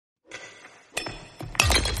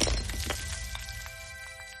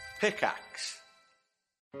Pickaxe.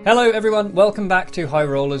 Hello everyone, welcome back to High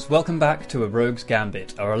Rollers, welcome back to A Rogue's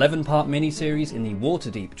Gambit, our 11-part mini-series in the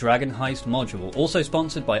Waterdeep Dragon Heist module, also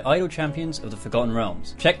sponsored by Idle Champions of the Forgotten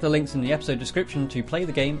Realms. Check the links in the episode description to play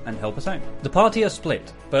the game and help us out. The party are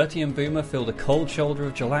split. Bertie and Boomer fill the cold shoulder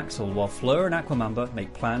of Jalaxel, while Fleur and Aquamamba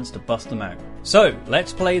make plans to bust them out. So,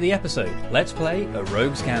 let's play the episode. Let's play A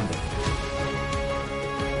Rogue's Gambit.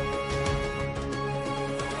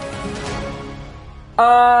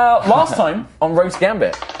 Last time on Rogue's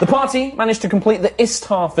Gambit, the party managed to complete the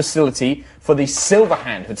Istar facility for the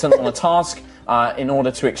Silverhand, who'd sent on a task in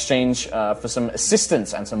order to exchange for some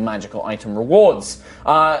assistance and some magical item rewards.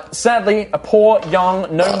 Sadly, a poor,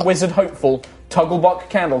 young, gnome wizard hopeful, Tugglebuck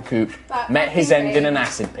Candlecoop, met his end in an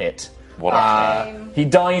acid pit. What a shame. He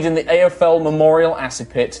died in the AFL Memorial Acid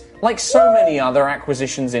Pit, like so many other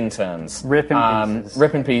acquisitions interns. Rip in pieces.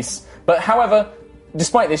 Rip in peace. But however,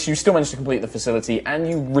 despite this, you still managed to complete the facility, and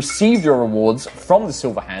you received your rewards from the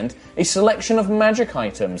Silverhand, a selection of magic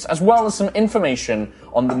items, as well as some information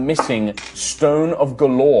on the missing Stone of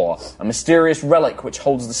Galore, a mysterious relic which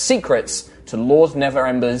holds the secrets to Lord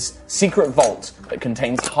Neverember's secret vault that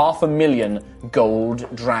contains 500,000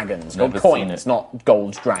 gold dragons. Gold coins, not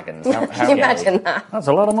gold dragons. Can you imagine that? That's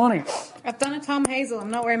a lot of money. I've done a Tom Hazel.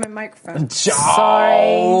 I'm not wearing my microphone.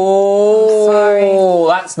 Sorry. Oh,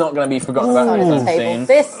 that's not going to be forgotten about anytime soon.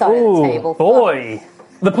 This side of the table. Boy!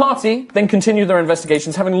 The party then continued their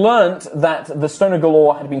investigations, having learnt that the Stone of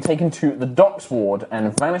Galore had been taken to the Docks Ward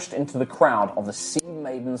and vanished into the crowd of the Sea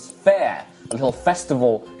Maidens Fair, a little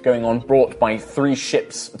festival going on brought by three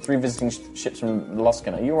visiting ships from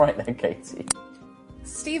Luskan. Are you right there, Katie?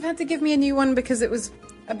 Steve had to give me a new one because it was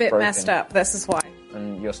a bit Broken. messed up. This is why.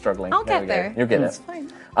 And you're struggling. I'll There get we go. there. You'll get It's it.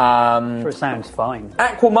 fine. Sure, it sounds fine.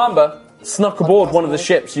 Aquamamba snuck aboard one of the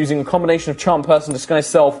ships using a combination of charm person, disguise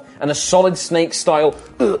self, and a solid snake style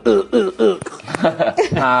choke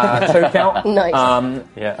out. Nice.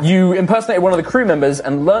 You impersonated one of the crew members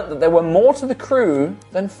and learnt that there were more to the crew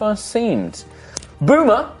than first seemed.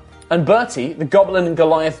 Boomer and Bertie, the Goblin and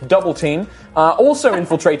Goliath double team, also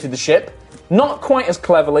infiltrated the ship. Not quite as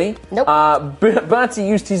cleverly. Nope. Bertie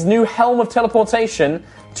used his new helm of teleportation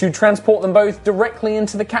to transport them both directly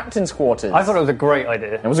into the captain's quarters. I thought it was a great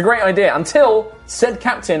idea. It was a great idea until said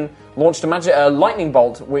captain launched a lightning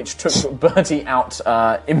bolt which took Bertie out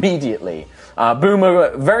immediately.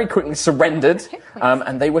 Boomer very quickly surrendered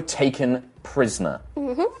and they were taken prisoner.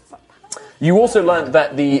 Mm-hmm. You also learned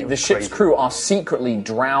that the ship's crew are secretly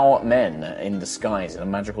Drow men in disguise, in a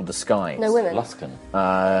magical disguise. No women. Luskan.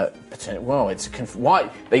 Well, why?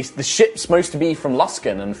 The ship's supposed to be from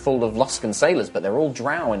Luskan and full of Luskan sailors, but they're all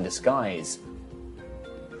Drow in disguise.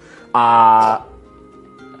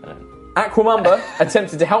 Aquamamba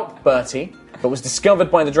attempted to help Bertie, but was discovered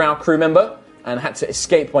by the Drow crew member and had to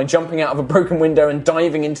escape by jumping out of a broken window and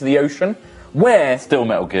diving into the ocean, where Still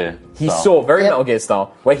Metal Gear. he saw, Metal Gear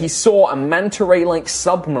style, where he saw a manta ray-like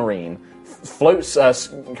submarine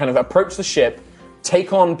kind of approach the ship,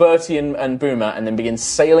 take on Bertie and Boomer, and then begin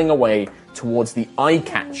sailing away towards the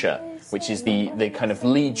Eyecatcher, which is the kind of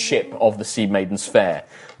lead ship of the Sea Maidens Fair.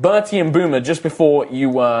 Bertie and Boomer, just before you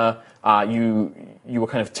were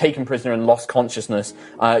kind of taken prisoner and lost consciousness,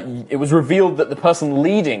 it was revealed that the person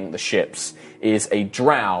leading the ships is a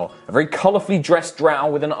drow, a very colourfully dressed drow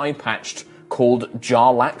with an eye patch called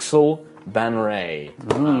Jarlaxle Banray,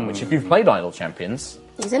 which if you've played Idle Champions,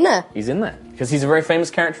 He's in there. he's in there, because he's a very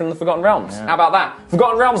famous character in the Forgotten Realms. How about that?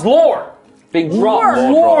 Forgotten Realms lore! Being dropped.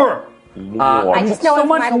 Lore! I just know So I'm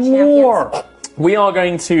much Idle lore! Champions. We are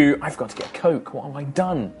going to... I've got to get Coke. What have I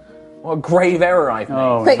done? What a grave error I've made.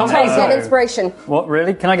 Oh, Quick, no. Tom, get inspiration. What,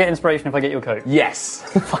 really? Can I get inspiration if I get your coat? Yes.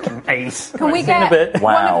 Fucking ace. Can we See you in a get bit.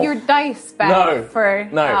 one Wow. of your dice back No. for...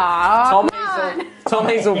 No. Aw, Tom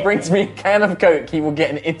Hazel brings me a can of Coke. He will get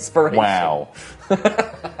an inspiration. Wow.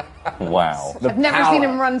 Wow. I've never seen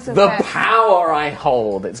him run so The fast. power I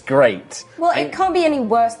hold. It's great. Well, it can't be any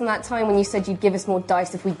worse than that time when you said you'd give us more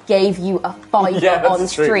dice if we gave you a fiver Yeah, that's on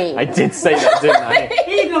true. stream. I did say that, didn't I?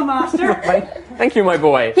 Here you go, master. Thank you, my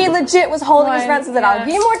boy. He legit was holding his Fine, ransom that yeah. I'll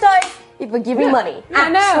give you more dice if we give you money. I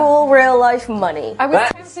know. Actual real life money. I was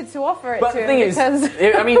That's- tempted to offer it But to the him thing is,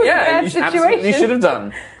 because I mean, yeah, bad you absolutely situation. should have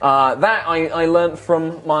done. That I learnt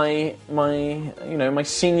from my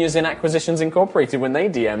seniors in Acquisitions Incorporated when they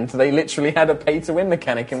DM'd. They literally had a pay-to-win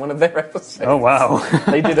mechanic in one of their episodes. Oh, wow.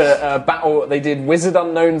 They did a battle. They did Wizard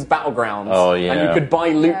Unknown's Battlegrounds. Oh, yeah. And you could buy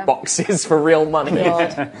loot boxes for real money.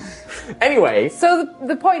 Anyway, So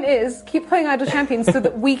the point is, keep playing Idle Champions so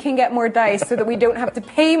that we can get more dice, so that we don't have to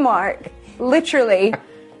pay Mark, literally,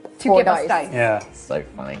 to More give us dice. dice. Yeah. so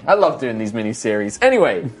funny. I love doing these mini-series.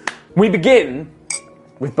 Anyway, we begin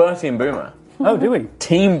with Bertie and Boomer. Oh, do we?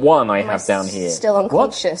 Team 1 I have down here. Still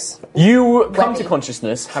unconscious. You come to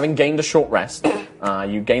consciousness, having gained a short rest.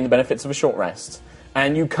 You gain the benefits of a short rest.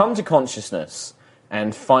 And you come to consciousness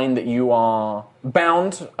and find that you are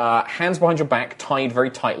bound, hands behind your back, tied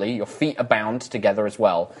very tightly. Your feet are bound together as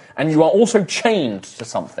well. And you are also chained to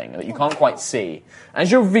something that you can't quite see.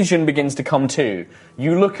 As your vision begins to come to,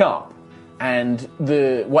 you look up, and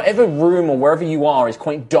whatever room or wherever you are is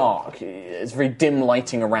quite dark. It's very dim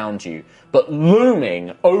lighting around you. But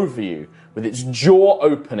looming over you, with its jaw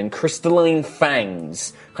open and crystalline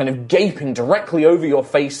fangs kind of gaping directly over your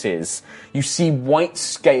faces, you see white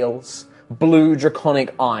scales, blue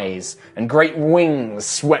draconic eyes, and great wings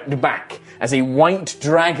swept back as a white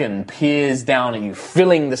dragon peers down at you,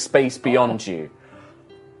 filling the space beyond you.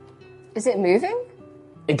 Is it moving?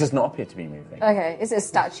 It does not appear to be moving. Okay, is it a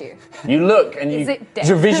statue? You look, and Is it dead?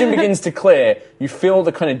 your vision begins to clear. You feel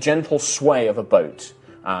the kind of gentle sway of a boat,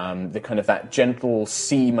 the kind of that gentle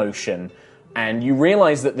sea motion, and you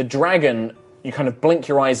realize that the dragon, you kind of blink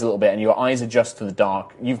your eyes a little bit, and your eyes adjust to the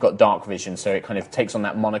dark. You've got dark vision, so it kind of takes on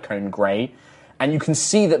that monochrome grey. And you can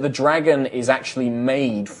see that the dragon is actually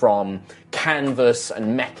made from canvas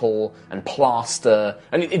and metal and plaster,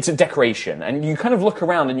 and it's a decoration. And you kind of look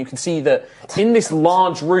around and you can see that in this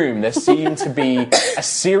large room there seem to be a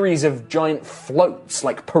series of giant floats,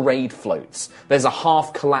 like parade floats. There's a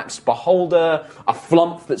half-collapsed beholder, a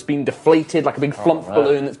flump that's been deflated, like a big flump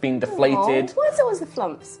balloon that's been deflated. What's always the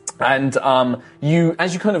flumps? And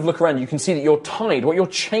as you kind of look around, you can see that you're tied. What you're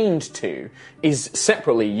chained to is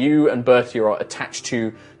separately, you and Bertie are attached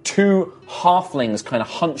to two halflings kind of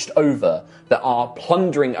hunched over that are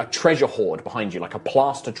plundering a treasure hoard behind you, like a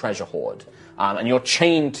plaster treasure hoard. And you're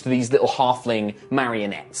chained to these little halfling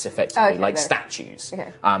marionettes, effectively, like statues.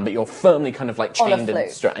 Okay. But you're firmly kind of like chained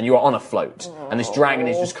and you are on a float. And this dragon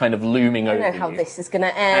is just kind of looming over you. I don't know how this is going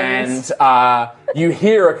to end. And you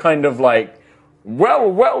hear a kind of like,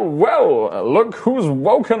 well, look who's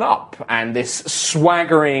woken up. And this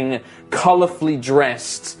swaggering, colourfully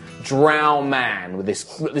dressed drow man with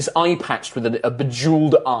this eye patch with a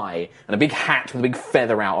bejeweled eye and a big hat with a big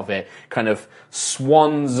feather out of it kind of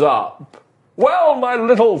swans up. Well, my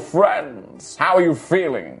little friends, how are you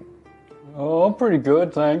feeling? Oh, I'm pretty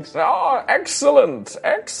good, thanks. Oh, excellent.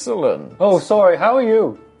 Oh, sorry, how are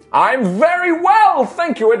you? I'm very well,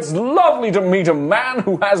 thank you. It's lovely to meet a man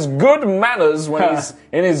who has good manners when he's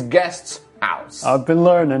in his guest's house. I've been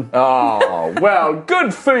learning. Oh, well,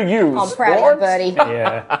 good for you, I'm proud of you, Bertie.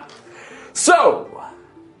 Yeah. So,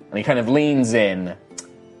 and he kind of leans in.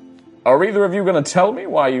 Are either of you going to tell me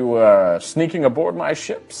why you were sneaking aboard my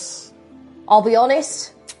ships? I'll be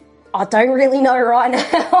honest, I don't really know right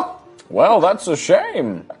now. Well, that's a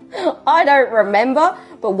shame. I don't remember,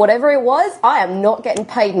 but whatever it was, I am not getting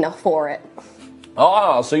paid enough for it.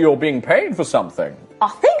 Ah, so you're being paid for something. I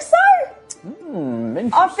think so.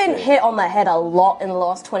 Interesting. I've been hit on the head a lot in the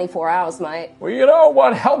last 24 hours, mate. Well, you know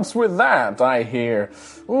what helps with that, I hear.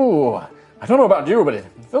 Ooh, I don't know about you, but it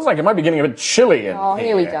feels like it might be getting a bit chilly in Oh,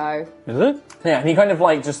 here we go. Is it? Yeah, and he kind of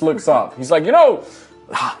like just looks up. He's like, you know,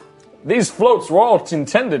 these floats were all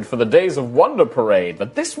intended for the Days of Wonder Parade,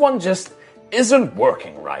 but this one just isn't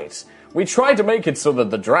working right. We tried to make it so that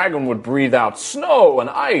the dragon would breathe out snow and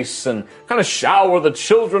ice and kind of shower the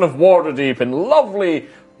children of Waterdeep in lovely,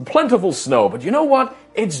 plentiful snow, but you know what?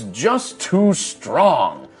 It's just too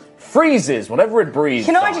strong. Freezes whatever it breathes.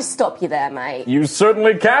 Can I just stop you there, mate? You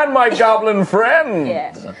certainly can, my goblin friend.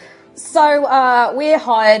 Yeah. So, we're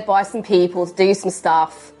hired by some people to do some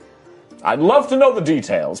stuff. I'd love to know the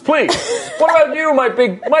details, please. What about you, my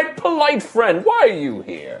polite friend? Why are you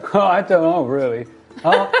here? Oh, I don't know, really.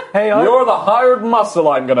 Hey, You're the hired muscle,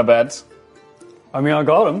 I'm gonna bet. I mean, I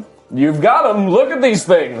got him. You've got him. Look at these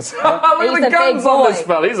things. Look at the guns on this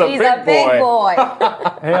fella. He's a big boy.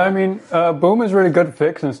 Hey, I mean, Boom is really good at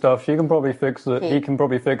fixing stuff. She can probably fix the. He can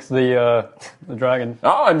probably fix the dragon.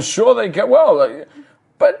 Oh, I'm sure they can. Well,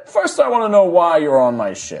 but first I want to know why you're on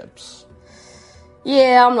my ships.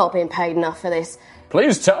 Yeah, I'm not being paid enough for this.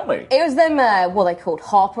 Please tell me. It was them, what they called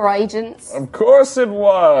Harper agents. Of course it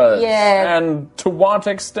was. Yeah. And to what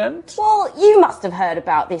extent? Well, you must have heard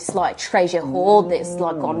about this, like, treasure hoard that's,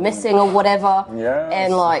 like, gone missing or whatever. Yes,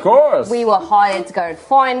 and, like, of course. We were hired to go and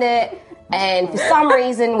find it, and for some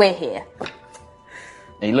reason, we're here.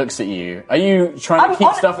 He looks at you. Are you trying to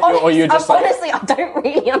keep stuff, or you're just like... Honestly, I don't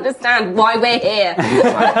really understand why we're here.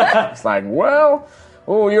 It's like, well...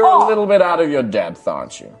 Oh, you're a little bit out of your depth,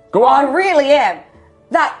 aren't you? Go on. I really am.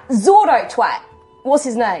 That Zordo twat. What's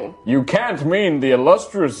his name? You can't mean the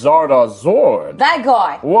illustrious Zarda Zord. That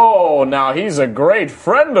guy. Whoa, now he's a great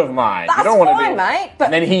friend of mine. That's you don't wanna fine, mate. But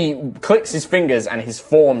And then he clicks his fingers and his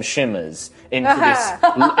form shimmers into this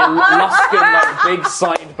luskin, like, big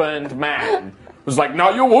sideburns man. Who's like, now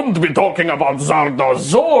you wouldn't be talking about Zarda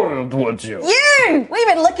Zord, would you? you! We've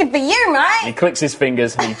been looking for you, He mate. clicks his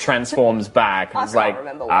fingers and he transforms back. And he's can't like,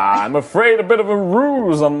 remember why. I'm afraid a bit of a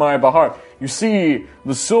ruse on my behalf. You see,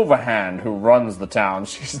 the Silverhand who runs the town,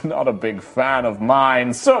 she's not a big fan of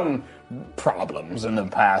mine. Some problems in the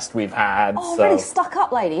past we've had. Oh, so really stuck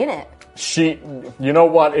up lady, innit? you know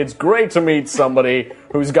what? It's great to meet somebody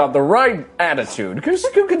who's got the right attitude, because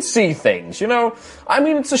you can see things, you know? I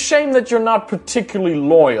mean, it's a shame that you're not particularly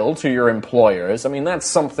loyal to your employers. I mean, that's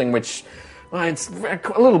something which, it's a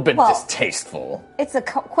little bit distasteful. It's a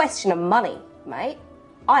question of money, mate.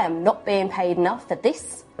 I am not being paid enough for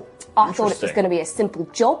this. I thought it was going to be a simple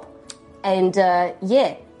job. And,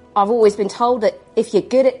 yeah, I've always been told that if you're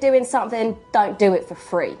good at doing something, don't do it for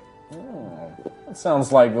free. That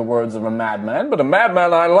sounds like the words of a madman, but a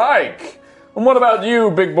madman I like. And what about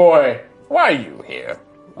you, big boy? Why are you here?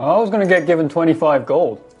 I was going to get given 25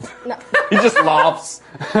 gold. No. He just laughs.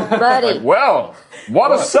 Buddy, Well,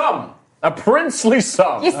 what a sum! A princely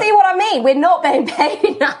sum! you see what I mean? We're not being paid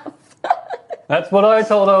enough. That's what I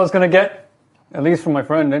told I was going to get. At least from my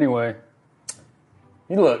friend, anyway.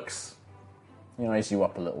 He looks. He eyes you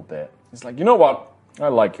up a little bit. He's like, you know what? I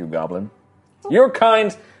like you, Goblin. You're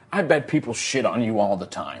kind. I bet people shit on you all the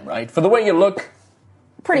time, right? For the way you look.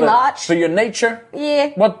 Pretty much. For your nature. Yeah.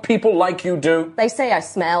 What people like you do. They say I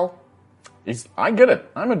smell. I get it.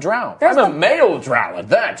 I'm a drow. There's I'm a the- male drow at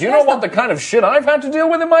that. Do you know There's what the- the kind of shit I've had to deal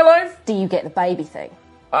with in my life? Do you get the baby thing?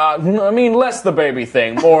 I mean, less the baby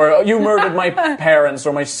thing. Or you murdered my parents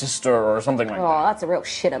or my sister or something like that. Oh, that's a real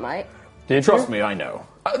shitter, mate. Did Trust me, I know.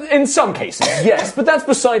 In some cases, yes, but that's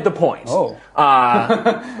beside the point. Oh.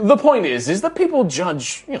 The point is that people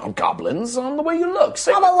judge, goblins on the way you look.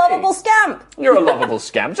 Same I'm a with me. lovable scamp. You're a lovable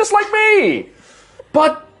scamp, just like me.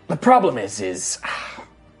 But the problem is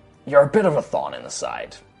you're a bit of a thorn in the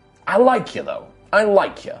side. I like you, though. I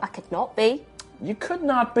like you. I could not be. You could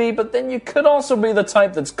not be, but then you could also be the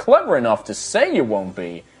type that's clever enough to say you won't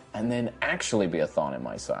be, and then actually be a thorn in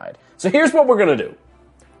my side. So here's what we're gonna do.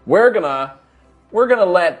 We're gonna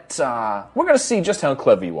see just how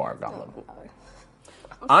clever you are, Goblin.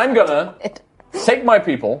 I'm gonna take my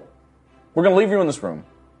people. We're gonna leave you in this room,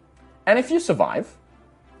 and if you survive,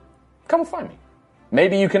 come and find me.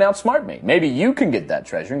 Maybe you can outsmart me. Maybe you can get that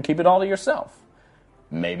treasure and keep it all to yourself.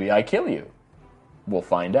 Maybe I kill you. We'll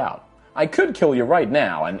find out. I could kill you right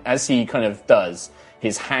now, and as he kind of does,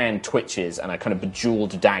 his hand twitches and a kind of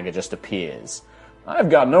bejeweled dagger just appears. I've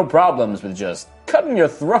got no problems with just cutting your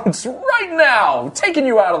throats right now, taking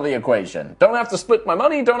you out of the equation. Don't have to split my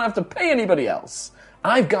money, don't have to pay anybody else.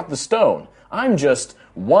 I've got the stone. I'm just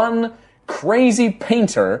one crazy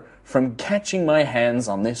painter from catching my hands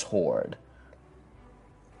on this hoard.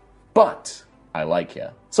 But I like you,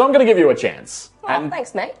 so I'm going to give you a chance. Oh,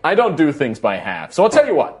 thanks, mate. I don't do things by half, so I'll tell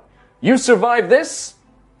you what. You survive this,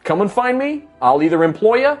 come and find me. I'll either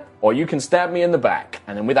employ you, or you can stab me in the back.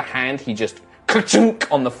 And then with a hand, he just ka-chunk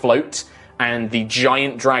on the float, and the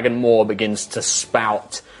giant dragon maw begins to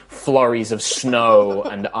spout flurries of snow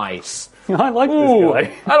and ice. I like Ooh, this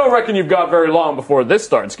guy. I don't reckon you've got very long before this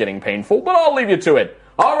starts getting painful, but I'll leave you to it.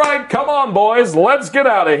 All right, come on, boys, let's get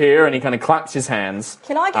out of here. And he kind of claps his hands.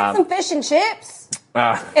 Can I get some fish and chips?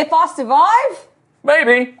 Uh, If I survive?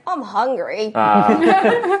 maybe. I'm hungry.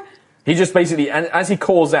 He just basically, and as he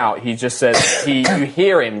calls out, he just says, you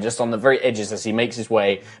hear him just on the very edges as he makes his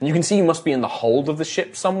way, and you can see he must be in the hold of the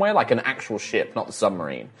ship somewhere, like an actual ship, not the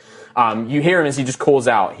submarine. You hear him as he just calls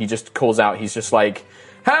out, he's just like,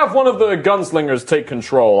 have one of the gunslingers take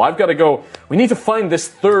control. I've got to go, we need to find this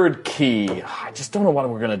third key. I just don't know what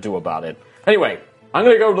we're going to do about it. Anyway, I'm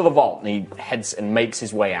going to go to the vault, and he heads and makes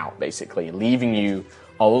his way out, basically, leaving you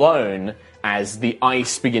alone as the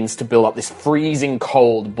ice begins to build up. This freezing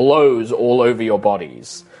cold blows all over your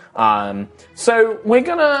bodies. So we're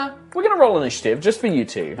gonna roll initiative just for you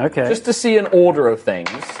two. Okay. Just to see an order of things.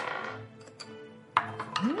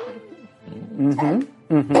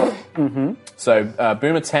 So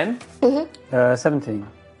Boomer 10, 17.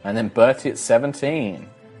 and then Bertie at 17.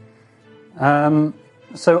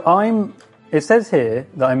 So it says here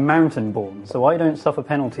that I'm mountain born, so I don't suffer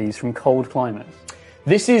penalties from cold climates.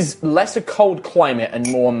 This is less a cold climate and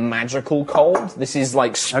more magical cold. This is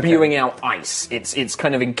like spewing out ice. It's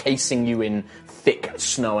kind of encasing you in thick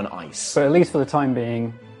snow and ice. But at least for the time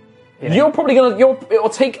being, You're probably gonna. It'll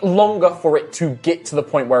take longer for it to get to the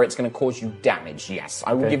point where it's gonna cause you damage. Yes,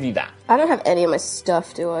 I will give you that. I don't have any of my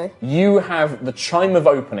stuff, do I? You have the chime of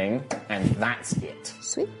opening, and that's it.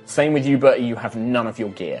 Sweet. Same with you, Bertie. You have none of your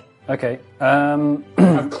gear. Okay. You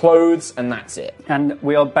have clothes, and that's it. And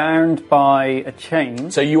we are bound by a chain.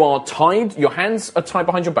 So you are tied. Your hands are tied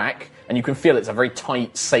behind your back, and you can feel it's a very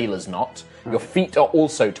tight sailor's knot. Your feet are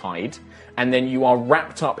also tied. And then you are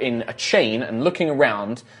wrapped up in a chain and looking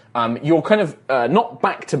around. You're kind of not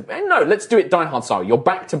back to... No, let's do it Die Hard style. You're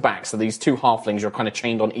back to back, so these two halflings, you're kind of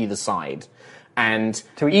chained on either side. And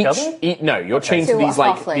to each other? No, you're chained to these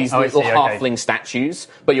little halfling statues,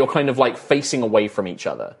 but you're kind of like facing away from each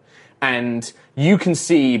other. And you can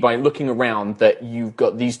see by looking around that you've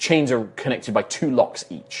got... These chains are connected by 2 locks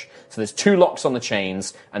each. So there's 2 locks on the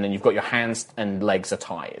chains, and then you've got your hands and legs are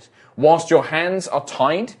tied. Whilst your hands are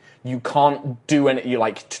tied... You can't do any.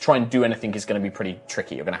 To try and do anything is going to be pretty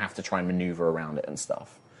tricky. You're going to have to try and maneuver around it and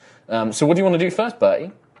stuff. So, what do you want to do first,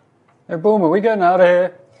 Bertie? Hey, Boom, are we getting out of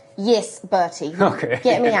here? Yes, Bertie. Okay.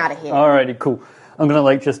 Get me out of here. Alrighty, cool. I'm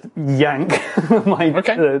gonna just yank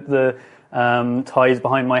the ties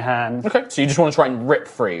behind my hand. Okay. So you just want to try and rip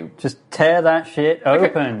free. Just tear that shit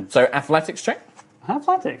open. So athletics check.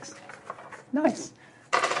 Athletics. Nice.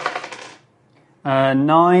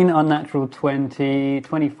 9, unnatural 20,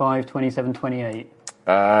 25, 27, 28.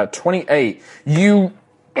 28. You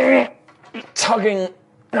tugging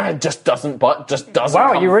just doesn't Wow,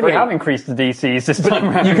 you really free. have increased the DCs this time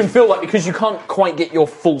around. You can feel because you can't quite get your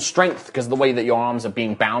full strength because of the way that your arms are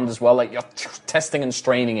being bound as well. You're testing and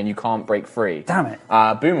straining and you can't break free. Damn it.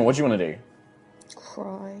 Boomer, what do you want to do?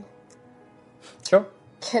 Cry. Sure.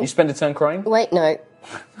 You spend a turn crying? Wait, no.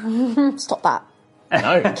 Stop that.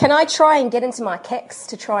 No. Can I try and get into my kecks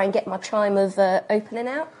to try and get my chime of opening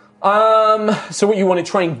out? So what you want to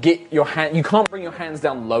try and get your hand... You can't bring your hands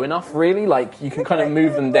down low enough, really. You can kind of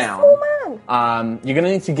move them down. You're going to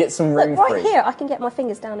need to get some room right free. Here, I can get my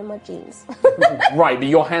fingers down in my jeans. Right, but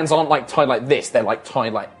your hands aren't tied like this. They're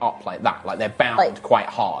tied up like that. They're bound quite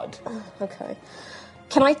hard. Okay.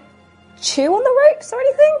 Can I chew on the ropes or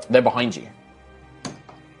anything? They're behind you.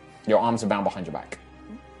 Your arms are bound behind your back.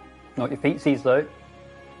 Not your feetsies, though.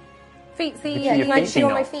 Feetsies. Yeah, can I chew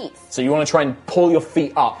on my not. feet? So you want to try and pull your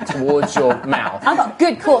feet up towards your mouth. I've got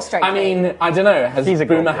good core strength. I mean, I don't know. Has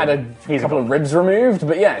Boomer had a couple of ribs removed?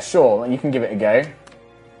 But yeah, sure. You can give it a go.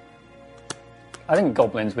 I think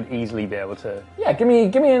goblins would easily be able to... Yeah, give me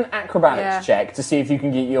an acrobatics check to see if you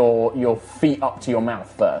can get your feet up to your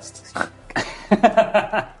mouth first.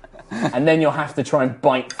 And then you'll have to try and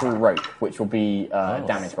bite through rope, which will be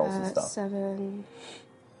damage rolls and stuff. 7...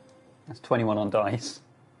 That's 21 on dice.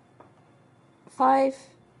 5,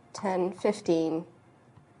 10, 15,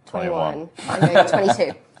 21. Okay,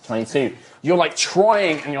 22. 22. You're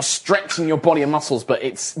trying and you're stretching your body and muscles, but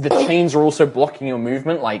the chains are also blocking your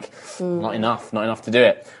movement. Not enough to do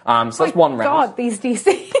it. So that's one round. God, these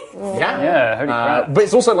DCs. Yeah, holy crap. But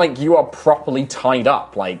it's also you are properly tied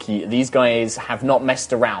up. These guys have not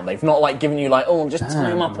messed around. They've not given you just tie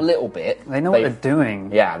them up a little bit. They know what they're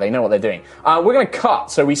doing. Yeah, they know what they're doing. We're going to cut.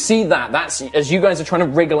 So we see that's as you guys are trying to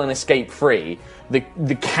wriggle and escape free.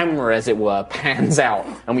 The camera, as it were, pans out,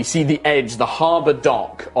 and we see the edge, the harbour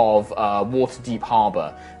dock of Waterdeep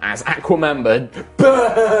Harbour, as Aquamember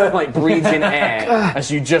breathes in air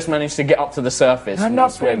as you just manage to get up to the surface. I'm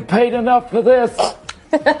not being paid enough for this.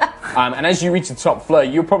 And as you reach the top floor,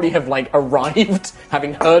 you probably have arrived,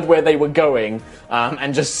 having heard where they were going,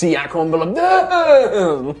 and just see Aquamember.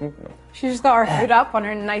 She just got her hood up on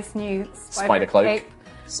her nice new Spider cloak. cape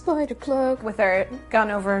Spider cloak. with her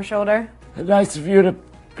gun over her shoulder. Nice of you to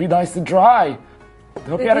be nice and dry.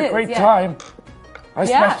 Hope you had a great time. I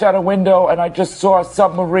smashed out a window and I just saw a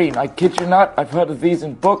submarine. I kid you not, I've heard of these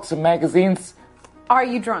in books and magazines. Are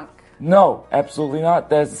you drunk? No, absolutely not.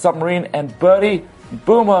 There's a submarine and Bertie and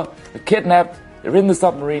Boomer are kidnapped. They're in the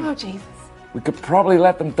submarine. Oh, Jesus. We could probably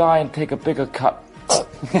let them die and take a bigger cut.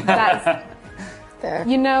 That's... Fair.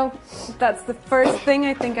 That's the first thing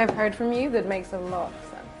I think I've heard from you that makes a lot of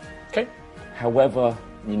sense. Okay. However,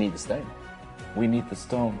 You need the stone. we need the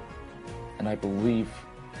stone. And I believe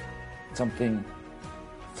something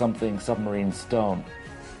submarine stone.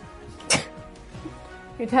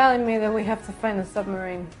 You're telling me that we have to find the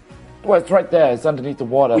submarine. Well, it's right there. It's underneath the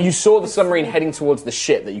water. Well, you saw the submarine heading towards the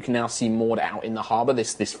ship that you can now see moored out in the harbour,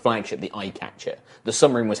 this flagship, the Eye Catcher. The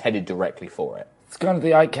submarine was headed directly for it. It's gone to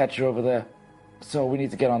the eye catcher over there. So we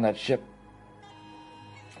need to get on that ship.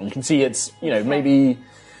 And you can see it's, maybe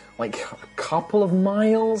like a couple of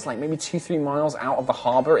miles, like maybe 2-3 miles out of the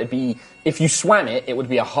harbour. It'd be, if you swam it, it would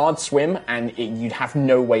be a hard swim, and you'd have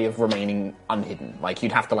no way of remaining unhidden. Like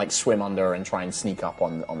you'd have to like swim under and try and sneak up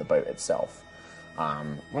on the boat itself.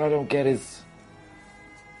 What I don't get is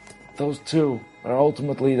those two are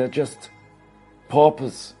ultimately they're just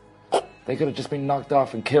paupers. They could have just been knocked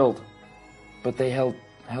off and killed, but they held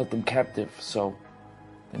them captive. So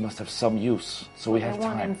they must have some use. So we have They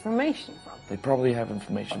want time. information from. They probably have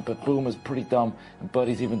information, but Boomer's pretty dumb, and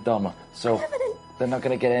Buddy's even dumber. So they're not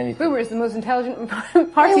going to get anything. Boomer is the most intelligent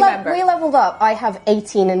party member. We leveled up. I have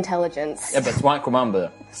 18 intelligence. Yeah, but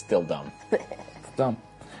Swankwamamba still dumb. It's dumb.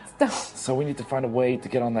 So we need to find a way to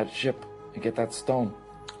get on that ship and get that stone,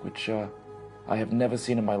 which I have never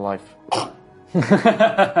seen in my life.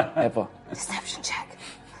 Ever. Deception check.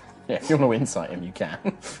 Yeah, if you want to insight him, you can.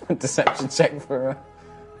 Deception check for...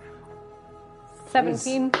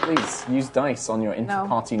 17. Please use dice on your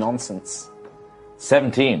inter-party nonsense.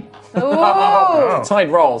 17. Oh!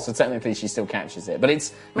 Tied roll, so technically she still catches it. But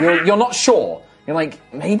you're not sure. You're like,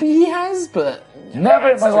 maybe he has, but...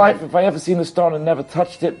 Never in my life have I ever seen the stone and never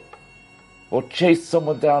touched it. Or chased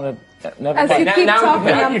someone down and never... As you keep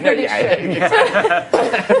talking, I'm pretty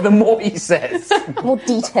sure. The more he says. More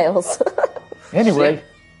details. Anyway,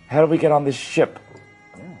 how do we get on this ship?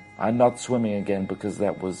 I'm not swimming again because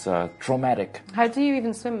that was traumatic. How do you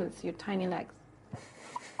even swim with your tiny legs?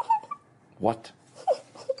 What?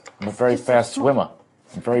 I'm a very fast swimmer.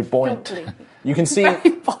 I'm very buoyant. Don't believe me. You can see...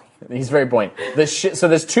 He's very buoyant. So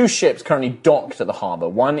there's two ships currently docked at the harbour.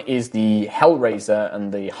 One is the Hellraiser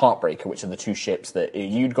and the Heartbreaker, which are the two ships that...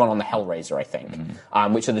 You'd gone on the Hellraiser, I think.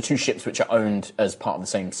 Which are the two ships which are owned as part of the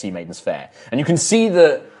same Sea Maiden's Fair. And you can see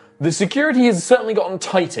that the security has certainly gotten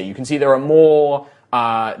tighter. You can see there are more...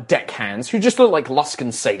 deckhands who just look like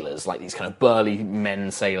Luskan sailors, like these kind of burly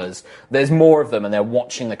men sailors. There's more of them, and they're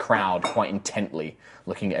watching the crowd quite intently,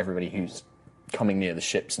 looking at everybody who's coming near the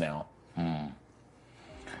ships now.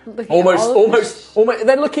 Almost.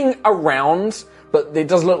 They're looking around, but it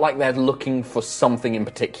does look like they're looking for something in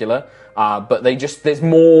particular. But there's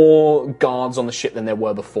more guards on the ship than there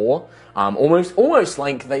were before. Almost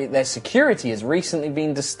like their security has recently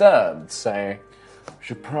been disturbed. So.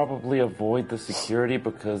 Should probably avoid the security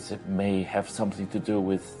because it may have something to do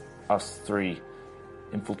with us three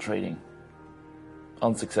infiltrating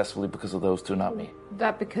unsuccessfully because of those two, not me.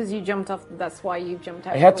 That because you jumped off, that's why you jumped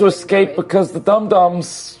out. I had to escape because the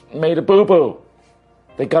dum-dums made a boo-boo.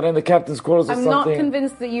 They got in the captain's quarters or I'm something. not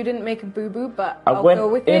convinced that you didn't make a boo-boo, but I I'll went go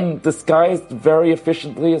with in it. disguised very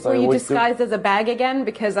efficiently as I Were you always disguised as a bag again?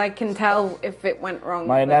 Because I can tell if it went wrong. do.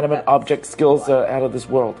 My inanimate object skills are out of this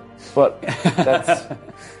world. But that's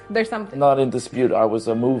There's something. not in dispute. I was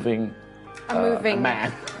a moving...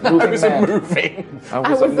 Man. Moving I was man. moving. I I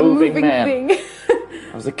was, was a moving man. thing.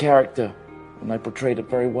 I was a character, and I portrayed it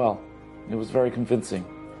very well. It was very convincing.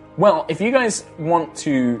 Well, if you guys want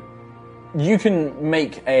to, you can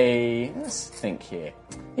make a... Let's think here.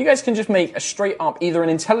 You guys can just make a straight up either an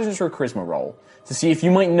intelligence or a charisma roll to see if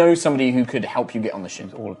you might know somebody who could help you get on the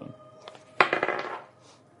ship. All of them.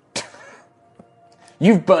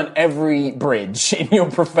 You've burnt every bridge in your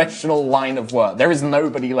professional line of work. There is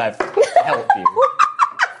nobody left to help you.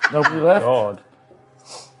 Nobody left? God.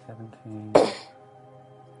 17.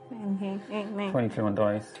 22 on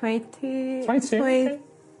dice. 22. 22.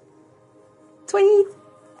 23.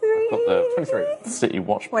 Got the 23. city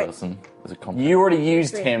watch Wait. person as a contact. You already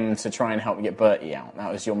used him to try and help you get Bertie out.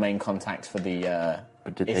 That was your main contact for the...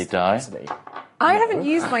 But did they die? capacity. I haven't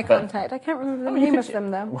used my contact. I can't remember the name of them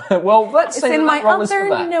though. Well, let's It's say in that my roll is for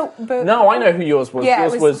other that. notebook. No, I know who yours was. Yeah,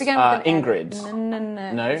 yours it was began with an N. Ingrid's. No.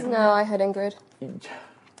 No? No, I had Ingrid. I'm trying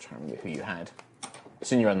to remember who you had.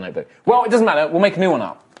 It's in your other notebook. Well, it doesn't matter. We'll make a new one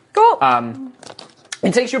up. Cool.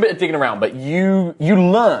 It takes you a bit of digging around, but you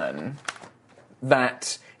learn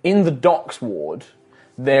that in the docks ward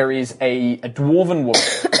there is a dwarven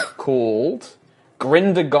woman called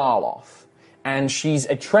Grinda Garloth, and she's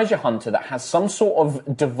a treasure hunter that has some sort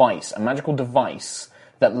of device, a magical device,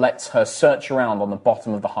 that lets her search around on the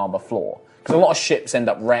bottom of the harbour floor. Because a lot of ships end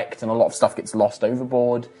up wrecked and a lot of stuff gets lost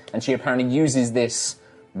overboard, and she apparently uses this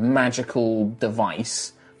magical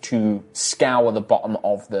device to scour the bottom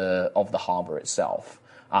of the harbour itself.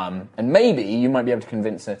 And maybe you might be able to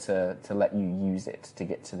convince her to let you use it to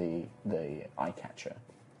get to the eye catcher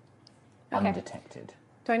undetected.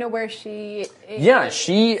 Do I know where she is? Yeah,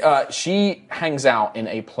 she hangs out in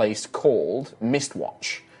a place called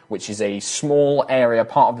Mistwatch, which is a small area,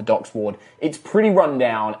 part of the docks ward. It's pretty run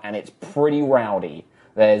down and it's pretty rowdy.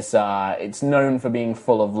 It's known for being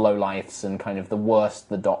full of lowlifes and kind of the worst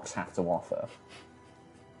the docks have to offer.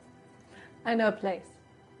 I know a place.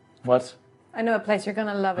 What? I know a place you're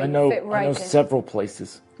gonna love it. I know. You fit right I know in. several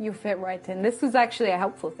places. You fit right in. This is actually a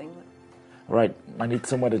helpful thing. Right. I need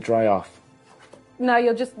somewhere to dry off. No,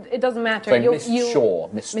 it doesn't matter. So You'll- Mist you'll- Shore.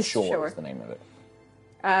 Mist Mist Shore Shore. is the name of it.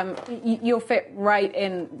 You'll fit right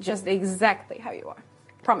in just exactly how you are.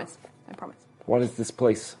 Promise. I promise. What is this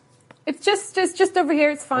place? It's just over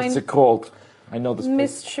here. It's fine. What's it called? I know this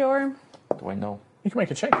Mist Shore. place. Do I know? You can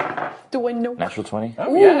make a check. Do I know? Natural 20?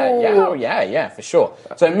 Oh yeah, for sure.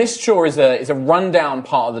 So Mist Shore is a rundown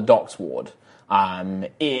part of the docks ward.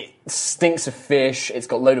 It stinks of fish. It's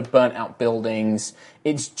got a load of burnt out buildings.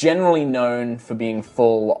 It's generally known for being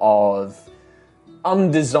full of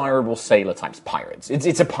undesirable sailor types, pirates.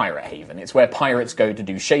 It's a pirate haven. It's where pirates go to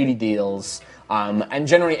do shady deals. And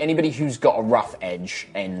generally anybody who's got a rough edge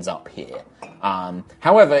ends up here.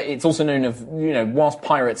 However, it's also known of, whilst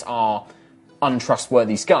pirates are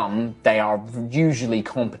untrustworthy scum, they are usually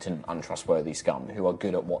competent, untrustworthy scum who are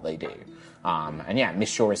good at what they do. And yeah,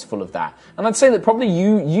 Mist Shore is full of that. And I'd say that probably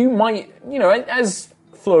you might, as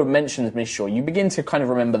Flo mentions Mist Shore, you begin to kind of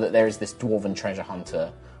remember that there is this dwarven treasure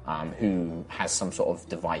hunter who has some sort of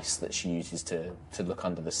device that she uses to look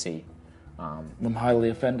under the sea. I'm highly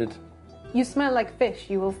offended. You smell like fish.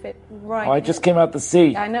 You will fit right I in. just came out the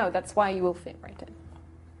sea. I know. That's why you will fit right in.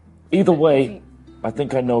 Either way, I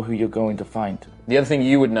think I know who you're going to find. The other thing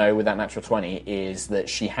you would know with that natural 20 is that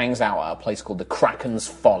she hangs out at a place called the Kraken's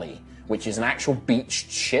Folly, which is an actual beached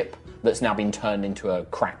ship that's now been turned into a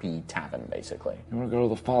crappy tavern, basically. You want to go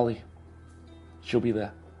to the Folly? She'll be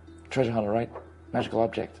there. Treasure hunter, right? Magical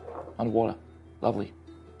object. Underwater. Lovely.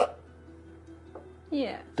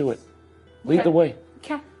 Yeah. Do it. Lead the way.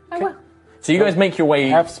 Okay. I will. So you guys make your way...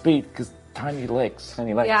 Half speed, because tiny legs.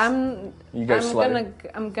 Tiny legs. Yeah, You go slow.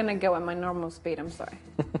 I'm gonna go at my normal speed. I'm sorry.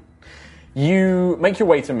 You make your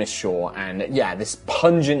way to Mist Shore, and yeah, this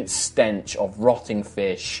pungent stench of rotting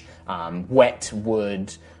fish, wet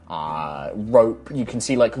wood, rope. You can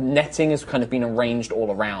see like netting has kind of been arranged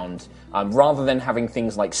all around. Rather than having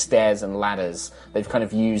things like stairs and ladders, they've kind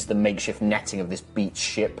of used the makeshift netting of this beach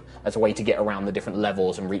ship as a way to get around the different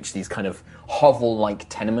levels and reach these kind of hovel-like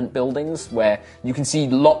tenement buildings where you can see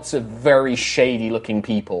lots of very shady-looking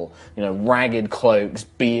people. Ragged cloaks,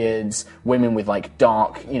 beards, women with like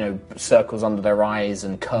dark, circles under their eyes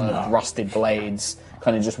and curved, rusted blades,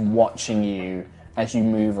 kind of just watching you as you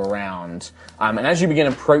move around. And as you begin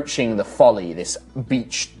approaching the Folly, this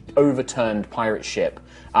beached, overturned pirate ship,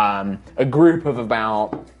 a group of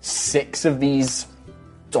about 6 of these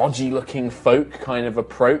dodgy-looking folk kind of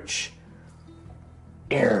approach.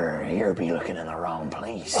 You're be looking in the wrong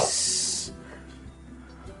place.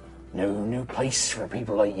 No place for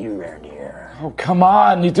people like you around here. Oh, come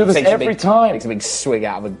on. You do this every time. Takes a big swig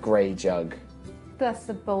out of a grey jug. That's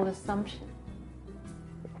a bold assumption.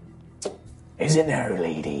 Is it now,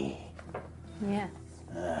 lady? Yes.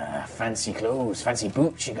 Fancy clothes, fancy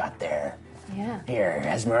boots you got there. Yeah. Here,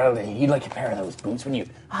 Esmeralda, you'd like a pair of those boots, wouldn't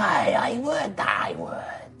you? I would.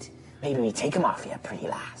 Maybe we take them off you, pretty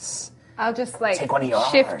lass. I'll just Take one of your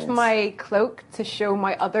shift arms. my cloak to show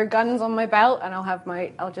my other guns on my belt, and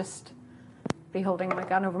I'll just be holding my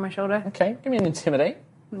gun over my shoulder. Okay, give me an intimidate.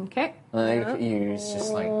 Okay. And I look at you, it's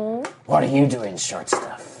just like, what are you doing, short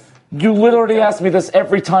stuff? You literally ask me this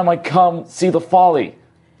every time I come see the Folly.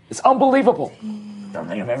 It's unbelievable. Don't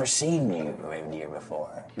think I've ever seen you around here before.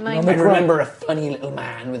 I 19. remember a funny little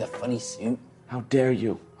man with a funny suit. How dare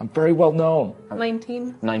you? I'm very well known.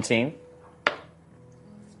 19. 19.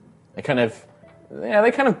 They kind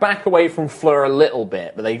of back away from Fleur a little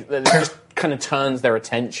bit, but they just kind of turns their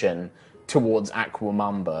attention towards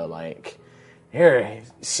Aquamamba, like, here,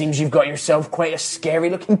 it seems you've got yourself quite a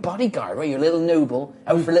scary-looking bodyguard, right? You're a little noble,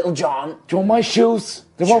 out for little John. Do you want my shoes?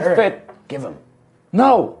 They Sure. won't fit. Give him.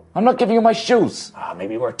 No, I'm not giving you my shoes.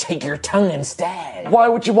 Maybe we'll take your tongue instead. Why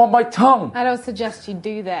would you want my tongue? I don't suggest you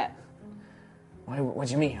do that. What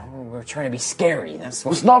do you mean? We're trying to be scary. That's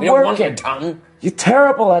what It's not we don't want working. your tongue. You're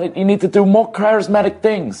terrible at it. You need to do more charismatic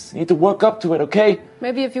things. You need to work up to it, okay?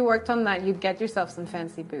 Maybe if you worked on that, you'd get yourself some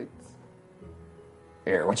fancy boots.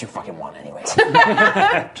 Here, what you fucking want anyway?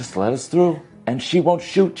 Just let us through, and she won't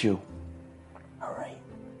shoot you. All right,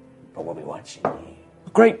 but we'll be watching you.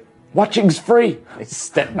 Great. Watching's free. They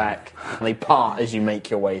step back and they part as you make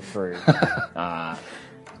your way through.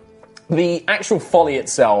 The actual Folly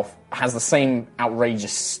itself has the same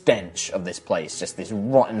outrageous stench of this place, just this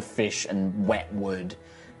rotten fish and wet wood.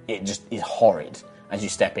 It just is horrid as you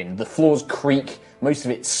step in. The floors creak, most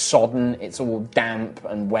of it's sodden, it's all damp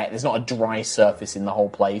and wet. There's not a dry surface in the whole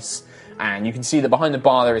place. And you can see that behind the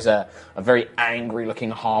bar there is a very angry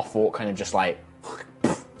looking half-orc kind of just like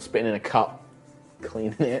spitting in a cup,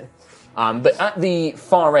 cleaning it. But at the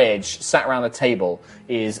far edge, sat around the table,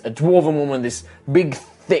 is a dwarven woman, this big,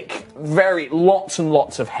 thick, lots and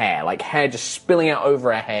lots of hair, like hair just spilling out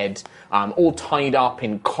over her head, all tied up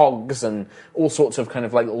in cogs and all sorts of kind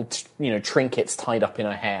of like little, trinkets tied up in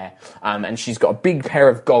her hair. And she's got a big pair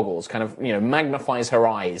of goggles, kind of, magnifies her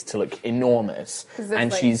eyes to look enormous.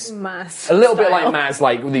 And she's a little bit like Maz,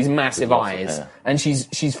 like with these massive eyes. And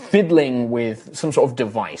she's fiddling with some sort of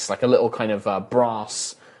device, like a little kind of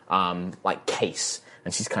brass, like case.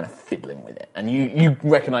 And she's kind of fiddling with it. And you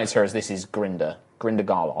recognize her as this is Grinda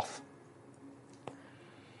Garloth.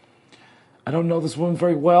 I don't know this woman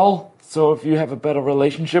very well, so if you have a better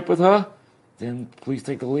relationship with her, then please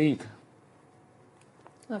take the lead.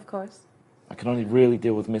 Of course. I can only really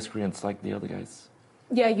deal with miscreants like the other guys.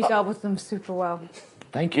 Yeah, you dealt with them super well.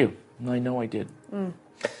 Thank you. I know I did.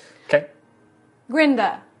 Okay.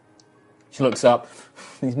 Grinda. She looks up.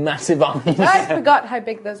 These massive eyes. I forgot how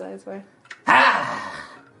big those eyes were.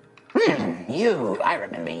 You, I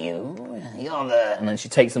remember you. You're the... And then she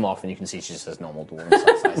takes them off and you can see she just has normal dwarven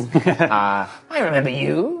size. I remember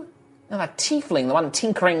you. You're that tiefling, the one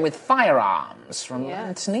tinkering with firearms from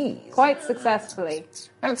Anthony's. Quite successfully.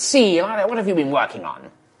 Let's see, what have you been working on?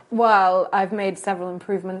 Well, I've made several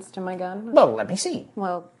improvements to my gun. Well, let me see.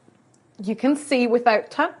 Well, you can see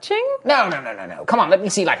without touching? No. Come on, let me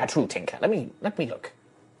see like a true tinker. Let me look.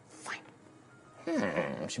 Fine.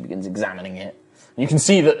 She begins examining it. You can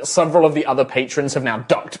see that several of the other patrons have now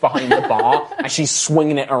ducked behind the bar as she's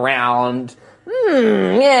swinging it around.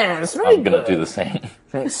 Yes, very I'm going to do the same.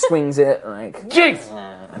 She swings it like... Jeez!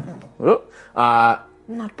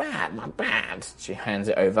 Not bad. She hands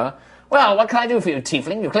it over. Well, what can I do for you,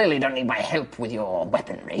 tiefling? You clearly don't need my help with your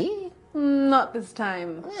weaponry. Not this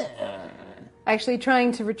time. Actually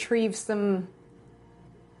trying to retrieve some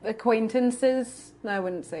acquaintances. No, I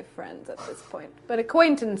wouldn't say friends at this point, but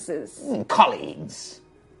acquaintances. Colleagues.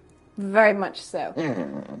 Very much so.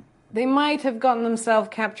 They might have gotten themselves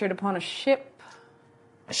captured upon a ship.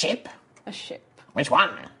 A ship? A ship. Which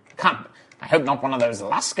one? I hope not one of those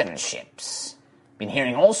Luskan ships. Been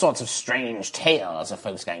hearing all sorts of strange tales of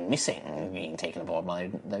folks going missing, being taken aboard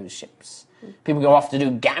by those ships. People go off to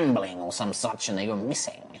do gambling or some such and they go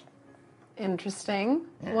missing. Interesting.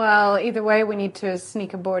 Well, either way, we need to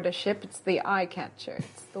sneak aboard a ship. It's the eye catcher.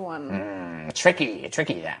 It's the one. Tricky.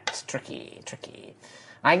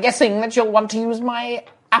 I'm guessing that you'll want to use my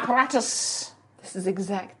apparatus. This is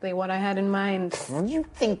exactly what I had in mind. You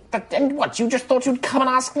think that... And what, you just thought you'd come and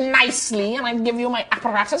ask nicely and I'd give you my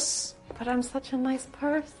apparatus? But I'm such a nice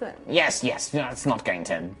person. Yes. It's not going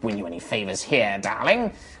to win you any favours here,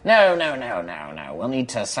 darling. No. We'll need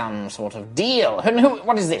to some sort of deal.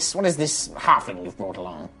 What is this? What is this halfling you've brought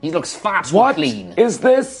along? He looks far too clean. What is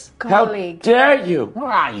this? Colleague. How dare you? Who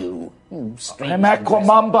are you? Strange I'm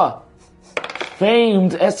Aquamamba.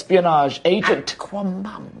 Famed espionage agent.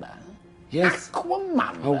 Aquamamba? Yes.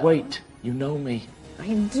 Aquamamba? Oh, wait. You know me.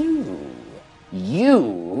 I do.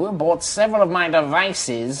 You bought several of my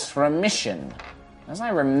devices for a mission. As I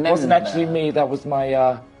remember... It wasn't actually me. That was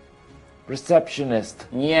my, receptionist.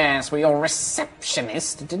 Yes, well, your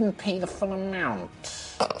receptionist didn't pay the full amount.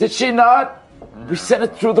 Did she not? We sent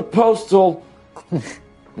it through the postal. It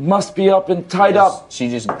must be up and tied up. She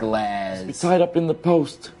just glares. It's tied up in the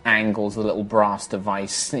post. Angles the little brass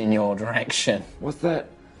device in your direction. What's that?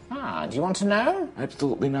 Do you want to know?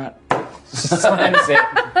 Absolutely not. Slams it,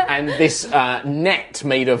 and this net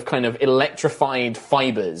made of kind of electrified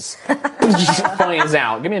fibres fires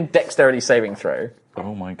out. Give me a dexterity saving throw.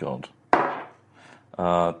 Oh my god.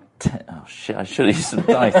 Oh shit, I should have used some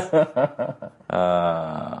dice.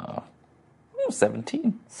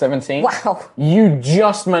 17. 17? Wow. You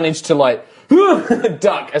just managed to,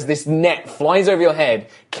 duck as this net flies over your head,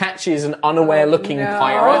 catches an unaware-looking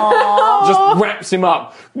pirate, just wraps him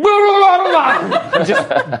up,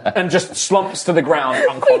 and just slumps to the ground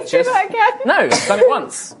unconscious. Do that again? No, he's done it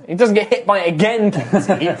once. He doesn't get hit by it again,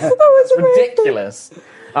 Katie. It's ridiculous.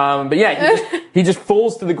 But yeah, he just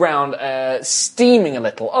falls to the ground, steaming a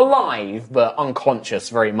little, alive, but unconscious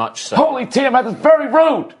very much so. Holy Tiamat, that's very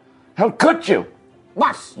rude! How could you?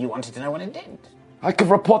 What? You wanted to know what it did? I could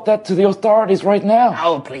report that to the authorities right now.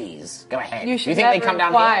 Oh, please. Go ahead. You should think never they come down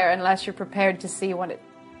inquire here? unless you're prepared to see what it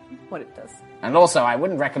does. And also, I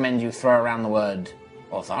wouldn't recommend you throw around the word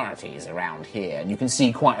authorities around here. And you can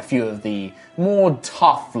see quite a few of the more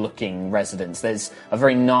tough-looking residents. There's a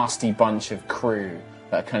very nasty bunch of crew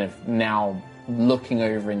that are kind of now looking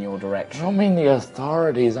over in your I direction. don't mean the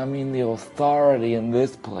authorities, I mean the authority in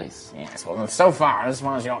this place. Yes, well, so far as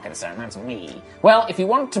you're concerned, that's me. Well, if you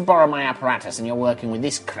want to borrow my apparatus and you're working with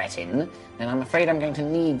this cretin, then I'm afraid I'm going to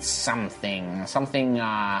need something. Something,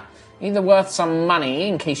 either worth some money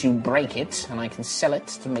in case you break it, and I can sell it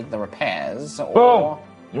to make the repairs, or... Boom!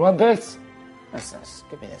 You want this? What's this?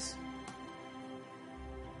 Give me this.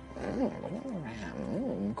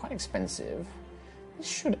 Quite expensive. This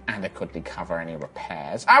should adequately cover any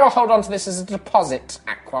repairs. I will hold on to this as a deposit,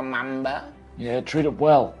 Aquamamba. Yeah, treat it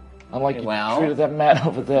well. Unlike you treated that man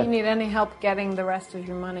over there. You need any help getting the rest of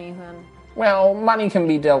your money, then? Well, money can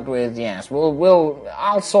be dealt with, yes.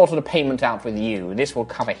 I'll sort a payment out with you. This will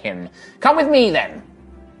cover him. Come with me, then.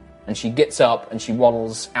 And she gets up and she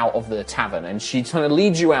waddles out of the tavern and she kind of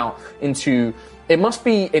leads you out into...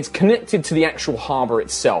 It's connected to the actual harbour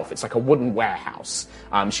itself. It's like a wooden warehouse.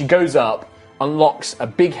 She goes up, unlocks a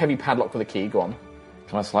big heavy padlock with a key. Go on.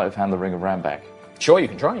 Can I sleight of hand the Ring of Ram back? Sure, you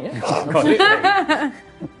can try, yeah. Absolutely.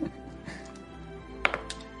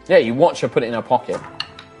 Yeah, you watch her put it in her pocket.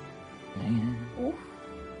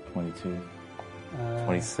 22.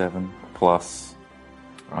 27 plus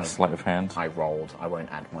my sleight of hand. I rolled. I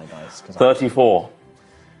won't add my dice. 34.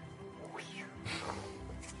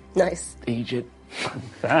 Nice. Egypt.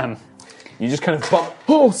 Damn. You just kind of bump,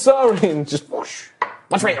 oh, sorry, and just whoosh.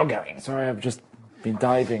 Which way you're going? Sorry, I've just been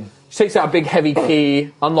diving. She takes out a big heavy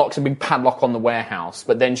key, unlocks a big padlock on the warehouse,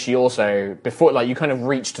 but then she also, before, you kind of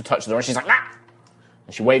reach to touch the door, and she's like, ah!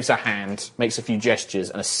 And she waves her hand, makes a few gestures,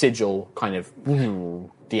 and a sigil kind of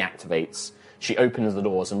deactivates. She opens the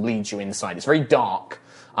doors and leads you inside. It's very dark,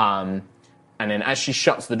 and then as she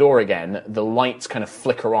shuts the door again, the lights kind of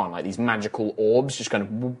flicker on, like these magical orbs just kind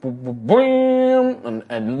of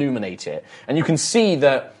and illuminate it. And you can see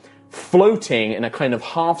that floating in a kind of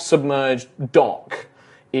half-submerged dock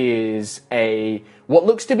is what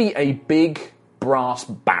looks to be a big brass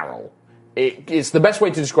barrel. It's the best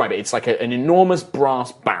way to describe it. It's like an enormous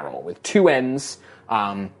brass barrel with two ends.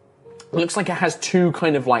 It looks like it has two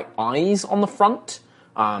kind of like eyes on the front.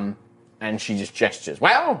 And she just gestures.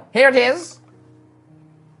 Well, here it is.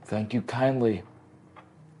 Thank you kindly.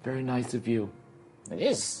 Very nice of you. It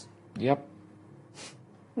is. Yep.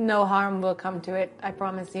 No harm will come to it, I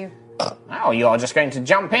promise you. Oh, you're just going to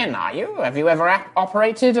jump in, are you? Have you ever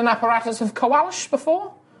operated an apparatus of Kowalish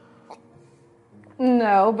before?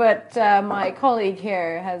 No, but my colleague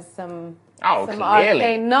here has some clearly.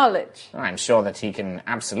 arcane knowledge. I'm sure that he can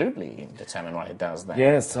absolutely determine what it does then.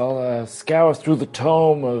 Yes, I'll scour through the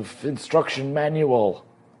tome of instruction manual.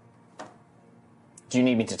 Do you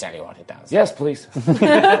need me to tell you what it does? Yes, please.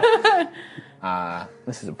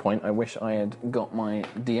 This is a point I wish I had got my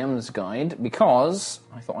DM's guide, because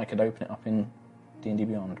I thought I could open it up in D&D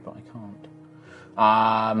Beyond, but I can't.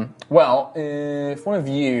 If one of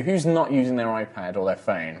you, who's not using their iPad or their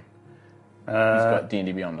phone, who's got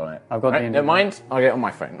D&D Beyond on it? I've got D&D. Never mind, I'll get it on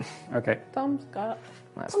my phone. Okay. Tom's got it.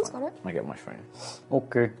 That's Tom's fine. got it. I'll get it on my phone.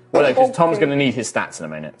 Okay. Well, because Tom's going to need his stats in a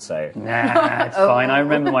minute, so... Nah, it's fine. I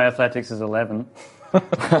remember my athletics is 11.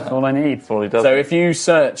 That's all I need. That's all he does. So if you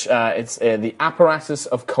search, it's the apparatus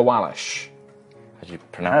of Kowalish. How do you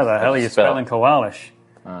pronounce How the hell are you spelling Kowalish?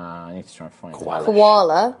 I need to try and find it.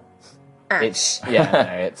 Koala. It's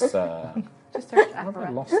it's. Just search I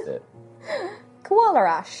apparatus. lost it. Koala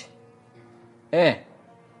ash.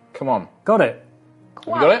 Come on. Got it.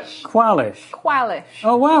 You got it? Qualish. Qualish.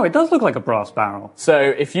 Oh wow, it does look like a brass barrel. So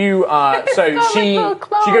if you, she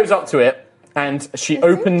goes up to it and she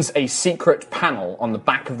opens a secret panel on the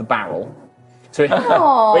back of the barrel. So it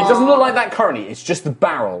doesn't look like that currently. It's just the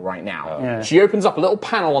barrel right now. Yeah. She opens up a little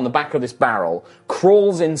panel on the back of this barrel,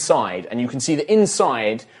 crawls inside, and you can see that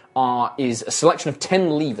inside is a selection of 10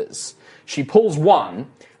 levers. She pulls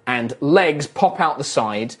one, and legs pop out the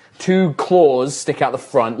side, 2 claws stick out the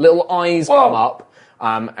front, little eyes come up,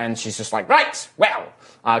 and she's just like, right, well,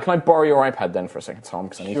 can I borrow your iPad then for a second, Tom?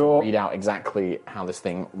 Because I need to read out exactly how this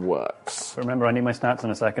thing works. Remember, I need my stats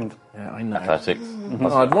in a second. Yeah, I know. Athletics.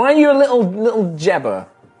 God, why are you a little jabber?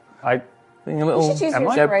 Being a little You should use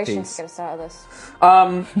your jab inspiration piece. to get us out of this.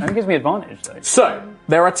 That gives me advantage, though. So,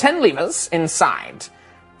 there are 10 levers inside.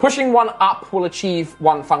 Pushing one up will achieve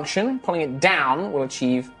one function. Pulling it down will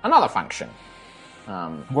achieve another function.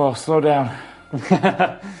 Whoa, slow down.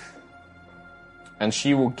 And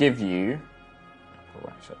she will give you...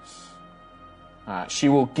 she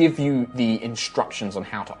will give you the instructions on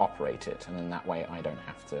how to operate it, and in that way I don't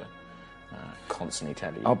have to constantly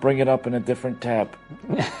tell you. I'll bring it up in a different tab.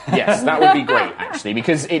 Yes, that would be great, actually,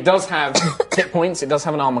 because it does have hit points, it does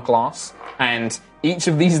have an armor class, and each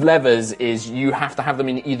of these levers is you have to have them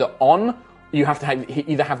in either on you have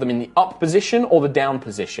to either have them in the up position or the down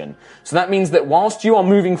position. So that means that whilst you are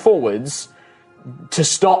moving forwards, to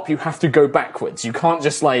stop, you have to go backwards. You can't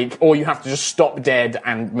just or you have to just stop dead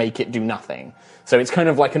and make it do nothing. So it's kind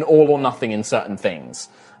of like an all or nothing in certain things.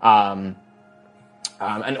 And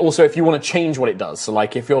also if you want to change what it does, so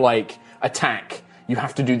if you're attack, you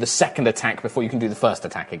have to do the second attack before you can do the first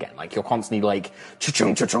attack again. You're constantly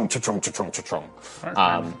cha-chung, cha-chung, cha-chung, cha-chung, cha-chung.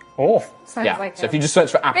 So if you just search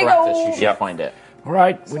for apparatus, you should find it. All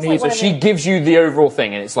right, So she gives you the overall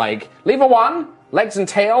thing, and it's lever 1, legs and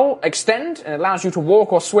tail extend, and it allows you to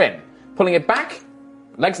walk or swim. Pulling it back,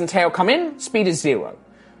 legs and tail come in, speed is 0.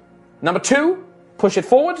 Number 2, push it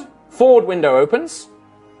forward window opens.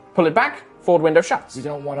 Pull it back, forward window shuts. We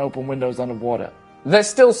don't want to open windows underwater. They're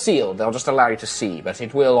still sealed, they'll just allow you to see, but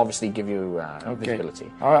it will obviously give you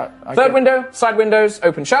visibility. All right. Third window, side windows,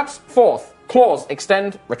 open shut. Fourth, claws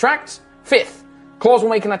extend, retract. Fifth, claws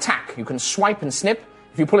will make an attack. You can swipe and snip.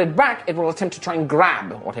 If you pull it back, it will attempt to try and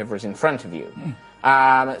grab whatever is in front of you.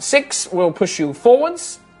 6 will push you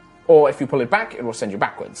forwards, or if you pull it back, it will send you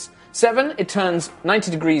backwards. 7, it turns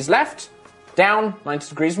 90 degrees left, down, 90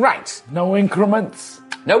 degrees right. No increments?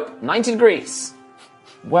 Nope, 90 degrees.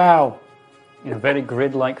 Wow. In a very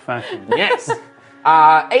grid-like fashion. Yes.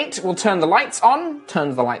 8 will turn the lights on,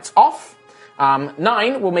 turns the lights off.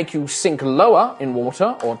 9 will make you sink lower in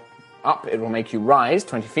water, or up, it will make you rise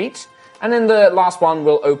 20 feet. And then the last one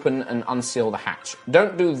will open and unseal the hatch.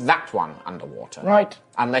 Don't do that one underwater. Right.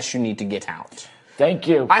 Unless you need to get out. Thank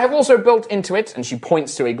you. I have also built into it, and she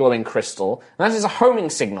points to a glowing crystal, and that is a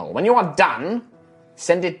homing signal. When you are done,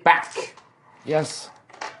 send it back. Yes.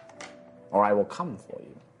 Or I will come for you.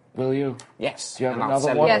 Will you? Yes. Do you have and I'll another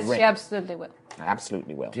sell one? you a Yes, ring. she absolutely will. I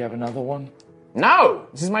absolutely will. Do you have another one? No!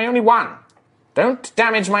 This is my only one. Don't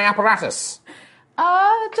damage my apparatus.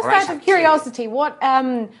 Just Right. out of curiosity, what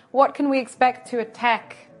can we expect to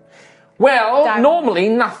attack? Well, Down. normally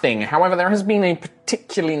nothing. However, there has been a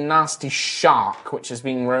particularly nasty shark which has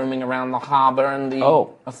been roaming around the harbour, and the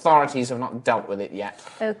authorities have not dealt with it yet.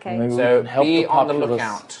 Okay. Maybe we So can help be the on the populace.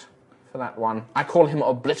 lookout for that one. I call him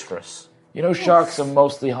Obliterous. You know sharks are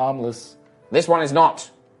mostly harmless. This one is not.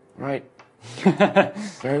 Right.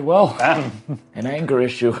 Very well. An anger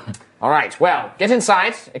issue. All right, well, get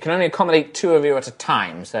inside. It can only accommodate 2 of you at a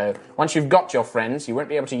time, so once you've got your friends, you won't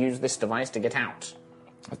be able to use this device to get out.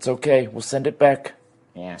 That's okay. We'll send it back.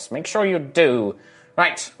 Yes, make sure you do.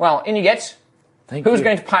 Right, well, in you get. Thank Who's you.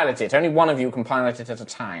 going to pilot it? Only one of you can pilot it at a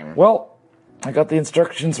time. Well, I got the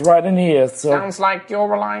instructions right in here, so... Sounds like you're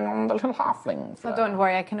relying on the little halfling. Oh, don't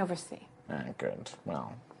worry, I can oversee. Good,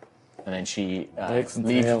 well. And then she Legs and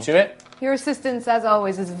leads you tail. to it. Your assistance, as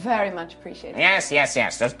always, is very much appreciated. Yes.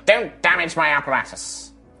 Just don't damage my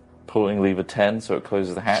apparatus. Pulling lever 10 so it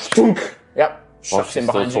closes the hatch. Yep. While Shuts she's in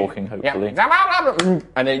still behind you. talking, hopefully. Yep.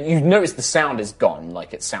 And then you notice the sound is gone,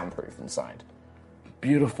 like it's soundproof inside.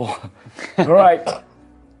 Beautiful. All right.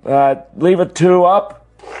 Lever 2 up.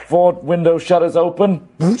 Forward window shutters open.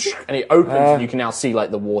 And it opens, and you can now see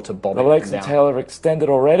like the water bobbing The legs down. and tail are extended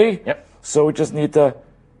already. Yep. So we just need to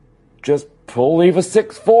just pull lever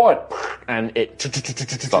 6 forward. And it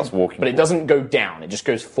Starts walking. but it doesn't go down. It just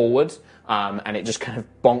goes forward, and it just kind of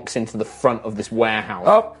bonks into the front of this warehouse.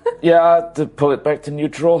 Up. Yeah, to pull it back to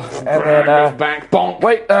neutral. And then, Goes back, bonk.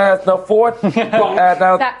 wait, no, forward.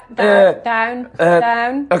 Now, Down.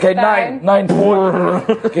 okay, down. 9 forward.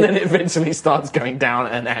 And then it eventually starts going down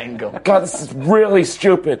at an angle. God, this is really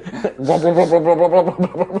stupid.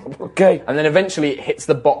 Okay. And then eventually it hits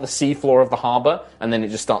the seafloor of the harbour, and then it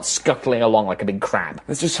just starts scuttling along like a big crab.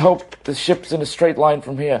 Let's just hope the ship's in a straight line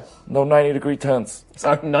from here. No 90-degree turns.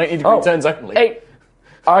 So 90-degree turns only. 8.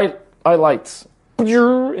 Eye lights. And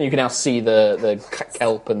you can now see the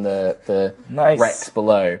kelp and the Nice. wrecks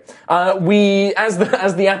below. As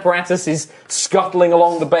the apparatus is scuttling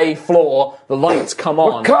along the bay floor, the lights come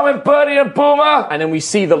on. Coming, Birdie and Boomer! And then we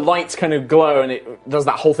see the lights kind of glow, and it does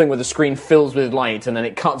that whole thing where the screen fills with light, and then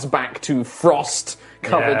it cuts back to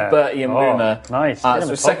frost-covered Bertie and Boomer. Nice.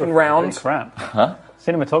 So second round. Holy crap.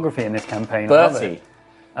 Cinematography in this campaign. Bertie.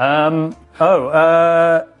 I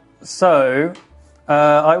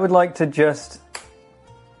would like to just...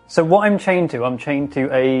 So what I'm chained to a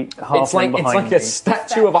halfling It's behind like me. a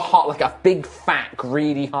statue of like a big, fat,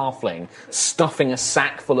 greedy halfling stuffing a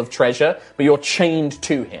sack full of treasure, but you're chained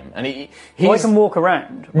to him, and he's. I can walk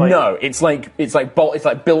around. No, it's like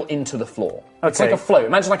built into the floor. It's Okay. like a float.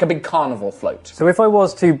 Imagine like a big carnival float. So if I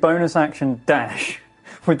was to bonus action dash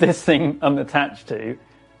with this thing I'm attached to,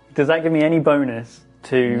 does that give me any bonus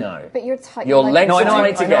to... No. But you're tight. Your legs No, are I know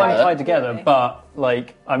tied together. I'm tied together, but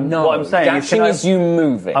like No, what I'm saying dashing is you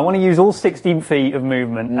moving. I want to use all 16 feet of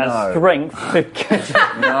movement as strength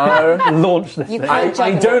to launch this thing.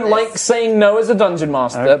 I don't like saying no as a dungeon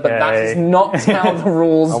master, but that is not how the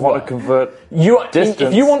rules I want to convert distance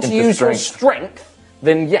if you want to into use your strength. strength,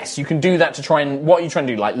 then yes, you can do that to try and... What are you trying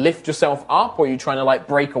to do? Like, lift yourself up, or are you trying to, like,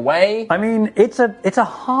 break away? I mean, it's a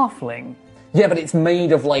halfling. Yeah, but it's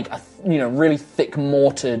made of, like, a really thick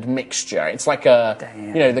mortared mixture. It's like a...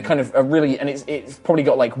 Damn. the kind of a really... And it's probably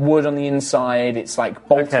got, like, wood on the inside. It's, like,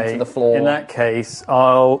 bolted to the floor. In that case,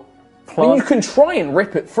 I'll... I mean, you can try and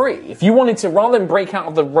rip it free. If you wanted to, rather than break out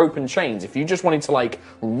of the rope and chains, if you just wanted to, like,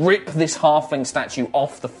 rip this halfling statue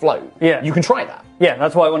off the float, you can try that. Yeah,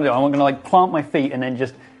 that's what I want to do. I'm going to, like, plant my feet and then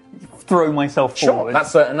just throw myself forward.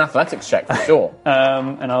 That's an athletics check for sure.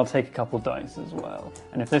 And I'll take a couple dice as well.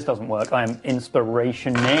 And if this doesn't work, I am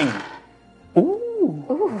inspirationing. Ooh.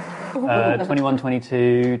 21,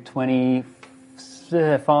 22,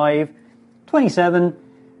 25, 27,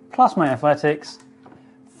 plus my athletics,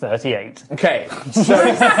 38. Okay, so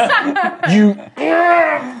you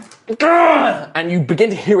and you begin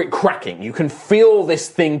to hear it cracking. You can feel this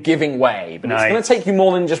thing giving way, but it's going to take you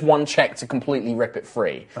more than just one check to completely rip it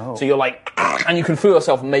free. Oh. So you're like, and you can feel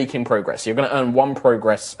yourself making progress. So you're going to earn 1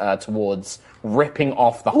 progress towards ripping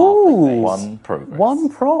off the halfling face. 1 progress. 1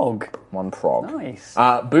 prog. 1 prog. Nice.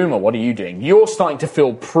 Boomer, what are you doing? You're starting to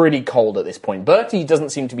feel pretty cold at this point. Bertie doesn't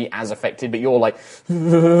seem to be as affected, but you're like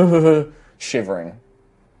shivering.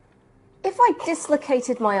 If I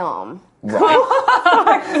dislocated my arm... Right.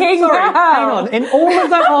 Sorry, hang on. In all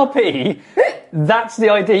of that RP, that's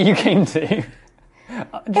the idea you came to.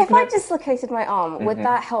 If I dislocated my arm, would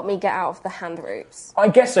that help me get out of the hand ropes? I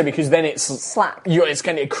guess so, because then it's slack.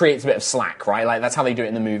 It creates a bit of slack, right? Like that's how they do it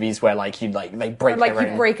in the movies, where they break. Like their you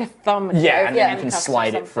own... break a thumb. and then you can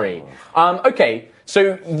slide it free. Okay,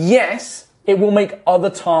 so yes, it will make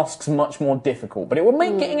other tasks much more difficult, but it will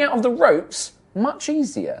make getting out of the ropes much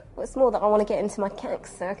easier. Well, it's more that I want to get into my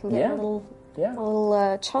kicks so I can get a little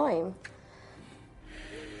chime.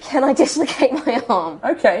 Can I dislocate my arm?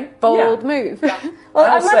 Okay. Bold move. Well,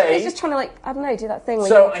 I imagine it's just trying to, do that thing. Where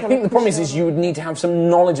So I think the problem is you would need to have some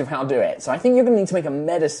knowledge of how to do it. So I think you're going to need to make a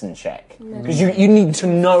medicine check. Because you need to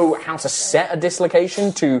know how to set a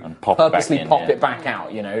dislocation to purposely pop it back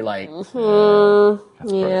out, like...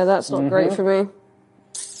 That's not great for me.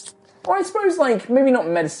 Well, I suppose, maybe not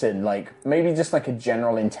medicine, maybe just, a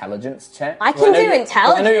general intelligence check. I can do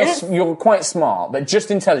intelligence. I know you're quite smart, but just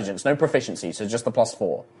intelligence, no proficiency, so just the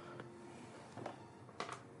 +4.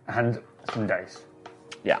 And some dice.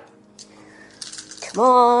 Yeah. Come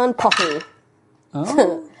on, Poppy.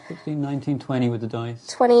 Oh, 16, 19, 20 with the dice.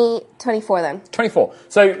 24 then. 24.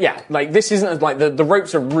 So, yeah, this isn't as, the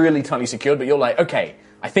ropes are really tightly secured, but you're like, okay,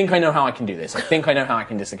 I think I know how I can do this. I think I know how I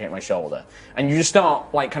can dislocate my shoulder. And you just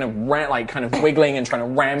start kind of wiggling and trying to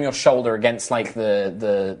ram your shoulder against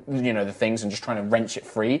the things and just trying to wrench it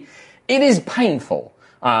free. It is painful.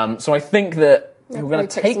 So I think that you're going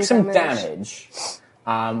to take some damage.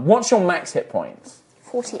 What's your max hit points?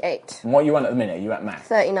 48. And what are you on at the minute? Are you at max?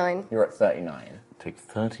 39. You're at 39. Take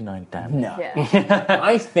 39 damage. No. Yeah.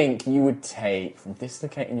 I think you would take, from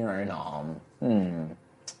dislocating your own arm,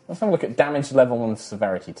 let's have a look at damage level on the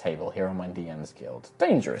severity table here on my DM's Guild.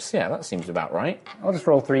 Dangerous, yeah, that seems about right. I'll just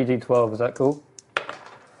roll 3d12, is that cool?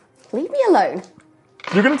 Leave me alone.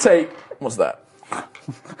 You're going to take... What's that?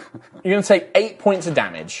 You're going to take 8 points of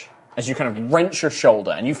damage as you kind of wrench your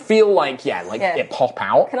shoulder, and you feel it pop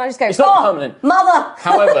out. Can I just go, it's not permanent. Mother!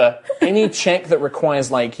 However, any check that requires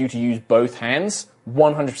you to use both hands,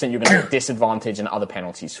 100% you're going to get disadvantage and other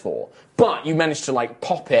penalties for. But you manage to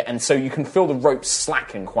pop it, and so you can feel the rope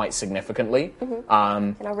slacken quite significantly. Can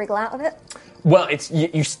I wriggle out of it? Well, it's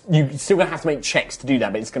you still going to have to make checks to do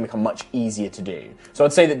that, but it's going to become much easier to do. So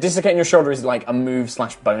I'd say that dislocating your shoulder is a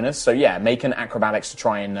move/bonus. So yeah, make an acrobatics to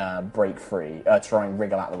try and break free, try and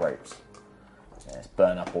wriggle out the ropes. Yes,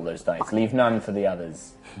 burn up all those dice. Leave none for the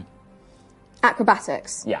others.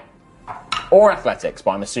 Acrobatics. Yeah. Or athletics,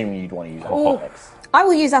 but I'm assuming you'd want to use athletics. I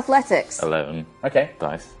will use athletics. 11. Okay.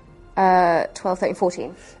 Dice. 12, 13,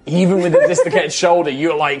 14. Even with a dislocated shoulder,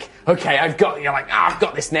 you're okay, I've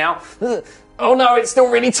got this now. Oh no, it's still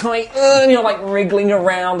really tight. And you're wriggling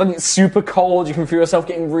around, and it's super cold. You can feel yourself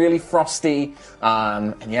getting really frosty.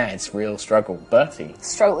 And yeah, it's real struggle. Bertie.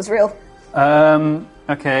 Struggle is real.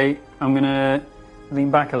 Okay, I'm gonna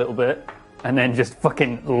lean back a little bit and then just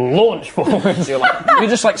fucking launch forward. So you're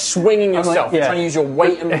just swinging yourself, trying to use your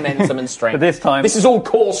weight and momentum and strength. But this time, this is all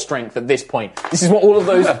core strength at this point. This is what all of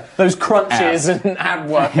those crunches and ab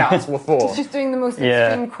workouts were for. Just doing the most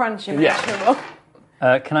extreme crunch imaginable.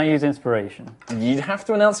 Can I use inspiration? You'd have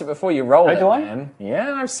to announce it before you roll it, do I? man.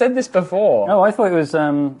 Yeah, I've said this before. Oh, I thought it was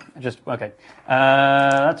just okay.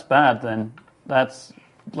 That's bad then. That's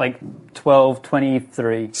like 12,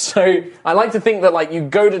 23. So I like to think that like you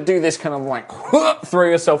go to do this kind of like throw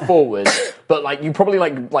yourself forward, but like you probably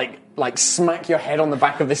like smack your head on the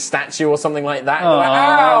back of this statue or something like that. Oh, like,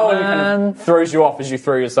 ow! And it man. kind of throws you off as you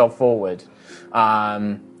throw yourself forward.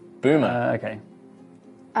 Boomer, Okay.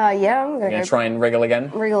 Yeah, I'm you gonna gonna go try and wriggle again?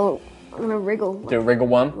 wriggle. I'm gonna wriggle. Do a wriggle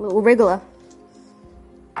one. Little wriggler.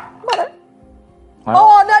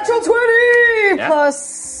 Oh, natural 20! Yeah. Plus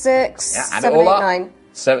 6, Yeah, add 7, it all 8, up. 9.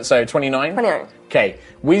 So 29? 29. Okay,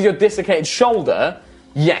 with your dislocated shoulder,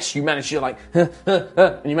 yes, you manage to like, and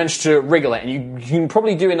you manage to wriggle it, and you can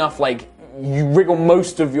probably do enough, like, you wriggle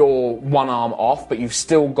most of your one arm off, but you've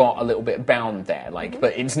still got a little bit bound there, like,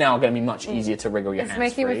 but it's now going to be much easier to wriggle your It's hands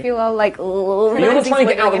making free. me feel all like. You're not trying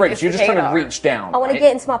to get out of the ropes, you're just trying to reach. reach down. I want to right?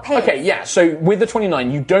 get into my pants. Okay, yeah, so with the 29,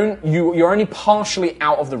 you're only partially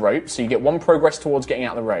out of the ropes, so you get one progress towards getting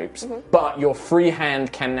out of the ropes, but your free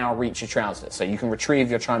hand can now reach your trousers, so you can retrieve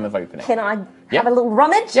your chime of opening. Can I Yeah. have a little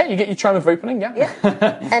rummage? Yeah, you get your chime of opening, yeah.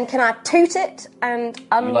 And can I toot it and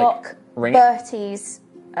unlock ring it?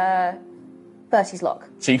 Bertie's lock?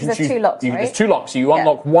 So you can There's choose. two locks, right? There's two locks, so you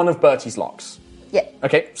unlock one of Bertie's locks. Yeah.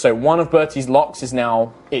 Okay, so one of Bertie's locks is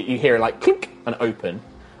now, you hear it like clink and open,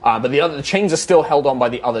 but the chains are still held on by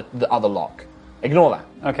the other lock. Ignore that.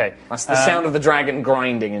 Okay. That's the sound of the dragon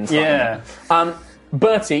grinding inside. Yeah.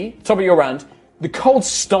 Bertie, top of your round, the cold's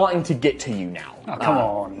starting to get to you now. Oh, come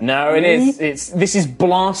on. No, it is. This is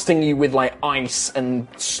blasting you with like ice and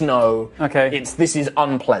snow. Okay. This is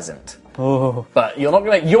unpleasant. Oh. But you're not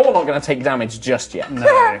gonna take damage just yet.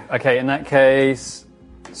 No. Okay, in that case,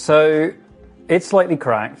 so it's slightly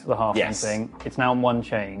cracked, the halfling Yes. thing. It's now on one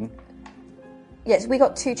chain. Yes, we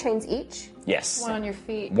got 2 chains each. Yes. One on your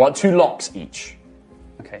feet. 2 locks each.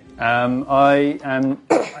 Okay. I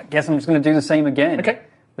guess I'm just going to do the same again. Okay.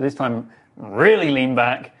 But this time, really lean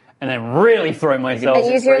back and then really throw myself.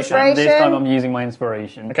 And use your And this inspiration. time, I'm using my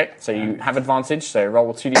inspiration. Okay, so you have advantage. So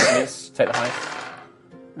roll 2d20s, take the highest.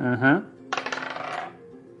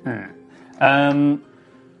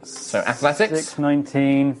 So athletics. 6,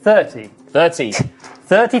 19, 30. 30.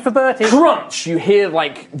 30 for Bertie. Crunch! You hear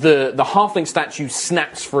like the halfling statue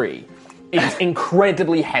snaps free. It's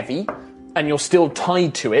incredibly heavy, and you're still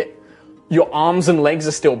tied to it. Your arms and legs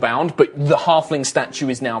are still bound, but the halfling statue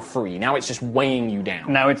is now free. Now it's just weighing you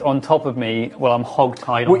down. Now it's on top of me while I'm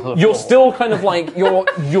hog-tied onto the You're floor. still kind of like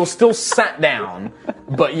you're still sat down,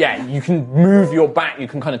 but yeah, you can move your back. You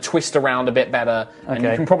can kind of twist around a bit better, and you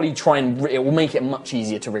Okay. can probably try and it will make it much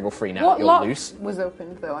easier to wriggle free now What that you're lock loose. was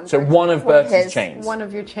opened though? On So Bertie's? one of One of Bertie's his. chains. One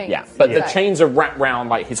of your chains. Yeah, but the Yeah. chains are wrapped round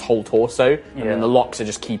like his whole torso, and Yeah. then the locks are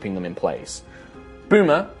just keeping them in place.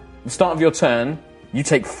 Boomer, the start of your turn, you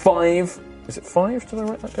take 5. Is it 5? Did I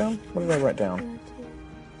write that down? What did I write down?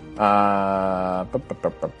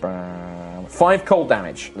 5 cold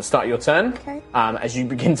damage at the start of your turn. Okay. As you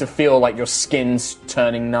begin to feel like your skin's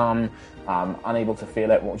turning numb, unable to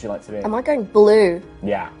feel it. What would you like to do? Am I going blue?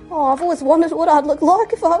 Yeah, Oh, I've always wondered what I'd look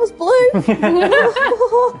like if I was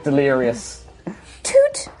blue. delirious.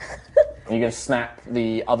 Toot! Are you going to snap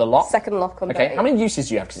the other lock? Second lock on Okay, Bertie. how many uses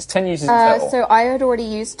do you have? Because it's 10 uses in total. So I had already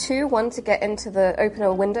used 2, one to get into the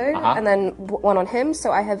opener window, and then one on him.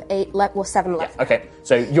 So I have 8 left, or 7 left. Okay,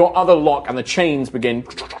 so your other lock and the chains begin.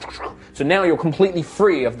 So now you're completely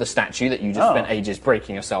free of the statue that you just spent ages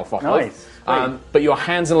breaking yourself off Nice. of. But your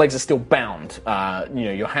hands and legs are still bound.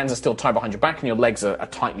 Your hands are still tied behind your back, and your legs are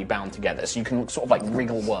tightly bound together. So you can sort of like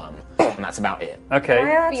wriggle worm, and that's about it.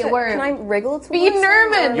 Okay. Be a worm. Can I wriggle towards Be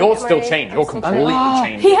Nerman. You're still chained. You're completely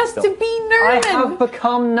chained. He has still. to be I Nerman. have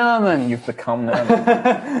become Nerman. You've become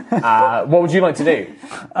Nerman. What would you like to do?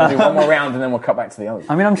 We'll do one more round, and then we'll cut back to the others.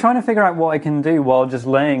 I mean, I'm trying to figure out what I can do while just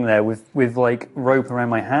laying there with like rope around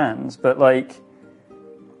my hands. But like,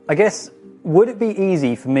 I guess, would it be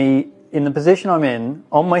easy for me in the position I'm in,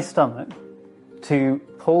 on my stomach, to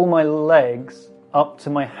pull my legs up to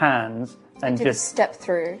my hands and to just... step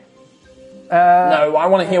through. No, I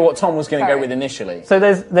want to hear what Tom was going to go Sorry. with initially. So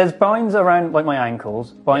there's binds around like my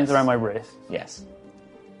ankles, binds around my wrists. Yes.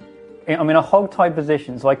 I'm in a hog-tied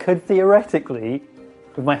position, so I could theoretically,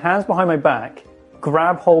 with my hands behind my back,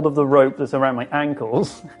 grab hold of the rope that's around my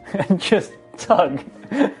ankles and just tug.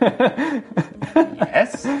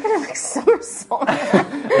 Yes. Like somersault.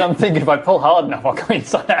 And I'm thinking if I pull hard enough, I'll go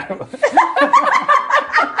inside out.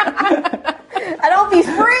 And I'll be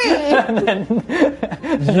free!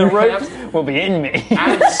 The ropes will be in me.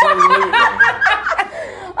 Absolutely.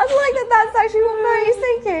 I like that's actually what Mary's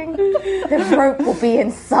thinking. the rope will be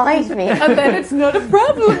inside me. And then it's not a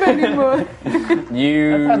problem anymore.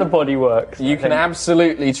 You, How the body works. you can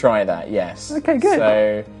absolutely try that, yes. Okay, good.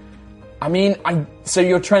 So, I mean, so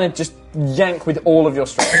you're trying to just yank with all of your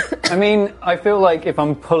strength. I mean, I feel like if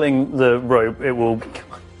I'm pulling the rope, it will,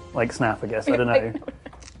 like, snap, I guess. I don't know.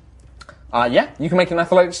 Yeah, you can make an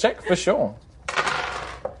athletics check for sure.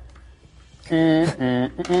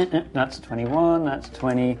 That's 21, that's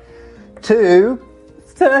 22,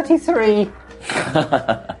 33.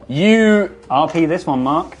 You RP this one,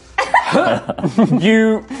 Mark.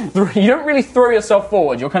 you don't really throw yourself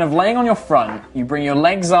forward. You're kind of laying on your front. You bring your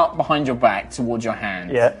legs up behind your back towards your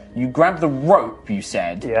hands. Yeah. You grab the rope, you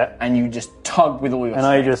said. Yeah. And you just tug with all your And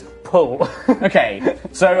strength. I just pull. Okay,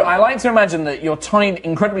 so I like to imagine that you're tied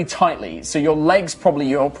incredibly tightly, so you're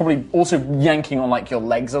probably also yanking on like your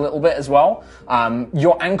legs a little bit as well.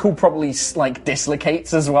 Your ankle probably like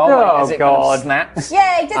dislocates as well, as it kind of snaps.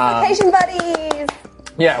 Yay, dislocation buddies!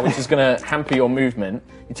 Yeah, which is going to hamper your movement.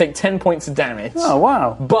 You take 10 points of damage. Oh,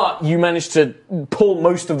 wow. But you manage to pull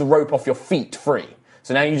most of the rope off your feet free.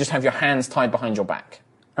 So now you just have your hands tied behind your back.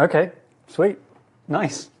 Okay, sweet.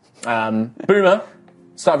 Nice. Boomer,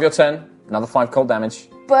 start of your turn. Another 5 cold damage.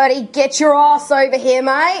 Buddy, get your ass over here,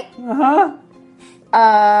 mate.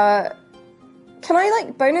 Can I,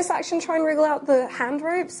 like, bonus action try and wriggle out the hand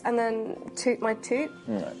ropes and then toot my toot?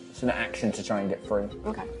 No, it's an action to try and get through.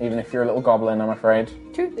 Okay. Even if you're a little goblin, I'm afraid.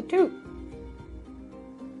 Toot the toot.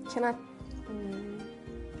 Can I...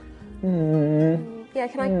 Yeah,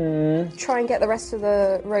 can I try and get the rest of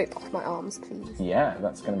the rope off my arms, please? Yeah,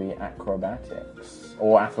 that's going to be acrobatics.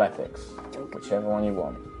 Or athletics. Whichever one you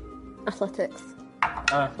want. Athletics.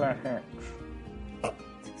 Athletics.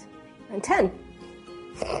 And 10.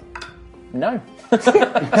 No. Just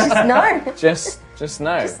no. Just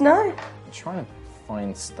no. Just no. I'm trying to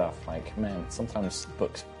find stuff like, man, sometimes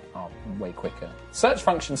books are way quicker. Search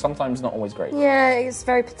function sometimes not always great. Yeah, it's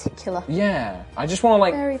very particular. Yeah, I just want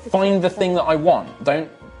to Very like find the thing that I want. Don't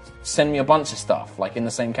send me a bunch of stuff like in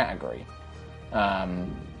the same category.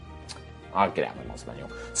 I'll get out my monster manual.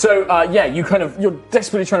 So yeah, you're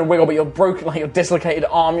desperately trying to wiggle, but you're broken, like your dislocated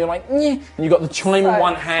arm. You're like, yeah, and you got the chime in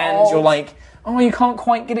one hand. You're like, oh, you can't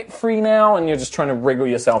quite get it free now, and you're just trying to wriggle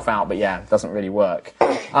yourself out. But yeah, it doesn't really work.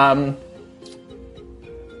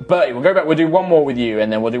 Bertie, we'll go back. We'll do one more with you,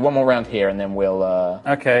 and then we'll do one more round here, and then we'll.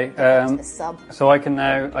 Okay, A sub. so I can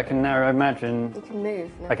now imagine You can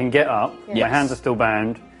move. No? I can get up. My Yes. hands are still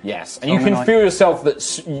bound. Yes, and So you I'm can gonna, feel yourself that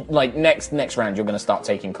like next round you're going to start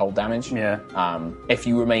taking cold damage. Yeah. If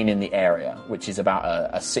you remain in the area, which is about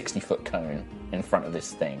a 60-foot cone in front of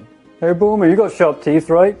this thing. Hey, Boomer, you got sharp teeth,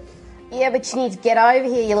 right? Yeah, but you need to get over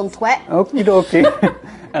here, you little twat. Okie dokie.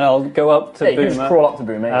 And I'll go up to Yeah, you can Boomer. just crawl up to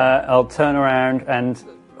Boomer. Yeah. I'll turn around and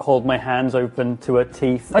hold my hands open to her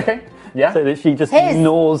teeth. Okay. Yeah. So that she just His.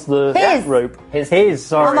 gnaws the His. rope. His.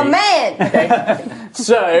 Sorry. I'm a man!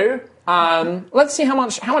 So, let's see how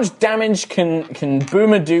much damage can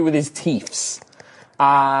Boomer do with his teeths.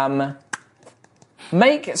 I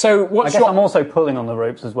What's guess your? I'm also pulling on the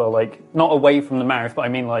ropes as well, like not away from the mouth, but I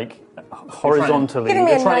mean like horizontally. Giving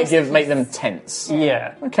me a Trying nice to make them tense.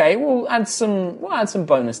 Yeah. Okay, we'll add some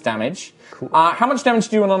bonus damage. Cool. How much damage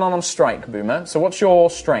do you want on an unarmed strike, Boomer? So what's your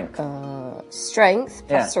strength? Strength,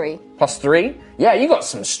 plus 3. Plus 3? Yeah, you got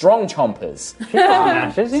some strong chompers.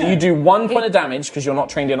 Matches, So yeah. you do 1 point of damage because you're not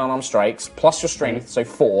trained in unarmed strikes, plus your strength, so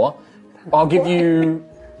 4. I'll give you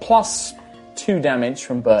plus 2 damage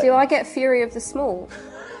from Bert. Do I get Fury of the Small?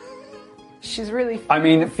 She's really. I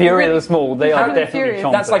mean, Fury of the Small, they are How definitely furious.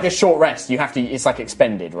 chompers. That's like a short rest. It's like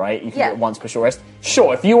expended, right? You can Yeah. do it once per short rest.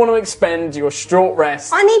 Sure, if you want to expend your short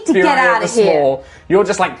rest, I need to Fury get of out the of here. Small, you're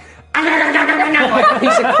just like a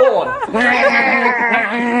piece of corn.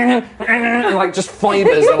 And like just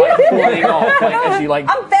fibers are like falling off like, as you like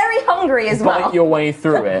I'm very hungry as bite well. your way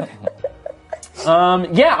through it.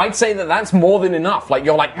 Yeah, I'd say that's more than enough. Like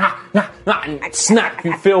you're like and snap.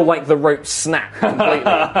 You feel like the rope snap completely.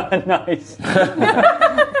 Nice.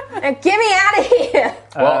 Now get me out of here!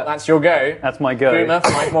 Well, that's your go. That's my go. Boomer,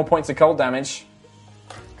 5 more points of cold damage.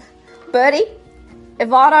 Bertie,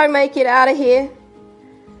 if I don't make it out of here,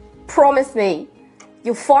 promise me,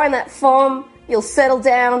 you'll find that farm, you'll settle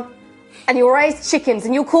down, and you'll raise chickens,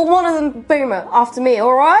 and you'll call one of them Boomer after me,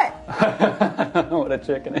 alright? What a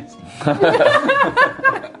chicken is.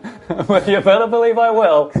 Well, you better believe I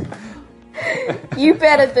will. You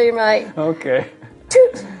better do, mate. Okay.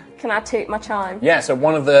 Toot! Can I toot my chime? Yeah, so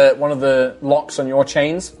one of the locks on your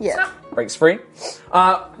chains Yeah. breaks free.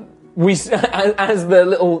 As the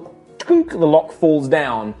little the lock falls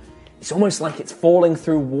down, It's almost like it's falling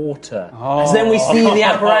through water. As then we see the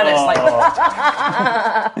apparatus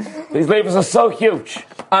like... These levers are so huge.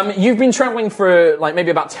 You've been travelling for like maybe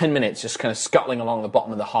about 10 minutes, just kind of scuttling along the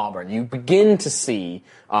bottom of the harbour, and you begin to see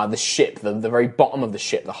the ship, the very bottom of the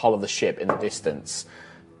ship, the hull of the ship in the distance.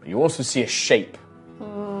 But you also see a shape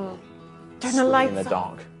Turn the lights in the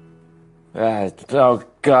dark. Oh,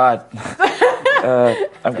 God.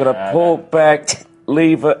 I'm going to pull back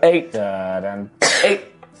lever 8. 8.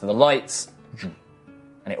 So the lights,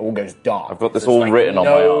 and it all goes dark. I've got this There's all written on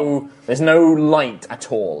my arm. There's no light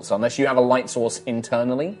at all. So unless you have a light source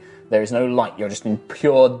internally, there is no light. You're just in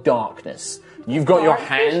pure darkness. You've got your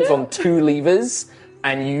hands on 2 levers,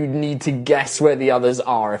 and you need to guess where the others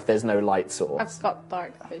are if there's no light source. I've got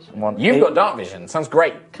dark vision. You've got dark vision. Sounds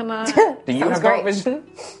great. Can I? Do you have dark vision?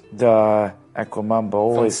 The Aquamamba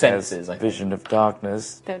always senses, I has think. vision of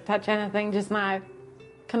darkness. Don't touch anything just now.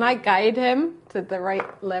 Can I guide him to the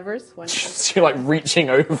right levers? When So you're like reaching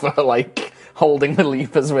over, like holding the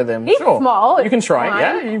levers with him. He's small, You can it's try. fine.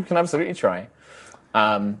 Yeah, you can absolutely try.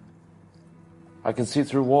 I can see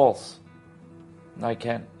through walls. I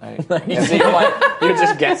can't. You see, you're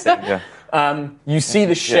just guessing. Yeah. You see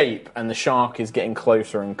the shape, and the shark is getting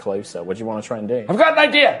closer and closer. What do you want to try and do? I've got an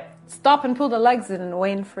idea. Stop and pull the legs in and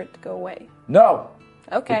wait for it to go away. No.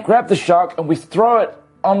 Okay. We grab the shark and we throw it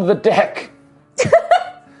on the deck,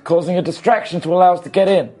 causing a distraction to allow us to get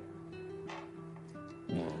in.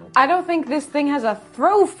 I don't think this thing has a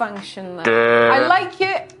throw function though. I like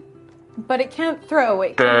it, but it can't throw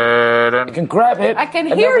it. You can grab it. I can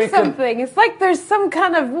and hear then we can something. It's like there's some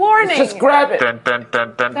kind of warning. Just grab it.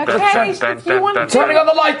 Okay, if you want to Turning on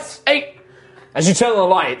the lights. 8. As you turn on the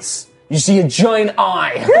lights, you see a giant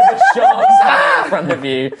eye of a shark's eye in front of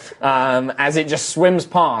you as it just swims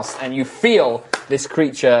past, and you feel this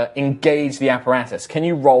creature engage the apparatus. Can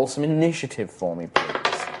you roll some initiative for me, please?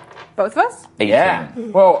 Both of us? Yeah.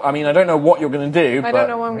 Well, I mean, I don't know what you're going to do, I but don't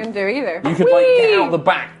know what I'm going to do either. you could like get out the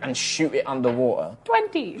back and shoot it underwater.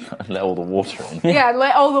 20. Let all the water in. Yeah,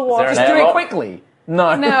 let all the water. Is Just there do an it airlock? quickly.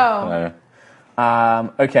 No. No.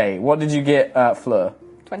 No. Okay, what did you get, Fleur?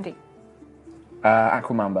 20.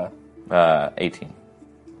 Aquamamba. 18.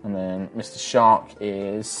 And then Mr. Shark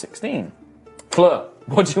is 16. Fleur,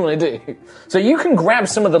 what do you want to do? So you can grab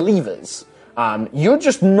some of the levers. You're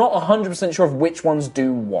just not 100% sure of which ones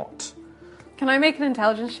do what. Can I make an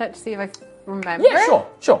intelligence check to see if I remember? Yeah,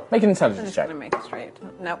 sure. Make an I'm intelligence just check. going to make it straight.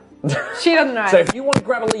 No. She doesn't know. So if you want to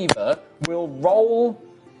grab a lever, we'll roll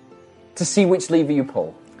to see which lever you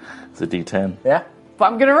pull. It's a D10. Yeah? But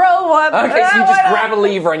I'm going to roll one. Okay, so you just grab a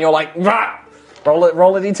lever and you're like, rah! Roll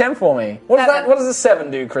a d10 for me. What does 7. What does a 7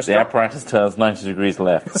 do, The Christopher? apparatus turns 90 degrees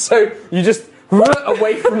left. So you just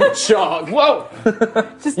away from the shark. Whoa!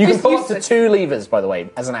 You can pull up to 2 levers, by the way,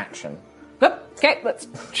 as an action. Okay, let's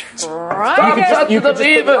try You could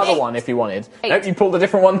again. just pull the other one if you wanted. 8. Nope, you pulled a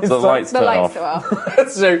different one this The time. lights The turn lights off. go off.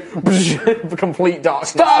 So, complete darkness.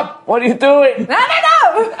 Stop! What are you doing?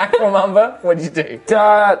 No! Aquamamba, what do you do?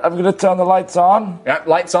 Dad, I'm going to turn the lights on. Yeah,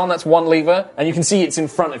 lights on, that's one lever, and you can see it's in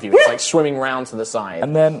front of you. It's like swimming round to the side.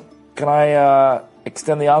 And then, can I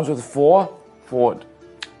extend the arms with 4? Forward.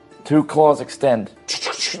 2 claws extend.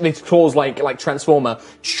 These claws like Transformer.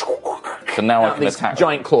 So now I Out can these attack.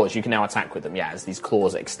 giant claws, you can now attack with them, yeah, as these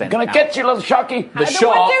claws extend Gonna out. get you, little sharky. The do I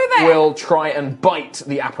shark do that? will try and bite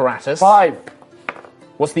the apparatus. 5.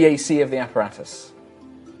 What's the AC of the apparatus?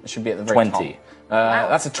 It should be at the very 20. top.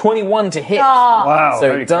 That's a 21 to hit. Wow.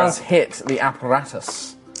 So holy it does crap. hit the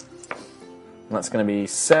apparatus. And that's going to be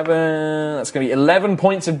 7. That's going to be 11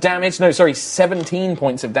 points of damage. No, sorry, 17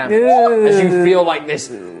 points of damage. As you feel like this.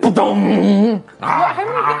 How many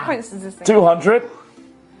hit points does this thing? 200.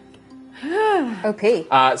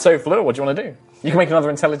 OP. So, Fleur, what do you want to do? You can make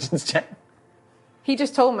another intelligence check. He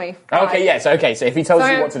just told me. Okay, yes, okay. So if he tells So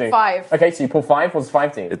you what to do. 5. Okay, so you pull 5. What does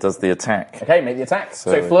 5 do? It does the attack. Okay, make the attack.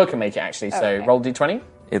 So Fleur can make it actually. So Okay. roll d20.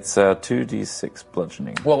 It's 2d6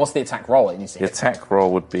 bludgeoning. Well, what's the attack roll? It needs to The hit. attack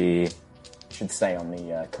roll would be... Should say on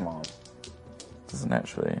the command. Doesn't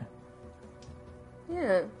actually...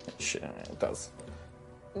 Yeah. It does.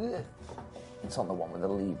 It's on the one with the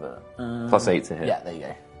lever. Plus 8 to hit. Yeah, there you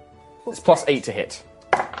go. It's plus 8 to hit.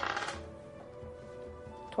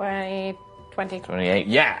 20. 28.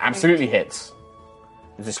 Yeah, absolutely hits.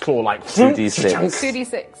 Is this claw like 2d6.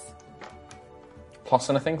 2d6. plus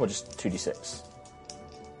anything or just 2d6?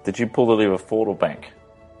 Did you pull the lever forward or back?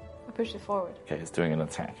 I pushed it forward. Okay, it's doing an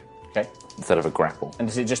attack Okay. instead of a grapple. And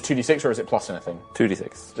is it just 2d6 or is it plus anything?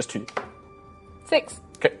 2d6. Just 2. 6.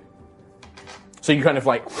 Okay. So you kind of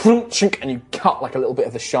like chink, and you cut like a little bit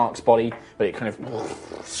of the shark's body, but it kind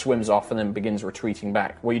of swims off and then begins retreating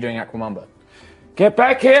back. What are you doing, Aquamamba? Get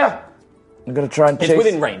back here. I'm gonna try and chase. It's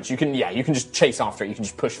within range. You can just chase after it. You can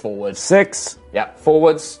just push forward. 6. Yeah,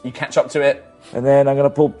 forwards. You catch up to it. And then I'm gonna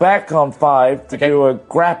pull back on 5 to do a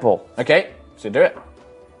grapple. Okay, so do it.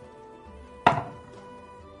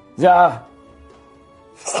 Yeah.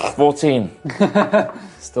 14.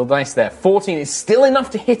 Still dice there. 14 is still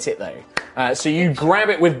enough to hit it though. So you grab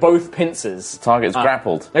it with both pincers. Target's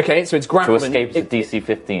grappled. Okay, so it's grappled. To escape to DC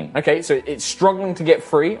 15. Okay, so it's struggling to get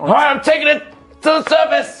free. Alright, I'm taking it to the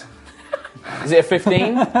surface! Is it a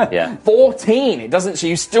 15? Yeah. 14! It doesn't, so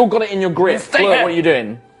you still got it in your grip. Stay Fleur, there. what are you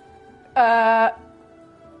doing?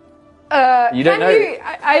 You don't know.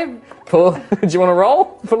 I Pull. Do you want to roll?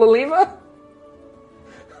 Pull a lever?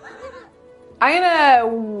 I'm gonna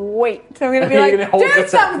wait. I'm gonna be You're like, gonna hold your do turn.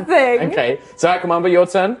 something. Okay, so Akamamba, your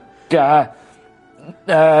turn.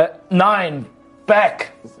 9.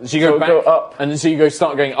 Back. So you go back, go up. and so you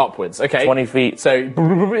start going upwards. Okay, 20 feet. So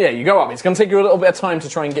yeah, you go up. It's going to take you a little bit of time to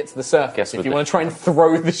try and get to the surface. Guess If with you the- want to try and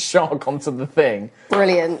throw the shark onto the thing.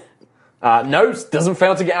 Brilliant. No, it doesn't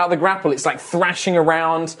fail to get out of the grapple. It's like thrashing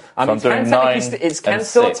around. I'm it doing can 9 it can and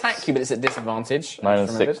still 6. attack you, but it's at disadvantage. 9 and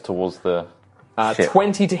Just 6 remembered. towards the ship.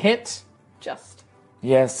 20 to hit. Just.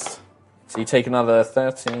 Yes. So you take another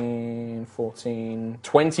 13, 14,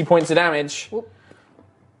 20 points of damage.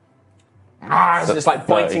 It's just like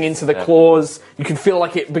biting into the claws. You can feel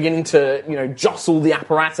like it beginning to, jostle the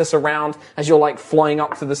apparatus around as you're like flying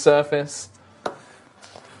up to the surface.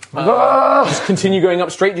 Just continue going up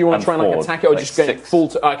straight. Do you want And to try and like forward, attack it, or like just go 6.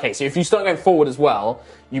 full? Okay, so if you start going forward as well,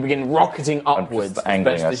 you begin rocketing I'm upwards just as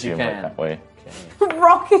angling, best I as you assume, like can. that way.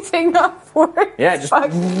 Rocketing upwards. Yeah, just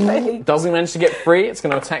Fuck's sake. doesn't manage to get free. It's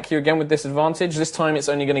going to attack you again with disadvantage. This time it's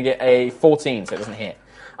only going to get a 14, so it doesn't hit.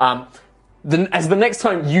 As the next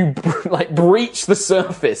time you breach the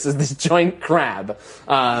surface as this giant crab, in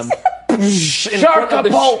front of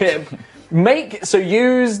the ship,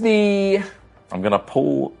 use the. I'm going to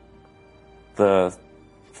pull the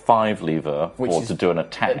 5 lever to do an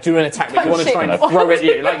attack. Do an attack, but you want to try and throw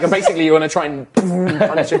it. Basically, you want to try and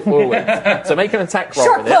punch it forward. So make an attack roll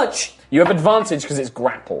Shark with punch! it. You have advantage because it's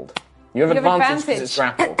grappled. You have advantage because it's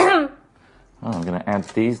grappled. I'm going to add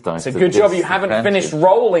these dice. It's a to good job this you haven't advantage. finished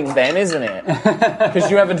rolling then, isn't it?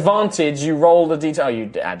 Because you have advantage, you roll the detail. Oh,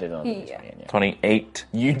 you added on. Yeah. 28.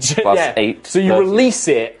 Plus 8. So you 30. release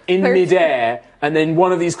it in 13. midair, and then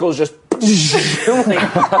one of these claws just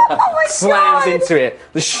slams into it.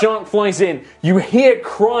 The shark flies in. You hear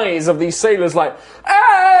cries of these sailors like,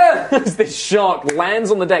 ah! As this shark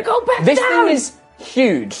lands on the deck. Go back this down! thing is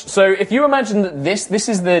huge. So if you imagine that this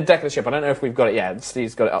is the deck of the ship. I don't know if we've got it yet.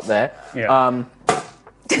 Steve's got it up there. Yeah.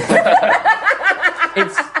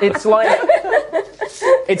 It's like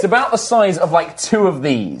it's about the size of like 2 of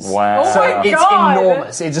these. Wow. So my it's God.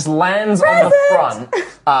 enormous. It just lands on the front,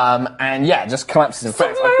 and just collapses. In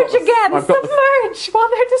fact, Submerge again. Submerge while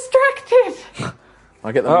they're distracted.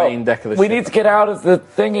 I get the main deck of the We ship. need to get out of the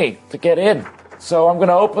thingy to get in. So I'm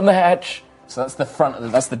gonna open the hatch. So that's the front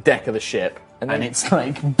of that's the deck of the ship, and then- it's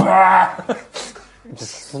like, bah!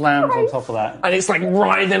 Just slams on top of that. And it's like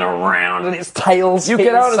writhing around, and its tails. You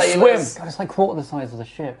hitting get out and sailors. swim. It's like quarter the size of the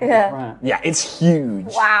ship. Yeah. Right. Yeah, it's huge.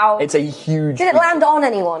 Wow. It's a huge. Did it land on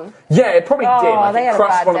anyone? Yeah, it probably Oh, did. Like, they it had a crushed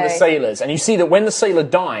bad one of the day. sailors, and you see that when the sailor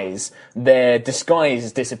dies, their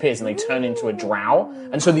disguise disappears and they turn into a drow.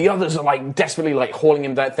 And so the others are like desperately like hauling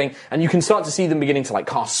him that thing, and you can start to see them beginning to like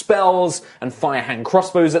cast spells and fire hand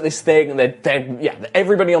crossbows at this thing. And they're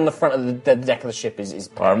everybody on the front of the deck of the ship is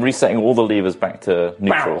I'm resetting all the levers back to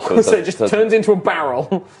neutral. barrel. So it just turns into a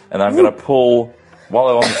barrel. And I'm going to pull while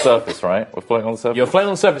they're on the surface, right? We're floating on the surface. You're floating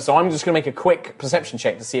on the surface, so I'm just going to make a quick perception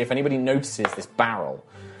check to see if anybody notices this barrel.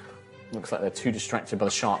 Looks like they're too distracted by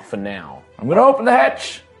the shark for now. I'm gonna open the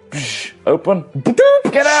hatch. Open.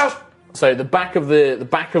 Get out. So the back of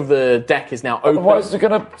the deck is now open. Otherwise, they're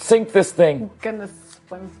gonna sink this thing. Gonna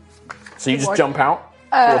swim. So you just jump out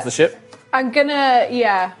towards the ship. I'm gonna,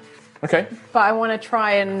 Okay. but I want to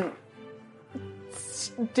try and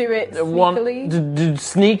do it sneakily.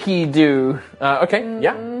 Sneaky do. Okay.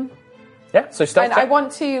 Yeah. Yeah. So stealth. And I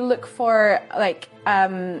want to look for like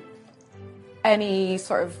any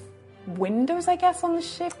sort of windows, I guess, on the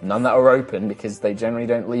ship. None that are open because they generally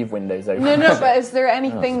don't leave windows open. No, but is there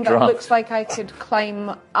anything that draft. looks like I could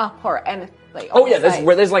climb up or anything? Like, Oh on yeah, the side?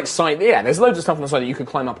 there's like side. Yeah, there's loads of stuff on the side that you could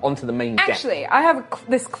climb up onto the main deck. Actually, I have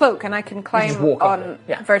this cloak and I can climb walk up on it,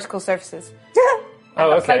 yeah. vertical surfaces.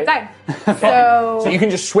 Oh, Upside okay. down. So So you can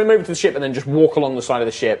just swim over to the ship and then just walk along the side of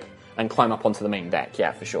the ship and climb up onto the main deck.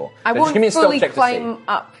 Yeah, for sure. I But just won't give me a stealth fully check to climb see.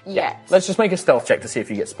 up yet. Let's just make a stealth check to see if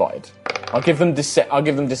you get spotted. I'll give them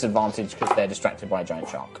disadvantage because they're distracted by a giant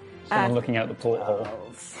shark. Someone looking out the porthole.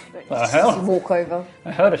 Just walk over.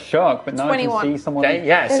 I heard a shark, but now 21. I can see someone. Okay,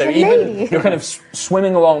 yeah, so There's a even lady. you're kind of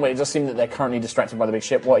swimming along, but it does seem that they're currently distracted by the big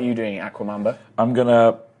ship. What are you doing, Aquamamba? I'm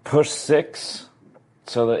gonna push 6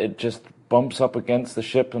 so that it just bumps up against the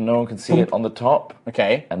ship and no one can see it on the top,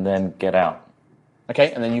 Okay, and then get out.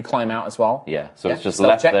 okay, and then you climb out as well. Yeah, so Yeah, it's just stealth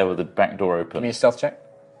left check. there with the back door Give me open. a stealth check.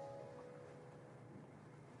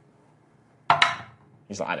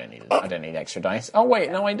 He's like, I don't need extra dice. Oh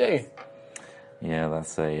wait, no, I do. Yeah,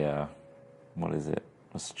 that's a what is it?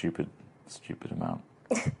 A stupid amount.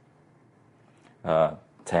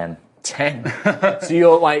 10. 10. So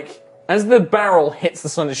you're like, as the barrel hits the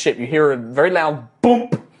side of the ship, you hear a very loud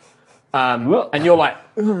bump, and you're like,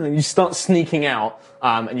 ugh, you start sneaking out,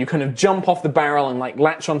 and you kind of jump off the barrel and like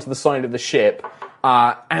latch onto the side of the ship.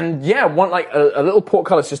 And yeah, a little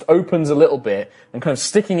portcullis just opens a little bit, and kind of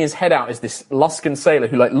sticking his head out is this Luskan sailor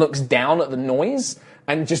who like looks down at the noise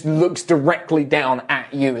and just looks directly down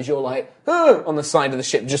at you as you're like on the side of the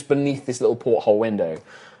ship, just beneath this little porthole window.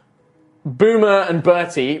 Boomer and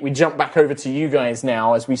Bertie, we jump back over to you guys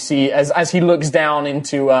now as we see as he looks down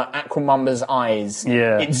into Aquamamba's eyes.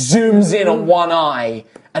 Yeah. It zooms in on one eye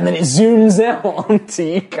and then it zooms out onto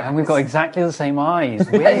you guys. And we've got exactly the same eyes.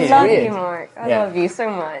 I Weird. love weird. you, Mark. I Yeah. love you so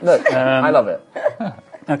much. Look, I love it.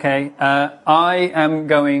 Okay, I am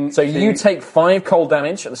going. So to... you take 5 cold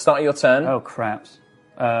damage at the start of your turn. Oh craps!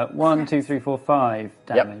 1, 2, 3, 4, 5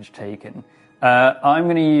 damage taken. I'm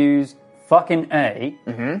going to use fucking A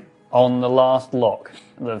on the last lock.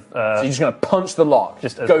 So you're just going to punch the lock.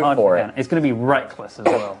 Just as go hard for as I it. can. It's going to be reckless as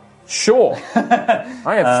well. Sure.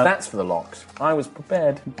 I have stats for the locks. I was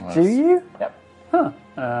prepared. Do you? Yep.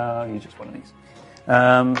 You just one of these.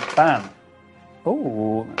 Bam.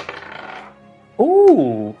 Ooh.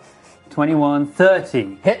 Ooh. 21,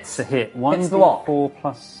 30. Hits. To hit. Hits the lock. 1d4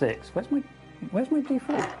 plus 6. Where's my d4? Where's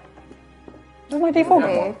my d4?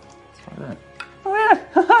 Okay. Oh yeah.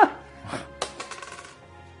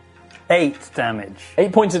 8 damage.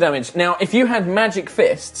 8 points of damage. Now, if you had magic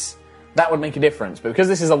fists, that would make a difference. But because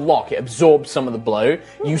this is a lock, it absorbs some of the blow.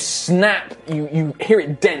 You snap, you hear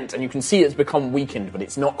it dent, and you can see it's become weakened, but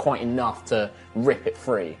it's not quite enough to rip it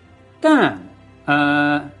free. Damn.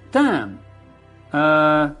 Damn.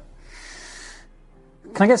 Can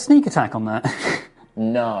I get sneak attack on that?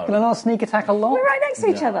 No. Can I not sneak attack a lock? We're right next to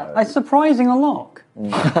each other. It's surprising a lock.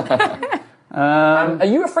 Are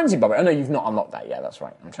you a frenzy barbarian? Oh no, you've not unlocked that yet. That's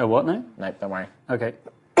right. Oh, what now? No, don't worry. Okay.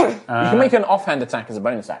 You can make an offhand attack as a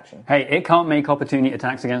bonus action. Hey, it can't make opportunity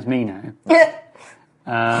attacks against me now. Yeah.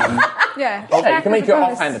 Okay, you can make your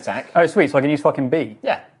offhand attack. Oh, sweet. So I can use fucking B.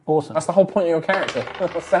 Yeah. Awesome. That's the whole point of your character.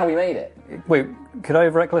 That's how we made it. Wait, could I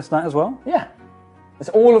have reckless that as well? Yeah. It's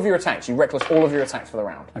all of your attacks. You reckless all of your attacks for the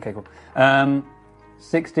round. Okay, cool.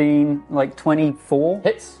 16, like 24.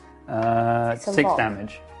 Hits. 6 lot.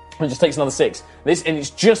 damage. And it just takes another 6. And it's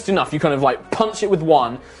just enough. You kind of like punch it with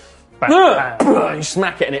one. Bam, bam. You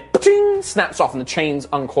smack it and it pting, snaps off and the chains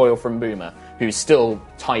uncoil from Boomer, who's still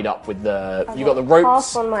tied up with the... You've got the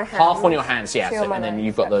ropes. half on my hands, Half on your hands, yeah. 2 So, on my and then legs,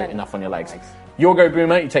 you've got but enough on your legs. Your go,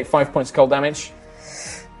 Boomer. You take 5 points of cold damage.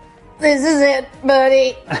 This is it,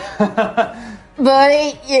 buddy.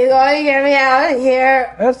 Buddy, you gotta get me out of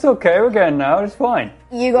here. That's okay, we're going now, it's fine.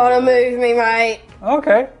 You gotta move me, right?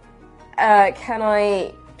 Okay. Can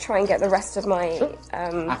I try and get the rest of my...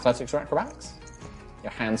 Athletics or acrobatics?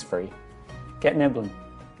 Your hands free. Get nibbling.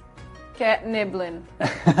 Get nibbling.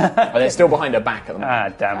 Oh, they're still behind her back at the moment. Ah,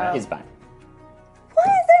 damn it. His back. What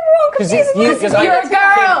is it wrong? Because You're a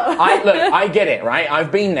girl! I get it, right?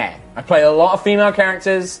 I've been there. I play a lot of female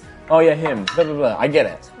characters. Oh yeah, him. Blah, blah, blah. I get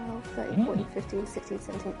it. 12, 13, 14, 15, 16,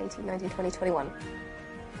 17, 18, 19, 20, 21.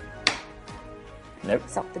 Nope.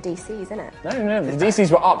 It's up the DCs, isn't it? No, the DCs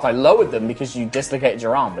were upped. I lowered them because you dislocated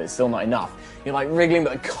your arm, but it's still not enough. You're like wriggling,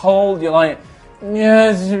 but cold. You're like,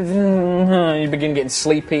 yes. You begin getting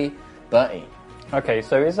sleepy. Bertie. Okay,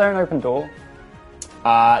 so is there an open door?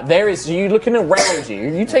 There is. You looking around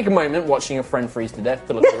you. You take a moment watching your friend freeze to death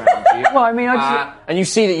to look around you. Well, I mean, I just... And you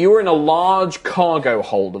see that you are in a large cargo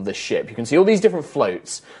hold of the ship. You can see all these different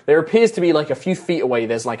floats. There appears to be like a few feet away.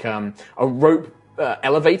 There's like a rope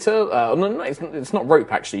elevator. No, it's not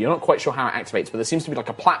rope actually. You're not quite sure how it activates, but there seems to be like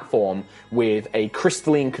a platform with a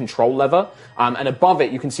crystalline control lever. And above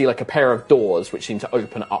it, you can see like a pair of doors which seem to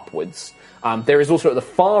open upwards. There is also at the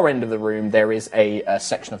far end of the room, there is a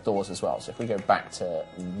section of doors as well. So if we go back to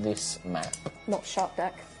this map. Not sharp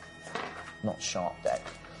deck. Not sharp deck.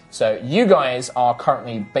 So you guys are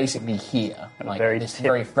currently basically here, like this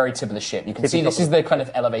very tip of the ship. You can see this is the kind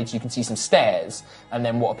of elevator. You can see some stairs, and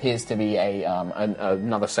then what appears to be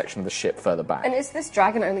another section of the ship further back. And is this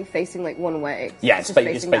dragon only facing like one way? Yeah, it's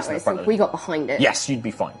facing that the way. front So of if we got behind it, Yes, you'd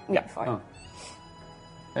be fine. yeah, fine. Oh.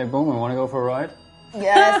 Hey, Boomer, want to go for a ride?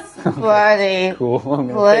 Yes, buddy. Cool. I'm gonna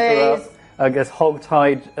pick her Please. up. I guess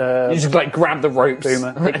hog-tied You just like grab the ropes.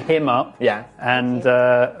 Boomer, pick him up, Yeah. and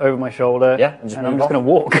over my shoulder, Yeah, and and just I'm move just off. going to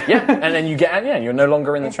walk. Yeah, and then you get out. Yeah, you're no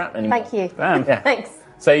longer in the trap anymore. Thank you. Bam. Yeah. Thanks.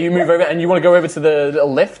 So you move over, and you want to go over to the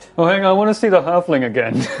little lift. Oh, hang on, I want to see the halfling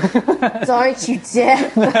again. Don't you dare,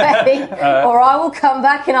 buddy, or I will come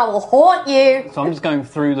back and I will haunt you. So I'm just going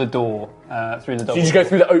through the door, through the double. You just go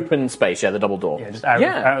through the open space, the double door. Yeah, just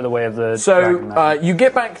out of the way of the. So dragon you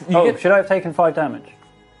get back. should I have taken 5 damage?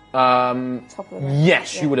 Top of the room.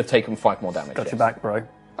 Yes, Yeah. you would have taken 5 more damage. Got yes. your back, bro.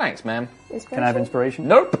 Thanks, man. Can I have inspiration?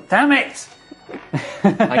 Nope. Damn it!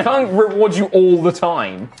 I can't reward you all the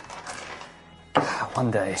time.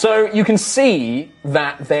 One day. So you can see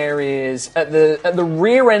that there is at the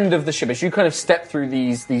rear end of the ship, as you kind of step through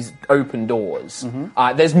these open doors.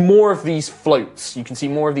 There's more of these floats. You can see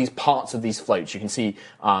more of these parts of these floats. You can see,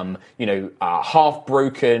 half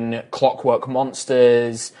broken clockwork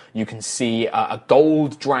monsters. You can see a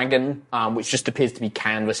gold dragon, which just appears to be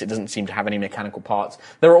canvas. It doesn't seem to have any mechanical parts.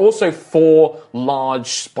 There are also 4 large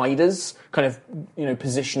spiders, kind of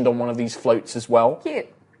positioned on one of these floats as well. Cute.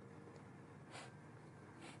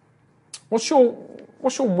 What's your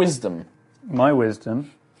wisdom? My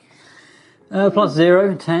wisdom. Plus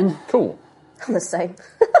 0, 10. Cool. I'm the same.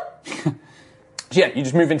 So yeah, you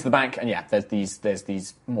just move into the back, and yeah, there's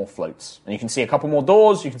these more floats, and you can see a couple more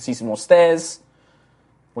doors. You can see some more stairs.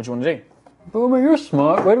 What do you want to do? Boomer, you're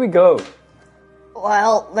smart. Where do we go?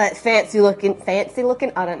 Well, that fancy looking, I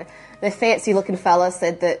don't know. The fancy looking fella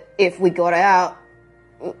said that if we got out,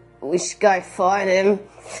 we should go find him.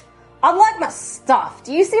 I'd like my stuff.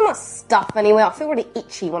 Do you see my stuff anywhere? I feel really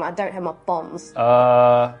itchy when I don't have my bombs.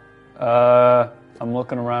 I'm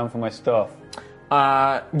looking around for my stuff.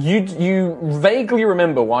 You vaguely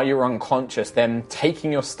remember while you were unconscious them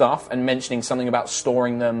taking your stuff and mentioning something about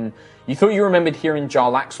storing them. You thought you remembered hearing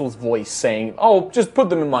Jarlaxle's voice saying, "Oh, just put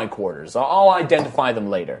them in my quarters. I'll identify them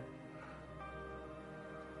later."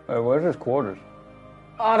 Where's his quarters?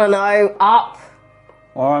 I don't know. Up.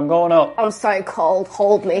 Well, I'm going up. I'm so cold.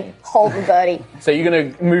 Hold me, birdie. So you're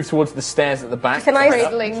going to move towards the stairs at the back. Can I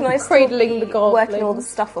Cradling the gold working all the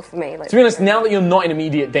stuff off of me? Like, To be honest, now that you're not in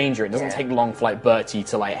immediate danger, it doesn't take long for Bertie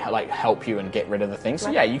to like help you and get rid of the thing. So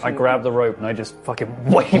yeah, you can. I grab the rope and I just fucking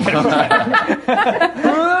wave it around.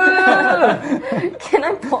 can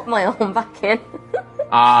I pop my arm back in?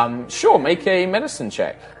 Sure, make a medicine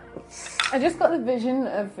check. I just got the vision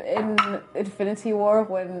of in Infinity War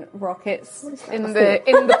when Rocket's in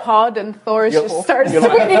the pod and Thor just starts swinging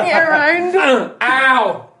it around.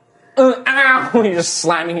 Ow! Ow! You're just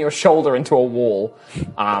slamming your shoulder into a wall.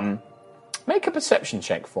 Make a perception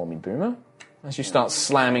check for me, Boomer, as you start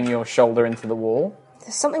slamming your shoulder into the wall.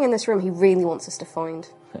 There's something in this room he really wants us to find.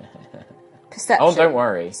 Perception. Oh, don't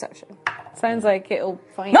worry. Perception. Sounds like it'll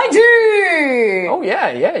find 90! Oh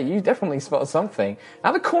yeah, you definitely spotted something.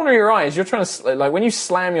 Out the corner of your eyes, you're trying to like when you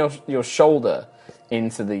slam your shoulder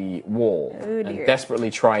into the wall and desperately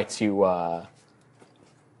try to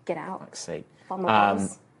Get out. fuck's sake. Find my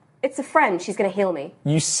balls. It's a friend. She's going to heal me.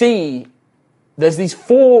 You see, there's these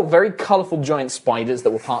 4 very colourful giant spiders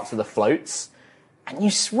that were parts of the floats, and you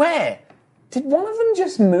swear, did one of them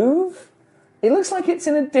just move? It looks like it's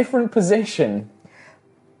in a different position.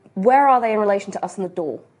 Where are they in relation to us in the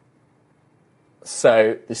door?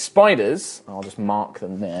 So the spiders, I'll just mark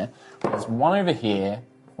them there. There's one over here,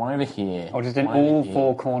 one over here. Oh, just in one over all here,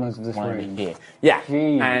 4 corners of this one over room. here. Yeah,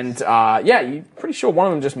 Jeez. and you're pretty sure one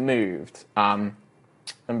of them just moved. And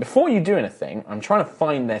before you do anything, I'm trying to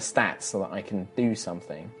find their stats so that I can do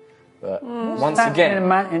something. But once again,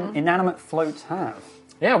 Inanimate floats have.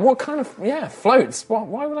 yeah, what kind of floats?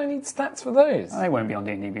 Why would I need stats for those? They won't be on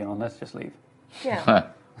D&D Beyond. Let's just leave. Yeah.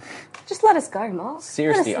 Just let us go, Mark.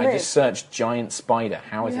 Seriously, let us I just searched giant spider.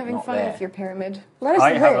 How is You're it having not fun there? with your pyramid. Let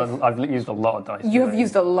us live. I've used a lot of dice. You have today.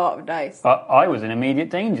 used a lot of dice. I was in immediate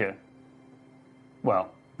danger. Well,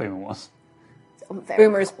 Boomer was. I'm very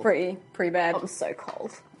Boomer's cold. pretty bad. I'm so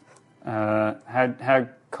cold. How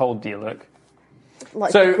cold do you look?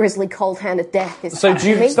 Like So- the grisly cold hand of death is So do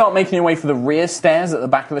you me. start making your way for the rear stairs at the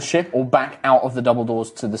back of the ship, or back out of the double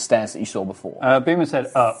doors to the stairs that you saw before? Boomer said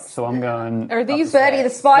up, so I'm going. Are these Birdie, the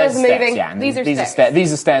spiders are There's moving. stairs, yeah, and These are these stairs.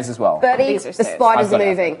 These are stairs as well. Birdie, These are the stairs. spiders I've are got it,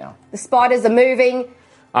 I've got moving. it now. The spiders are moving.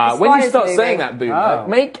 When you start moving. saying that,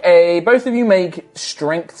 Boomer, both of you make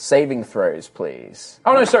strength saving throws, please.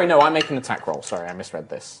 Oh, no, sorry, I make an attack roll. Sorry, I misread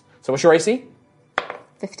this. So what's your AC?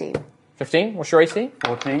 15. 15? What's your AC?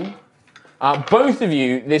 14. Both of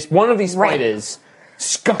you, one of these spiders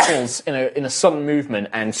scuttles in a sudden movement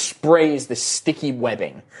and sprays this sticky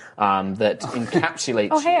webbing that encapsulates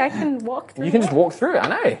Oh, hey, I can walk through. You can just walk through it, I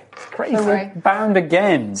know. It's crazy. So we're bound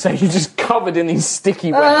again. So you're just covered in these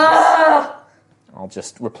sticky webs. I'll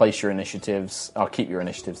just replace your initiatives. I'll keep your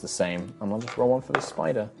initiatives the same. And I'll just roll one for the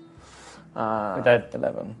spider. We're dead.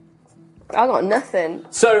 11. I got nothing.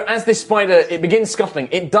 So as this spider, it begins scuttling.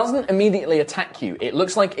 It doesn't immediately attack you. It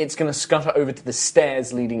looks like it's going to scutter over to the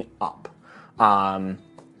stairs leading up.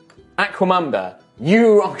 Aquamamba,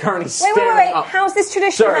 you are currently staring up. How's this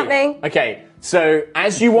tradition happening? Okay, so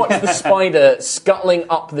as you watch the spider scuttling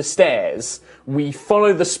up the stairs, we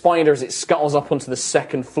follow the spider as it scuttles up onto the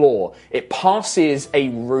second floor. It passes a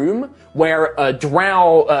room where a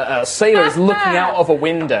drow sailor is looking out of a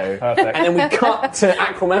window. Perfect. And then we cut to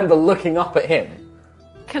Aquamamba looking up at him.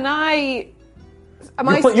 Can I...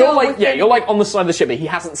 You're like on the side of the ship, but he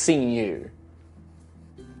hasn't seen you.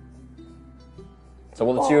 So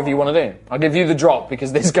what the two of you want to do? I'll give you the drop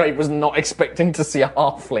because this guy was not expecting to see a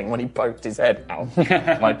halfling when he poked his head out.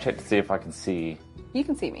 Can I check to see if I can see? You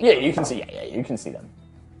can see me. Yeah, you can see. Yeah, you can see them.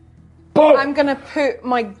 Boom! I'm gonna put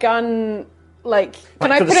my gun can I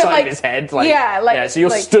to put the it side like of his head? So you're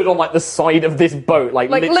stood on the side of this boat,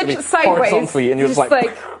 literally sideways, horizontally, and you're just like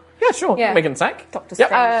yeah, sure, yeah. Make an attack. Dr. Yep.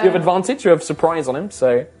 Strange. You have advantage. You have surprise on him.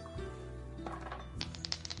 So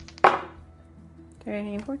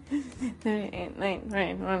 22.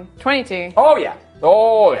 oh yeah.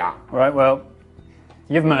 Right, well,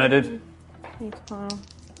 you've murdered.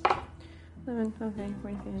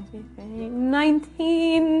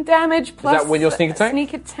 19 damage plus... Is that with your sneak attack?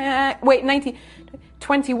 Sneak attack... Wait, 19...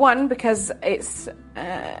 21 because it's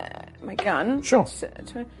my gun. Sure.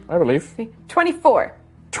 I believe 24.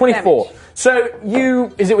 24. Damage. So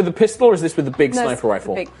is it with the pistol or is this with the big sniper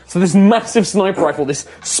rifle? Big. So this massive sniper rifle, this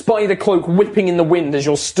spider cloak whipping in the wind as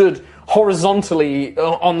you're stood horizontally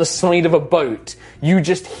on the side of a boat, you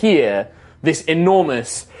just hear this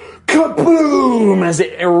enormous kaboom as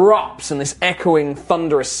it erupts and this echoing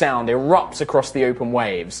thunderous sound erupts across the open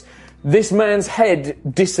waves. This man's head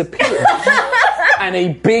disappears. And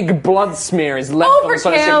a big blood smear is left on the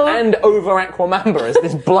side of the ship and over Aquamamba as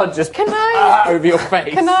this blood just over your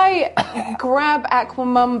face. Can I grab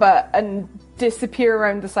Aquamamba and disappear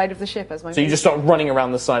around the side of the ship as my move? So you just start running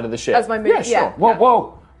around the side of the ship? As my move, yeah.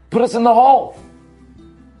 Whoa! Put us in the hole!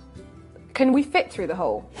 Can we fit through the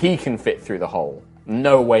hole? He can fit through the hole.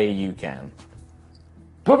 No way you can.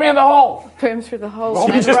 Put me in the hole! Put him through the hole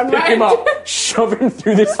You and just run pick him round. up, shove him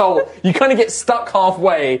through this hole. You kind of get stuck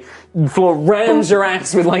halfway, Floor rams your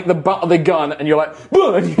ass with the butt of the gun, and you're like,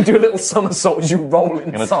 and you do a little somersault as you roll inside.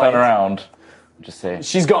 I'm going to turn around. Just say,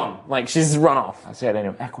 she's gone. She's run off. I said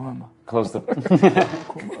anyway, Aquamamba. Close the...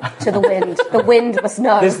 To the wind. The wind must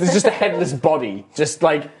know. There's just a headless body, just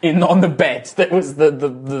on the bed. That was the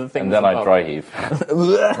thing. And then I dry heave.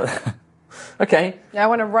 Okay. Yeah, I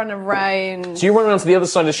want to run around. So you run around to the other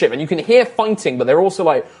side of the ship, and you can hear fighting, but they're also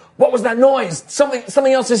like, what was that noise?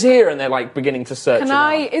 Something else is here, and they're beginning to search.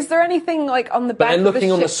 Is there anything on the back But they're of the looking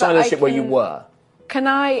ship on the side of the ship where you were.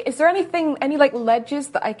 Is there any ledges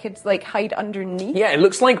that I could hide underneath? Yeah, it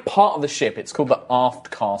looks like part of the ship. It's called the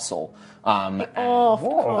aft castle. The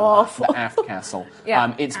aft castle.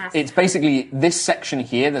 Yeah. It's basically this section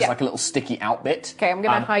here. There's a little sticky out bit. Okay, I'm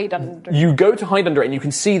gonna hide under. You go to hide under it, and you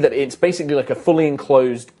can see that it's basically a fully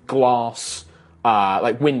enclosed glass,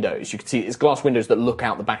 windows. You can see it's glass windows that look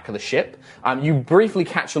out the back of the ship. You briefly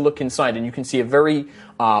catch a look inside, and you can see a very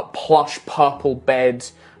plush purple bed.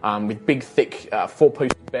 With big, thick,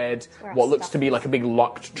 four-post bed, what looks to be a big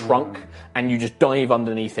locked trunk, and you just dive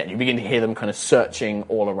underneath it, and you begin to hear them kind of searching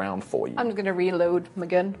all around for you. I'm just going to reload my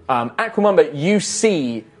gun. Aquamamba, you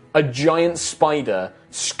see a giant spider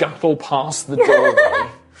scuttle past the doorway.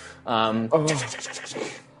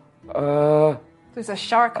 There's a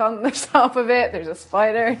shark on the top of it. There's a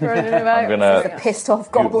spider running about. There's a pissed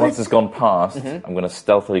off goblin. Once it's gone past, I'm going to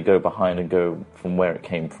stealthily go behind and go from where it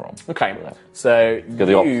came from. Okay, so Go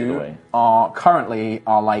the opposite you way. are currently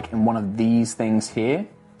in one of these things here.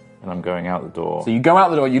 And I'm going out the door. So you go out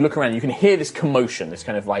the door, you look around, you can hear this commotion, this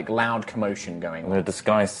kind of loud commotion going I'm on. going to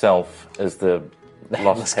disguise self as the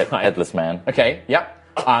lost headless man. Okay, yep.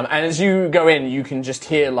 And as you go in, you can just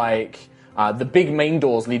hear the big main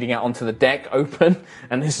doors leading out onto the deck open,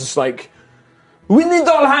 and this is we need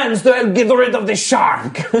all hands to help get rid of the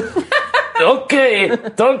shark. Okay,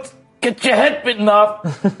 don't get your head bitten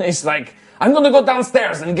off. It's I'm going to go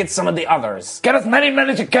downstairs and get some of the others. Get as many men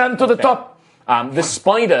as you can to the top. The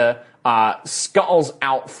spider scuttles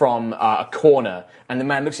out from a corner, and the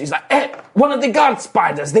man looks. He's like, "Hey, one of the guard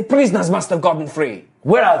spiders. The prisoners must have gotten free.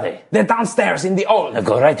 Where are they? They're downstairs in the hold." I'll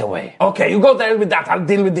go right away. Okay, you go there with that. I'll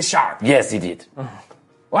deal with the shark. Yes, he did.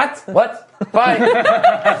 What? What?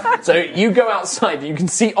 Fine. So you go outside. You can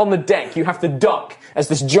see on the deck. You have to duck as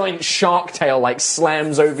this giant shark tail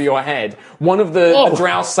slams over your head. One of the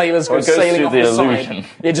Drow sailors goes sailing off the side.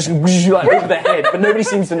 Yeah, just over the head, but nobody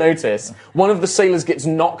seems to notice. One of the sailors gets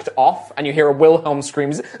knocked off, and you hear a Wilhelm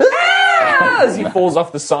scream as he falls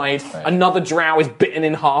off the side. Another Drow is bitten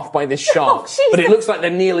in half by this shark, but it looks like they're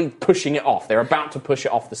nearly pushing it off. They're about to push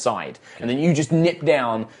it off the side, and then you just nip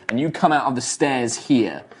down and you come out of the stairs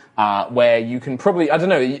here. Where you can probably, I don't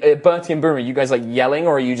know, Bertie and Boomer, are you guys yelling,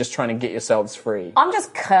 or are you just trying to get yourselves free? I'm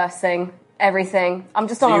just cursing everything. I'm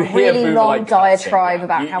just on a really long diatribe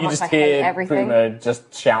about how much I hate everything. Boomer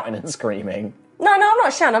just shouting and screaming. No, I'm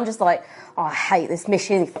not shouting. I'm just like, oh, I hate this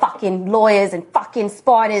mission. Fucking lawyers and fucking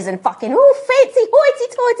spiders and fucking, fancy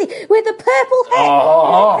hoity-toity with the purple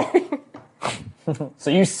hair. So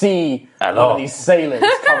you see one of these sailors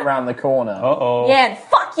come around the corner. Yeah, and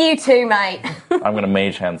fuck you too, mate. I'm going to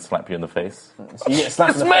mage hand slap you in the face. So you get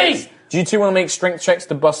slapped in the face. Do you two want to make strength checks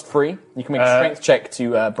to bust free? You can make a strength check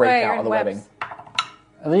to break out of the webbing.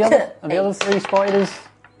 Are the other 3 spiders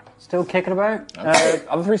still kicking about?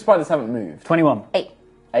 Other 3 spiders haven't moved. 21.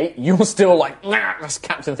 8. You're still that's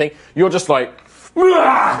captain thing. You're just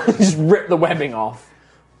just rip the webbing off.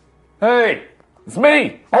 Hey! It's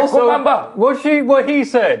me, Also, Aquamamba. what he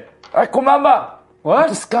said? Aquamamba. What? I'm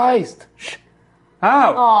disguised. Shh.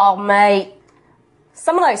 How? Oh, mate.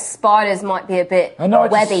 Some of those spiders might be a bit I know, I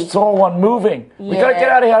webby. just saw one moving. We gotta get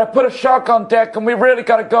out of here. I put a shark on deck and we really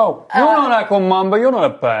gotta go. You're not Aquamamba, you're not a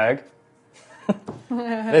bag.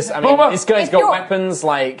 This guy's got weapons,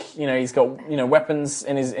 he's got, weapons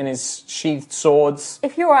in his sheathed swords.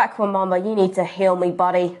 If you're Aquamamba, you need to heal me,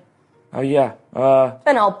 buddy. Oh, yeah.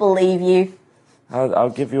 Then I'll believe you. I'll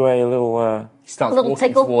give you a little, He starts Little walking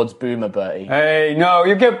tickle. towards Boomer, Bertie. Hey, no,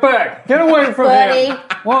 you get back! Get away from Bertie. here!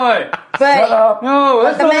 What? Bertie, Shut up. No, let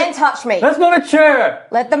that's the not man touch me. That's not a chair!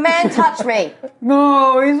 Let the man touch me.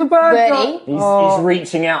 No, he's a bad Bertie. guy. He's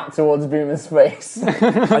reaching out towards Boomer's face. Get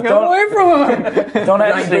away from him! don't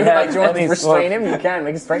actually have Do you want to any restrain him? You can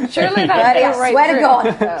make a strength check. Surely Bertie, that I right swear to through.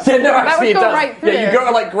 God. Yeah, no, actually it go does. right through. Yeah, you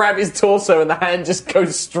got to grab his torso and the hand just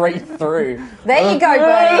goes straight through. There you go,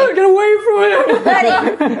 Ah, Bertie. get away from him!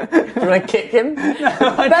 Bertie, Do you want to kick him?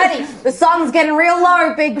 Bertie, the sun's getting real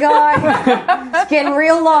low, big guy. It's getting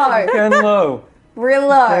real low. Getting low. Real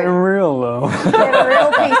Getting low. real low. Getting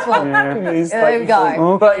real peaceful. He's There we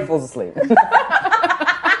go. Bertie falls asleep.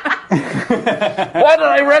 Why did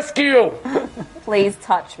I rescue you? Please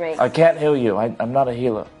touch me. I can't heal you. I'm not a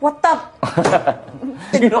healer. What the?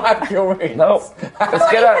 Do you not have cure wounds? No.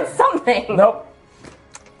 Let's get out. Something. Nope.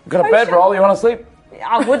 Got a bedroll. You want to sleep?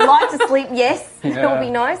 I would like to sleep, yes. That would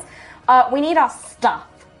be nice. We need our stuff.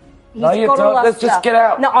 He's No, you got all don't. our Let's just stuff. get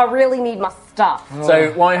out. No, I really need my stuff.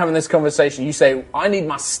 So while you're having this conversation, you say, I need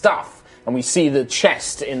my stuff. And we see the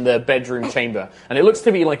chest in the bedroom chamber. And it looks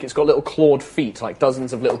to be like it's got little clawed feet, like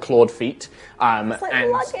dozens of little clawed feet. It's like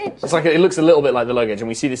and luggage. It's like, it looks a little bit like the luggage. And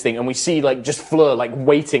we see this thing, and we see just Fleur,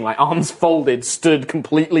 waiting, arms folded, stood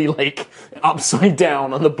completely, upside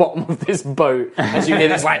down on the bottom of this boat. As you hear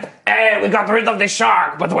this, hey, we got rid of the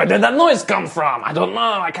shark, but where did that noise come from? I don't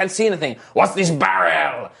know, I can't see anything. What's this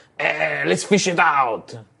barrel? Let's fish it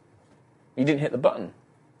out. You didn't hit the button.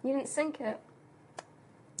 You didn't sink it.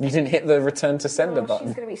 You didn't hit the return to sender Oh, button.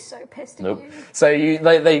 she's going to be so pissed at Nope. you. So you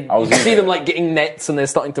see them getting nets, and they're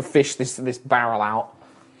starting to fish this barrel out.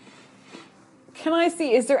 Can I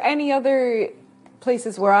see, is there any other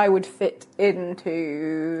places where I would fit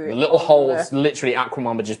into... The little holes, literally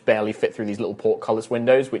Aquamamba just barely fit through these little portcullis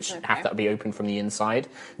windows, which have to be open from the inside.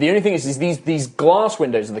 The only thing is these glass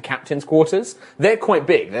windows of the captain's quarters, they're quite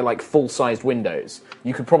big. They're full-sized windows.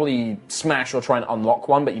 You could probably smash or try and unlock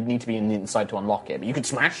one, but you'd need to be in the inside to unlock it. But you could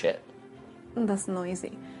smash it. That's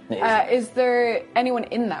noisy. It Is there anyone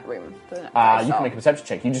in that room? You can make a perception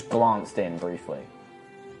check. You just glanced in briefly.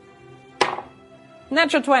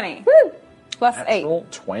 Natural 20. Woo! Plus 8. Natural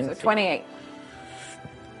 20. So 28.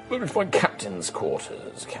 Let me find captain's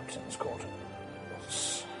quarters.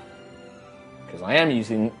 Because I am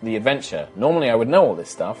using the adventure. Normally I would know all this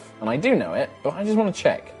stuff, and I do know it, but I just want to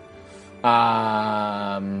check.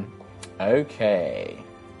 Okay.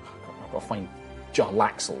 I've got to find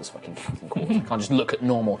Jarlaxle's fucking captain quarters. I can't just look at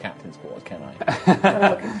normal captain's quarters, can I?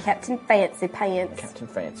 Look at Captain Fancy Pants. Captain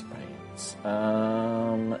Fancy Pants.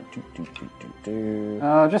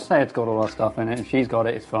 Just say it's got all our stuff in it. If she's got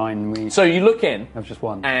it, it's fine. So you look in. I've just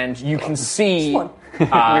one. And you can see We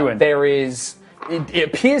win. there is... It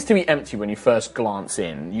appears to be empty when you first glance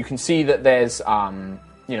in. You can see that there's,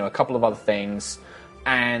 a couple of other things.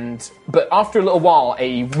 But after a little while,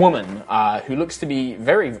 a woman who looks to be a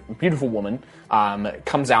very beautiful woman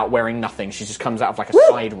comes out wearing nothing. She just comes out of like a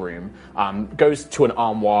side room, goes to an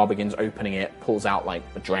armoire, begins opening it, pulls out like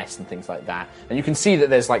a dress and things like that. And you can see that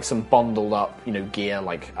there's like some bundled up, gear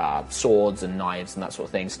like swords and knives and that sort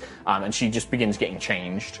of things. And she just begins getting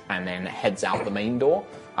changed and then heads out the main door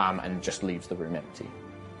and just leaves the room empty.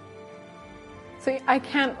 So I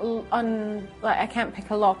can't I can't pick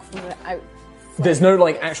a lock from the out. There's no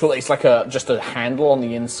actual. It's like just a handle on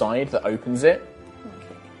the inside that opens it.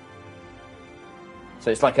 Okay. So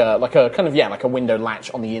it's like a kind of like a window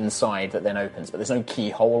latch on the inside that then opens, but there's no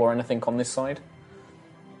keyhole or anything on this side.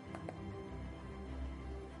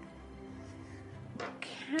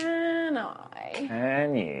 Can I?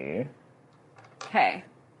 Can you? Okay.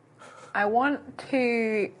 I want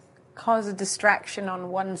to cause a distraction on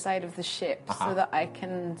one side of the ship so that I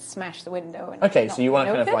can smash the window. And Okay, not so you want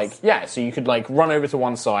to notice? kind of so you could run over to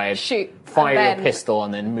one side, Shoot, fire and your pistol,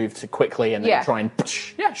 and then move to quickly and then Yeah. try and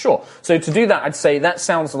yeah, sure. So to do that, I'd say that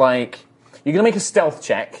sounds like you're going to make a stealth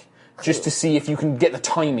check just to see if you can get the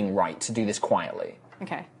timing right to do this quietly.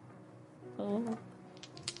 Okay.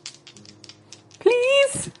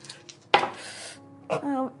 Please.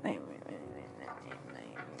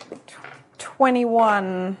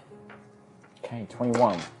 21. Okay,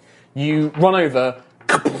 21. You run over.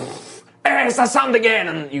 It's that sound again!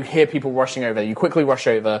 And you hear people rushing over. You quickly rush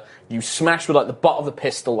over. You smash with the butt of the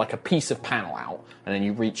pistol a piece of panel out. And then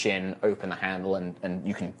you reach in, open the handle, and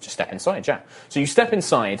you can just step inside, yeah. So you step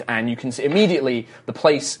inside, and you can see immediately the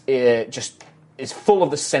place just is full of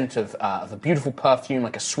the scent of a beautiful perfume,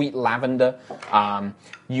 like a sweet lavender.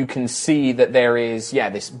 You can see that there is,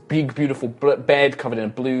 this big, beautiful bed covered in a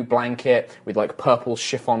blue blanket with purple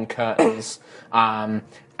chiffon curtains.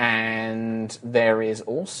 And there is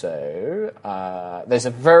also, there's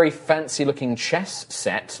a very fancy-looking chess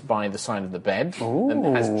set by the side of the bed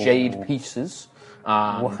that has jade pieces.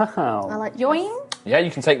 Wow. I like Yoing? Yeah,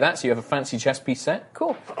 you can take that, so you have a fancy chess piece set.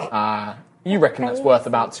 Cool. You reckon that's worth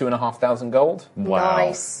about 2,500 gold? Wow.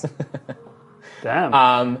 Nice. Damn.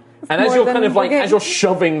 And as more you're than kind of we're getting. as you're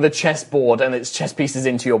shoving the chessboard and its chess pieces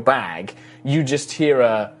into your bag, you just hear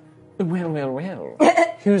a, well,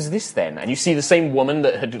 who's this then? And you see the same woman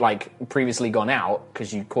that had previously gone out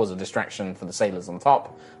because you caused a distraction for the sailors on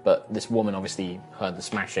top. But this woman obviously heard the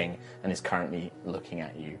smashing and is currently looking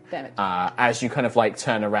at you. Damn it. As you kind of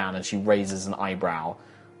turn around and she raises an eyebrow,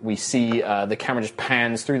 we see the camera just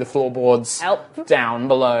pans through the floorboards, Help. down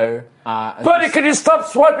below. Buddy, can you stop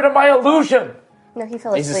swiping at my illusion? No, he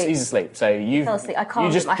fell asleep. He's asleep. So you Fell asleep. I can't.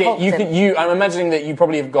 You just I get. helped You him. can. I'm imagining that you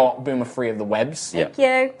probably have got Boomer free of the webs. Yeah.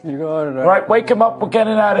 Thank you. You got it. Right, wake him up. We're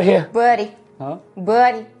getting out of here. Birdie. Huh?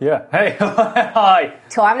 Birdie. Yeah. Hey. Hi.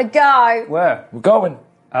 Time to go. Where? We're going.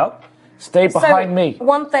 Out? Stay behind me.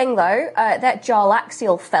 One thing though, that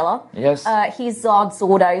Jarlaxial fella, Yes. he's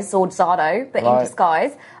Zardo, but in Right.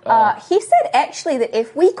 disguise. He said actually that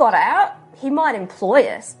if we got out, he might employ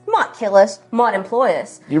us. Might kill us, might employ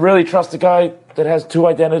us. You really trust a guy that has two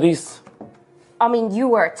identities? I mean, you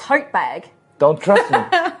were a tote bag. Don't trust me.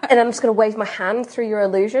 And I'm just going to wave my hand through your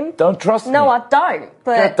illusion. Don't trust me. No, I don't.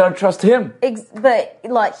 But Don't trust him.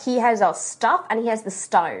 he has our stuff and he has the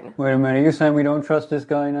stone. Wait a minute. You're saying we don't trust this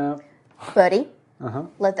guy now? Birdie,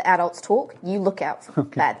 let the adults talk. You look out for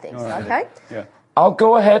bad things, okay? Yeah. I'll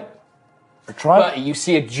go ahead. Try. But you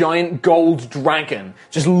see a giant gold dragon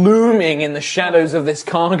just looming in the shadows of this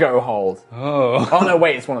cargo hold. Oh no!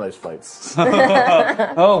 Wait, it's one of those floats.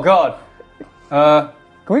 Oh God.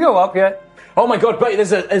 Can we go up yet? Oh my God! But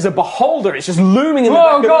there's a beholder. It's just looming in the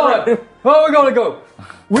Oh back God. of the room. Oh, we gotta go.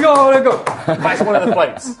 We gotta go. That's one of the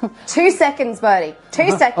floats. 2 seconds, Birdie.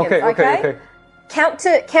 2 seconds, Okay. Count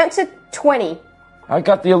to 20, I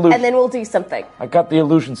got the illusion. and then we'll do something. I got the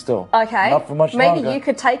illusion still. Okay? Not for much Maybe longer. you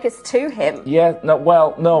could take us to him. Yeah, no,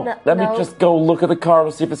 well, no. No, Let me no. just go look at the car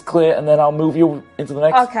to see if it's clear, and then I'll move you into the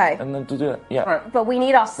next. Okay. And then to do it. Yeah. But we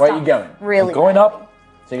need our stuff. Where are you going? Really Going bad. up.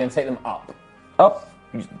 So you're gonna take them up. Up.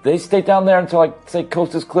 They stay down there until I say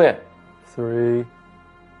coast is clear. 3.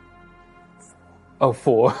 Oh,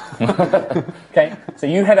 4. Okay, so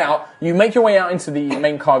you head out, you make your way out into the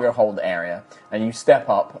main cargo hold area, and you step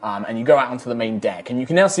up, and you go out onto the main deck, and you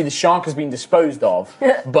can now see the shark has been disposed of,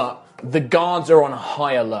 but the guards are on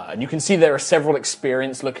high alert, and you can see there are several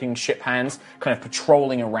experienced-looking ship hands kind of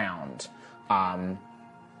patrolling around. I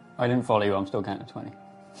didn't follow you. I'm still counting to 20.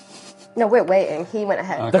 No, we're waiting. He went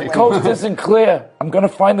ahead. The coast isn't clear. I'm gonna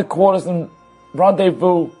find the quarters and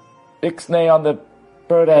rendezvous Ixnay on the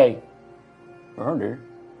bird A. Birdie?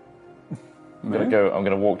 I'm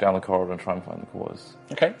gonna walk down the corridor and try and find the quarters.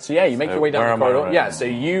 Okay, so yeah, you make your way down the corridor. Right Yeah, now? so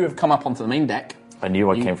you have come up onto the main deck. I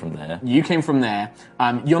knew I came from there. You came from there.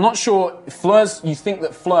 You're not sure. You think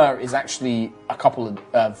that Fleur is actually a couple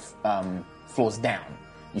of floors down.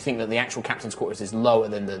 You think that the actual captain's quarters is lower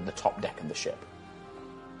than the top deck of the ship.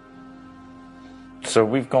 So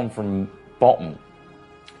we've gone from bottom,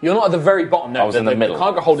 You're not at the very bottom. No, I was in the middle. The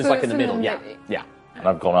cargo hold is So like in it's the in the middle. Yeah, middle. yeah, and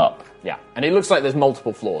I've gone up. yeah. And it looks like there's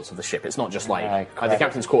multiple floors of the ship. It's not just like the crap.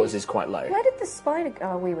 captain's quarters is quite low. Where did the spider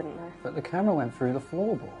go? Oh, we wouldn't know. But the camera went through the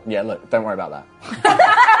floorboard. Yeah, look, don't worry about that.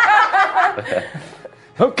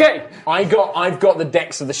 Okay. I've got the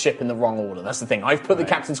decks of the ship in the wrong order. That's the thing. I've put the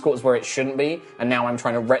captain's quarters where it shouldn't be, and now I'm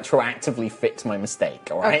trying to retroactively fix my mistake.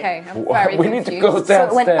 All right. Okay, I'm very We need to confused. go So it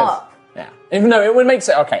downstairs. went up. Yeah. No, it would make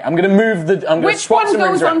sense. Okay, I'm going to move the. I'm going to Which swap one some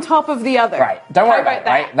rooms goes around. on top of the other? Right. Don't worry How about it.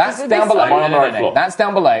 Right. That's Is it down this below. one? I'm on the right floor. That's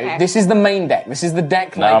down below. Okay. This is the main deck. This is the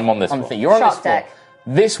deck. No, I'm on this floor. thing. You're on Shark this floor. deck.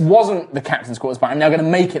 This wasn't the captain's quarters, but I'm now going to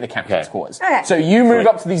make it the captain's Okay. quarters. Okay. So you move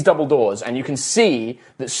up to these double doors, and you can see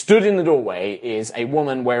that stood in the doorway is a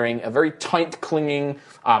woman wearing a very tight, clinging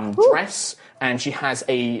dress, and she has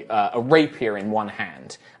a rapier in one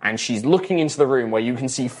hand, and she's looking into the room where you can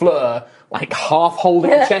see Fleur like half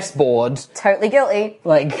holding a chessboard, Totally guilty.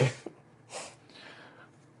 like.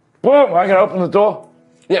 Boom! I can open the door.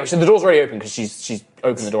 Yeah, so the door's already open because she's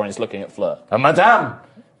opened the door and is looking at Fleur. Madame,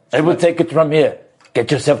 I will take it from here. Get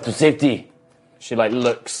yourself to safety. She like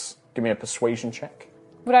looks. Give me a persuasion check.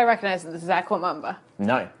 Would I recognise that this is Aquamamba?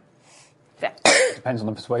 No. Yeah. Depends on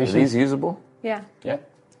the Are persuasion. these usable? Yeah. Yeah.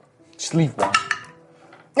 Just leave one.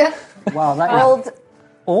 Wow, that is Rolled.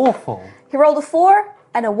 awful. He rolled a 4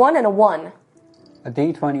 and a 1 and a 1. A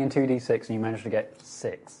d20 and 2d6, and you managed to get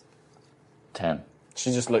 6. 10.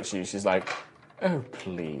 She just looks at you. She's like, "Oh,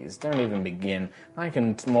 please, don't even begin. I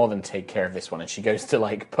can more than take care of this one." And she goes to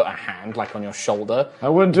like put a hand like on your shoulder. I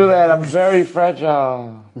wouldn't do that. I'm very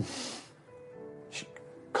fragile. She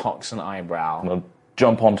cocks an eyebrow. I'm gonna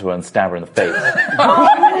jump onto her and stab her in the face.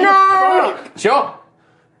 Sure.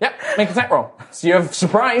 Yep. Make an attack roll. So you have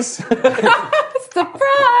surprise.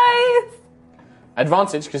 Surprise!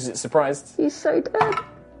 Advantage because it's surprised. He's so dead.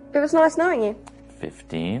 It was nice knowing you.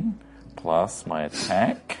 15 plus my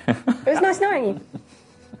attack, It was nice knowing you.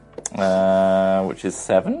 which is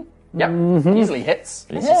 7. Yep. Easily hits.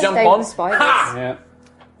 You Stay jump with on. the spiders. Ha! Yeah.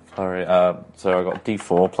 Flurry. So I got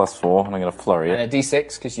D4 plus 4, and I'm gonna flurry And it. a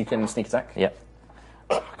D6 because you can sneak attack. Yep.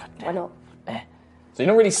 Why not? So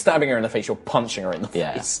you're not really stabbing her in the face, you're punching her in the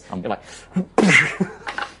Yeah. face. You're like...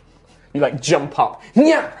 you like jump up.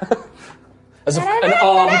 Yeah. As an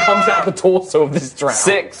arm comes out of the torso of this drow.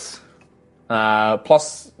 6.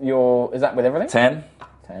 Plus your... Is that with everything? 10.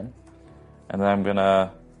 10. And then I'm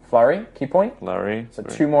gonna Flurry, key point. flurry. So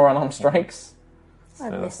 2 more unarmed strikes. I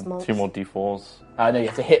missed most. 2 more D4s. No, you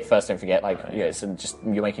have to hit first, don't forget. Like, yeah, so just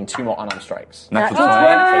you're making 2 more unarmed strikes. Natural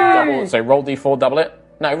Natural 20. So roll d4, double it.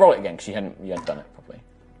 No, roll it again because you hadn't done it properly.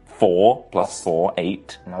 4 plus 4,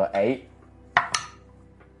 8. Another 8.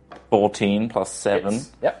 14 plus 7.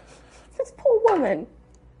 Hits. Yep. This poor woman.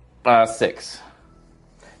 6.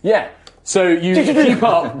 Yeah. So you keep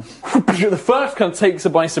up. The first kind of takes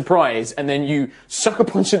her by surprise, and then you sucker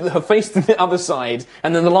punch her face to the other side,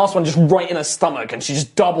 and then the last one just right in her stomach, and she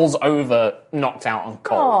just doubles over, knocked out on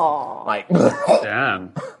cold. Aww. Like,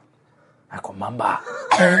 Damn. Aquamamba.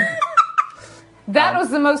 That was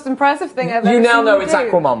the most impressive thing I've ever you now seen know you it's do.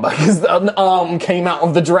 Aquamamba because an arm came out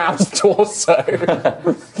of the drow's torso.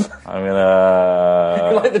 I'm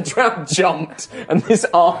gonna. Like the drow jumped, and this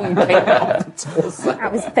arm came out of the torso.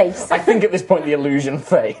 Out his face. I think at this point the illusion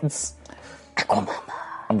fades.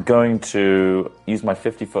 I'm going to use my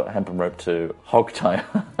 50-foot hempen rope to hog tie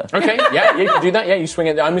her. Okay, yeah, you can do that. Yeah, you swing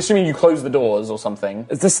it. I'm assuming you close the doors or something.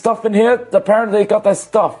 Is there stuff in here? Apparently they got that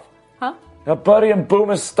stuff. Huh? Now, Buddy and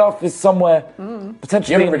Boomer's stuff is somewhere.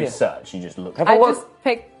 Potentially You haven't in really here. searched. You just look. Have a I look. just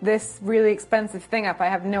picked this really expensive thing up. I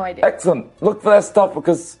have no idea. Excellent. Look for that stuff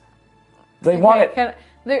because they want it.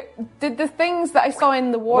 Did the things that I saw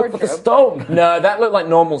in the Look wardrobe... for the stone. No, that looked like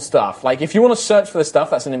normal stuff. Like, if you want to search for the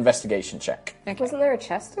stuff, that's an investigation check. Wasn't there a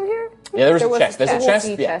chest in here? Yeah, there is There a was chest. a There's a chest. chest,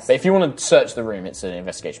 Walkie yeah. chest. But if you want to search the room, it's an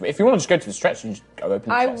investigation. But if you want to just go to the stretch, you just go open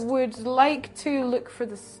the I chest. would like to look for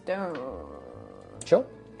the stone. Sure.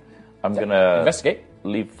 I'm gonna Investigate.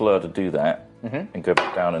 leave Fleur to do that and go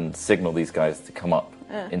back down and signal these guys to come up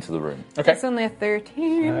into the room. Okay. It's only a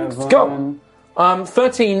 13. Let's go.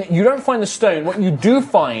 13, you don't find the stone. What you do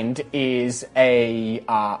find is a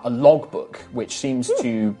logbook, which seems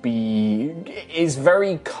to is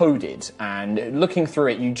very coded. And looking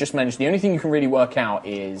through it, you just manage. The only thing you can really work out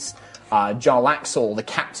is Jarlaxle, the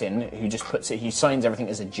captain, who just he signs everything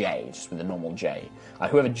as a J, just with a normal J.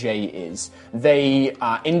 Whoever J is, they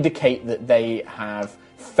indicate that they have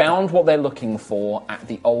found what they're looking for at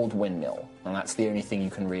the old windmill. And that's the only thing you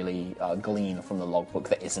can really glean from the logbook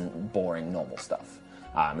that isn't boring normal stuff.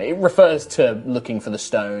 It refers to looking for the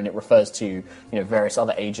stone. It refers to various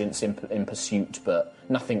other agents in pursuit, but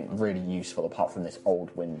nothing really useful apart from this old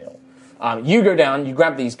windmill. You go down. You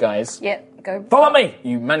grab these guys. Yep, go. Follow me.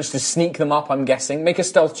 You manage to sneak them up. I'm guessing. Make a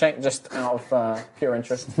stealth check, just out of pure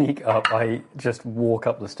interest. Sneak up. I just walk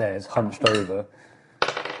up the stairs, hunched over.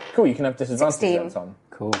 Cool. You can have disadvantage 16. then, Tom.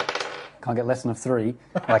 Cool. Can't get less than a 3.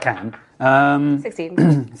 Well, I can.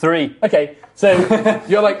 16. 3. Okay, so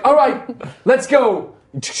you're like, all right, let's go.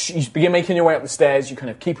 You begin making your way up the stairs. You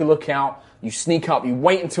kind of keep a lookout. You sneak up. You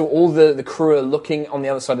wait until all the crew are looking on the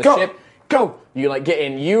other side of the ship. Go! You get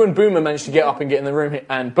in. You and Boomer manage to get up and get in the room,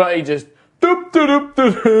 and Bertie just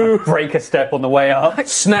Break a step on the way up.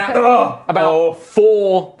 Snap. About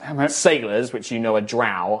 4 sailors, which are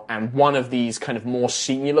Drow, and one of these kind of more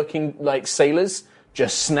senior-looking sailors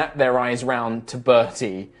just snap their eyes round to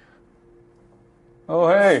Bertie. Oh,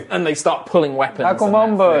 hey. And they start pulling weapons.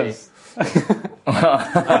 Aquamumbas.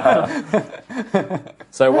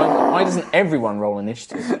 So why doesn't everyone roll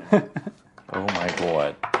initiative? Oh my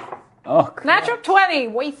god. Oh, Natural 20,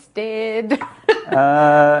 wasted.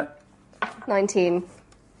 19.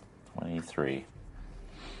 23.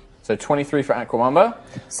 So 23 for Aquamamba.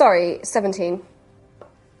 Sorry, 17.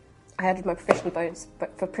 I added my proficiency bonus,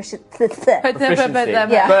 but for Proficiency.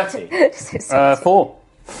 Yeah. Bertie. 4.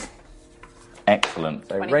 Excellent.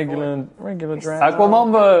 So regular draft.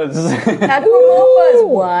 Aquamumbas. Aquamumbas.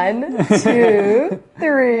 1, 2,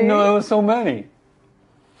 3. No, there were so many.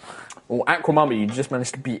 Well, Aquamamba, you just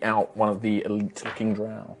managed to beat out one of the elite-looking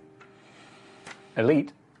drow.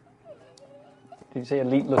 Elite? Did you say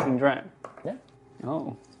elite-looking drow? Yeah.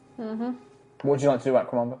 Oh. Mm-hmm. What would you like to do,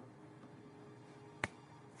 Aquamamba?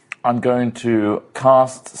 I'm going to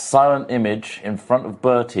cast Silent Image in front of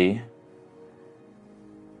Bertie.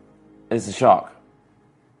 It's a shark.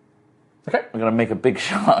 Okay. I'm going to make a big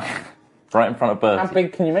shark right in front of Bertie. How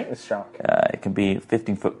big can you make this shark? It can be a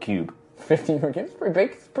 15-foot cube. 15-foot cube? It's pretty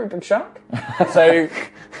big. It's a pretty big shark. So...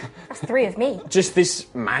 That's 3 of me. Just this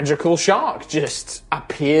magical shark just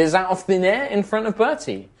appears out of thin air in front of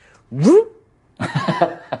Bertie. What's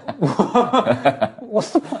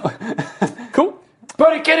the point? Cool.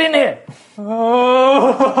 Bertie, get in here!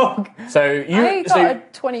 Oh. So I got a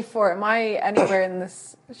 24. Am I anywhere in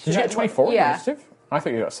this? Did you get a 24 Yeah. initiative? I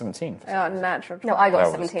thought you got 17. Natural 20. No, I got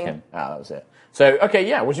That was 17. Kim. Ah, that was it. So, okay,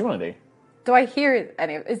 yeah, what do you want to do? Do I hear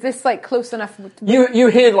any of? Is this close enough? You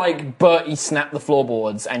hear Bertie snap the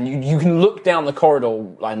floorboards, and you can look down the corridor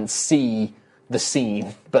and see the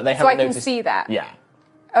scene, but they haven't So I can noticed. see that. Yeah.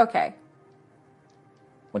 Okay.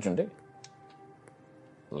 What do you want to do?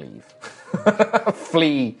 Leave.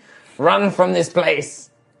 Flee. Run from this place.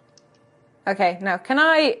 Okay. Now, can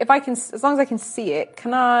I? If I can, as long as I can see it,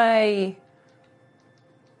 can I?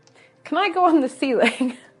 Can I go on the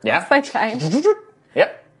ceiling? Yeah. Yes, I can.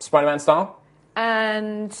 Yep. Spider-Man style.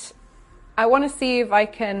 And I want to see if I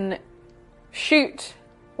can shoot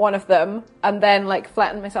one of them and then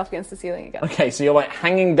flatten myself against the ceiling again. Okay, so you're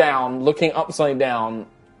hanging down, looking upside down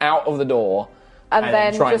out of the door. And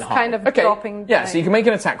then trying just to kind hide. of dropping Yeah, down. so you can make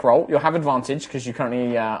an attack roll. You'll have advantage because you're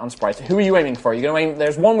currently unsurprised. Who are you aiming for? You're going to aim...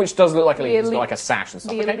 There's one which does look like a lead. It's got a sash and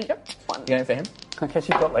stuff. The Okay, elite yep. one. You're going for him? I guess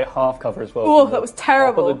you've got half cover as well. Oh, from that the was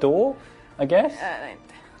terrible. top of the door, I guess.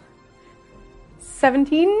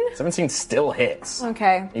 17? 17 still hits.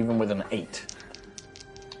 Okay. Even with an 8.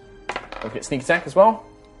 Look at sneak attack as well.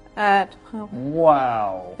 12,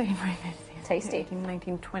 Wow. 13, Tasty. 18,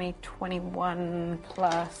 19, 20, 21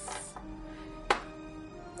 plus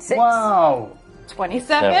 6. Wow.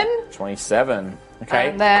 27. 27. Okay.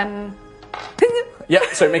 And then... Yep,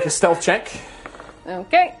 so make a stealth check.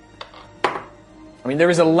 Okay. I mean,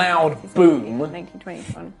 there is a loud boom. 19, 20,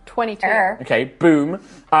 21, 22. Okay, boom.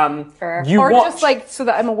 You Or watch... just so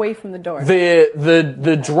that I'm away from the door.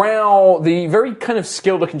 The drow, the very kind of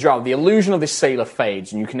skilled-looking drow, the illusion of this sailor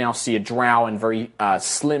fades, and you can now see a drow in very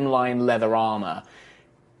slimline leather armor.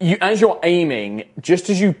 As you're aiming, just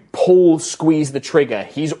as you squeeze the trigger,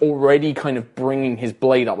 he's already kind of bringing his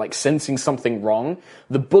blade up, sensing something wrong.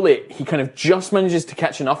 The bullet, he kind of just manages to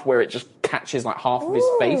catch enough where it just catches half of his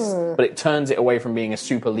face, but it turns it away from being a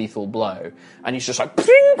super lethal blow. And he's just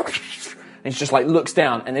And he just like looks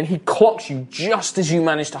down, and then he clocks you just as you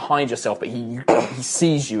manage to hide yourself, but he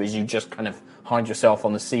sees you as you just kind of hide yourself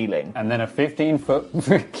on the ceiling. And then a 15-foot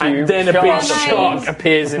cube. And then a big shark. shark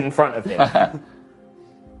appears in front of him.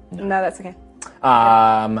 No, that's okay. So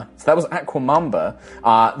that was Aquamamba.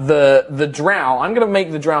 The Drow, I'm going to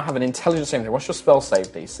make the Drow have an intelligence saving throw. What's your spell save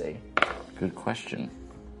DC? Good question.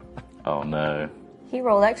 Oh no. He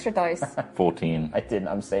rolled extra dice. 14. I didn't,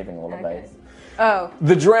 I'm saving all of those. Oh.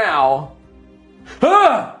 The Drow.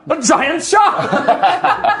 A giant shark!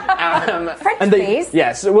 French, please.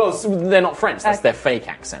 Yeah, so they're not French. That's their fake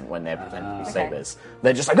accent when they're pretending to say this.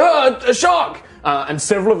 They're just like, a shark! And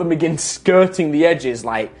several of them begin skirting the edges,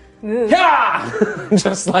 like, yeah!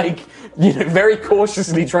 Just like, very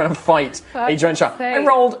cautiously trying to fight a giant shark. I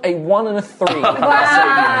rolled a 1 and a 3.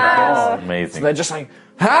 Wow. Amazing. So they're just like,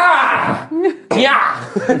 ah! Yeah!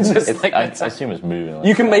 Just like I assume it's moving. Like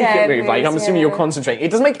you can make Yeah, it move. Like I'm assuming you're concentrating.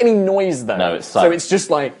 It doesn't make any noise though. No, it's so silent. it's just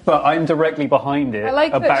like. But I'm directly behind it, I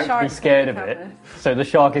like that about to be sharks scared of can it. have So the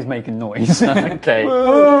shark is making noise. Okay.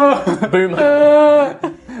 Boomer.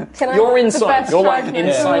 You're inside. best You're like shark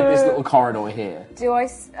inside this little corridor here.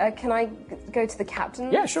 Can I go to the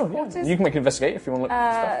captain? Yeah, sure. Yeah. You can make an investigate if you want to look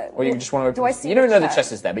at stuff, or you just want to. do I see You don't the know the chest?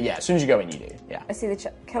 chest is there, but yeah, as soon as you go in, you do. Yeah. I see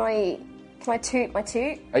the Can I toot my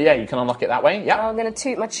toot? Oh yeah, you can unlock it that way. Yeah. I'm gonna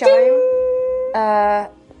toot my chime.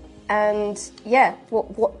 And yeah,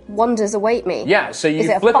 what wonders await me? Yeah. So you Is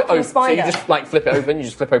it a flip it fucking open. So you spider? just like flip it open. You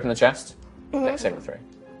just flip open the chest. Dex saving throw.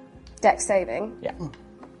 Dex saving. Yeah.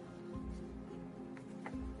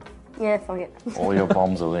 Yeah, fuck it. all your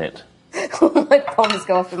bombs are lit. My bombs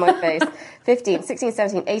go off in my face. 15, 16,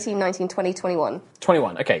 17, 18, 19, 20, 21.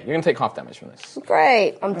 21. Okay, you're gonna take half damage from this.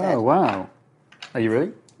 Great, I'm dead. Oh, wow. Are you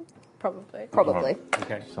really? Probably. Probably.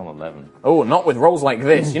 Okay. It's on 11. Oh, not with rolls like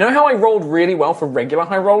this. You know how I rolled really well for regular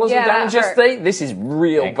high rollers Yeah, with damage that hurt. yesterday? This is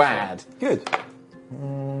real bad. Good.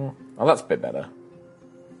 Oh, that's a bit better.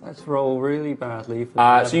 Let's roll really badly.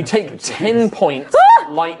 For So you take 10 points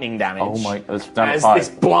lightning damage. Oh my, it's down to As 5. this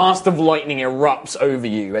blast of lightning erupts over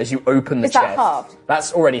you as you open the Is that chest. halved?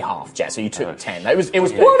 That's already halved, yeah, so you took 10. It was 1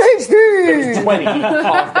 HP! It was 20,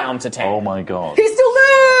 half down to 10. Oh my god. He still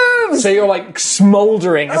lives! So you're like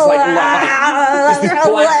smouldering. It's like this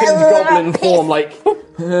blackened goblin form, like.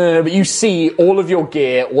 But you see all of your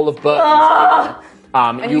gear, all of Burton's gear.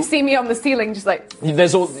 And you see me on the ceiling just like...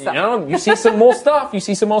 There's all, you see some more stuff. You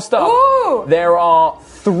see some more stuff. Ooh. There are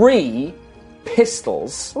 3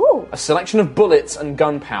 pistols, Ooh. a selection of bullets and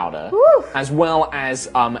gunpowder, Ooh. as well as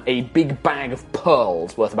a big bag of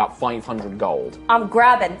pearls worth about 500 gold. I'm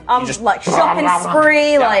grabbing. I'm just- like shopping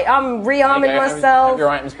spree, Yeah. like I'm rearming There you go, myself. Have your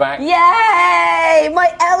items back. Yay!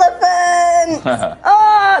 My elephant!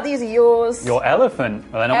 Oh, these are yours. Your elephant.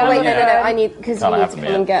 Well, they're not Oh, wait, mine no, yet. I need, because you Can't need have to them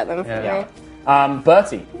come yet. and get them Yeah. for me.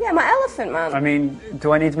 Bertie. Yeah, my elephant, man. I mean,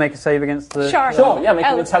 do I need to make a save against the... Shark. Sure, yeah, make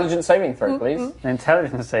an Elephant. intelligence saving throw, please. An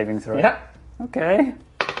intelligence saving throw? Yeah. Okay.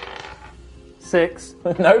 6.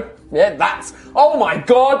 No? Yeah, that's... Oh my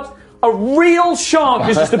god! A real shark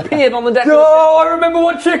has just appeared on the deck. Oh, I remember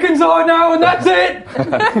what chickens are now, and that's it!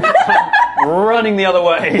 Running the other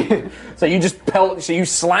way. So you just so you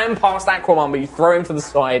slam past Aquaman, but you throw him to the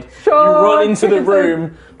side. You run into the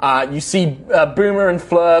room. You see Boomer and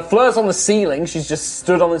Fleur. Fleur's on the ceiling. She's just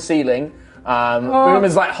stood on the ceiling.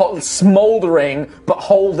 Boomer's like smouldering, but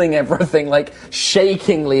holding everything, like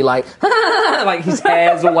shakingly, like like his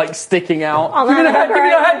hair's all like sticking out. Oh, Give me the man,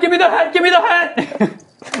 hat, give me the hat, give me the hat, give me the hat!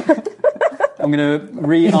 I'm going to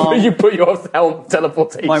rearm... You put your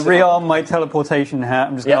teleportation. I rearm my teleportation hat.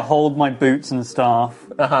 I'm just going to hold my boots and staff.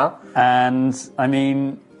 And, I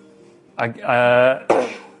mean... I'm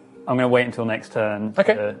going to wait until next turn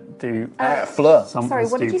to do Fleur. something Sorry,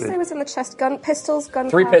 what did you stupid. say was in the chest? Pistols,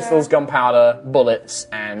 gunpowder? 3 pistols, gunpowder, bullets,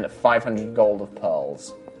 and 500 gold of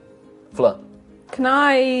pearls. Fleur. Can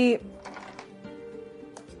I...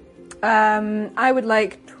 I would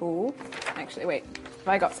like to... Actually, wait. Have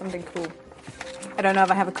I got something cool? I don't know if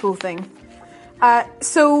I have a cool thing.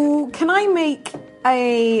 So, can I make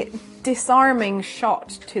a disarming shot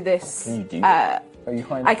to this? Can you do that? Are you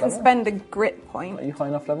high enough I can level? spend a grit point. Are you high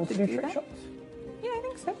enough level to do trick that? shots? Yeah, I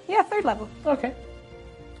think so. Yeah, 3rd level. Okay.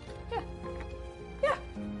 Yeah.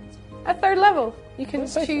 At 3rd level, you can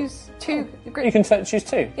That's safe. choose 2 grit. You can choose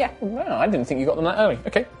 2? Yeah. No, I didn't think you got them that early.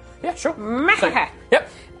 Okay. Yeah, sure. Mahaha. Yep.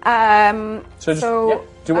 So just yeah,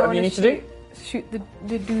 do I whatever wanna you need to do. Shoot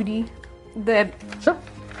the duty. The Sure.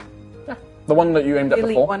 Yeah. The one that you aimed at Elite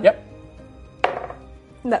before. one. Yep.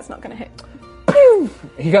 That's not going to hit.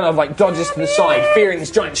 He kind of like dodges to the side, fearing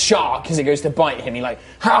this giant shark as it goes to bite him. He like,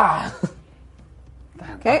 ha!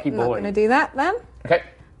 Okay, Lucky I'm not boy. going to do that then. Okay.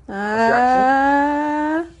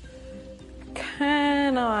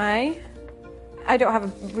 I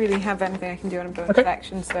don't really have anything I can do on a bonus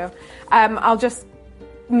action, so I'll just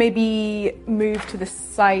maybe move to the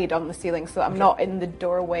side on the ceiling so that I'm not in the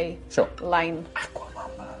doorway line.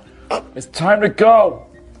 It's time to go.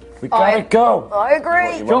 We gotta go. I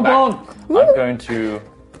agree. Jump on! I'm going to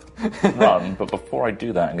run, but before I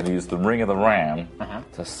do that, I'm going to use the Ring of the Ram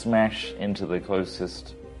to smash into the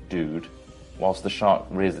closest dude. Whilst the shark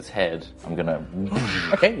rears its head, I'm going to...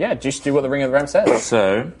 Okay, yeah, just do what the Ring of the Ram says.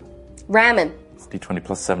 So, Ramming. D20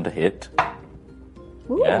 plus 7 to hit.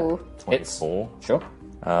 Ooh. Yeah, Hits. 24. Sure.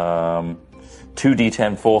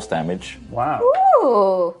 2d10 force damage. Wow.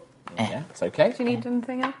 Ooh. Yeah, it's okay. Do you need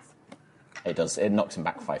anything else? It does. It knocks him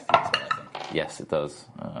back 5 feet, I think. Yes, it does.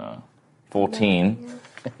 14.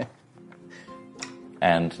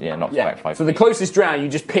 And, knocks back 5 So the feet. closest drow, you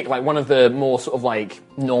just pick like one of the more sort of like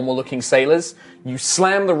normal-looking sailors. You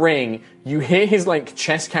slam the ring. You hear his like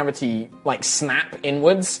chest cavity like snap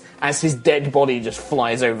inwards as his dead body just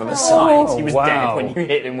flies over the sides. He was dead when you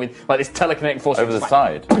hit him with like this telekinetic force. Over the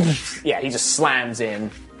side? Yeah, he just slams in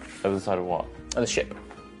Over the side of what? of the ship.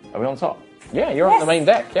 Are we on top? Yeah, you're on the main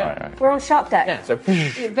deck. Yeah, Right. We're on shark deck. yeah. So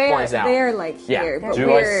flies out. They're like Yeah. here, but Do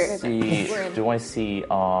we're... I see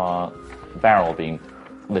our barrel being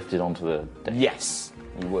lifted onto the deck? Yes,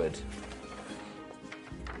 you would.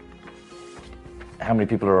 How many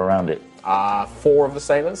people are around it? 4 of the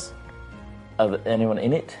sailors. Are there anyone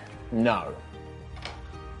in it? No.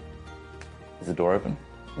 Is the door open?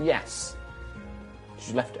 Yes.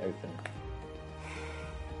 You left it open.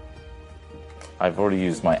 I've already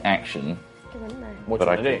used my action, What but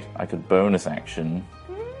do you want to do? I could bonus action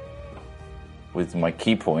with my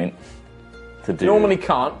key point to do Normally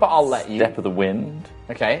can't, but I'll let you. Step of the Wind.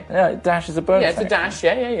 Okay. Yeah, dash is a bonus Yeah, it's a action.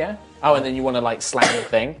 dash. Yeah. Oh, and then you want to like slam the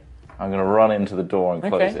thing. I'm going to run into the door and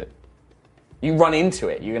close Okay. it. You run into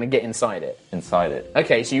it. You're going to get inside it. Inside it.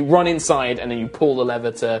 Okay, so you run inside and then you pull the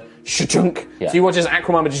lever to shunk. Yeah. So you watch as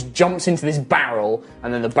Aquamama just jumps into this barrel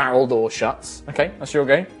and then the barrel door shuts. Okay, that's your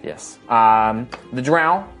go. Yes. The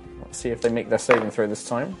Drow. Let's see if they make their saving throw this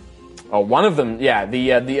time. Oh, one of them. Yeah,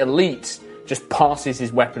 the elite just passes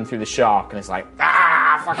his weapon through the shark and it's like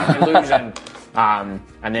fucking illusion.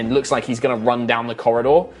 And then looks like he's going to run down the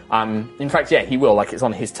corridor. In fact, yeah, he will, like it's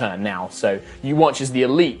on his turn now. So you watch as the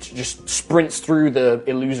elite just sprints through the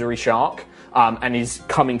illusory shark and is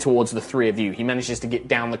coming towards the 3 of you. He manages to get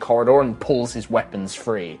down the corridor and pulls his weapons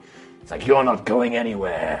free. It's like, you're not going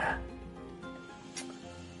anywhere.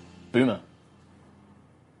 Boomer.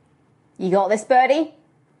 You got this, Birdie?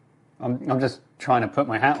 I'm just trying to put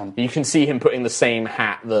my hat on. You can see him putting the same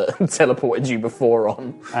hat that teleported you before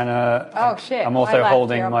on. And Oh, shit. I'm I also left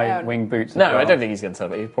holding here on my my own. wing boots. as No, I well. don't think he's going to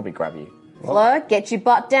teleport. He'll probably grab you. Fleur, get your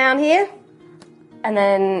butt down here. And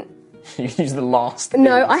then... You use the last.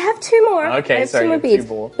 No, I have 2 more. Okay, I have sorry, 2 more you have 2 beads.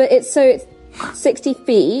 more. But it's 60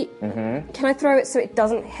 feet. Mm-hmm. Can I throw it so it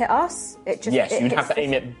doesn't hit us? It just Yes, it you'd hits have to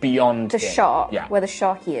aim it beyond the him. shark, Yeah. where the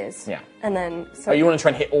sharky is. Yeah. And then... So Oh, you want to try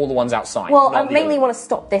and hit all the ones outside? well, not I the mainly other- want to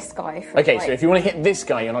stop this guy from, Okay, like, so if you want to hit this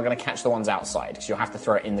guy, you're not going to catch the ones outside because you'll have to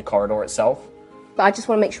throw it in the corridor itself. But I just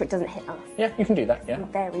want to make sure it doesn't hit us. Yeah, you can do that. Yeah. I'm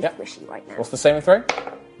very Yep. squishy right now. What's the saving throw?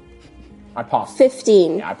 I passed.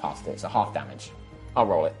 15. Yeah, I passed it. It's a half damage. I'll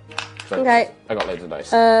roll it. So Okay. I got loads of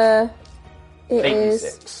dice. It is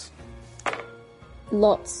 86.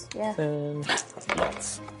 lots. Yeah.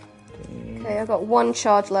 Lots. Okay, I've got 1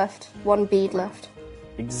 charge left, 1 bead left.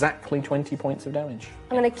 Exactly 20 points of damage.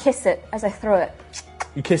 I'm going to kiss it as I throw it.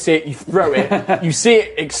 You kiss it, you throw it, you see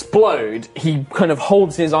it explode. He kind of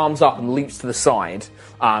holds his arms up and leaps to the side.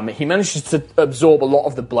 He manages to absorb a lot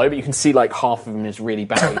of the blow, but you can see like half of him is really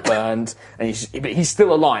badly burned. And he's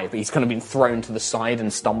still alive, but he's kind of been thrown to the side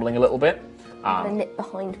and stumbling a little bit. I'm going to nip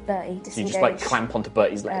behind Bertie, disengage. So you just like clamp onto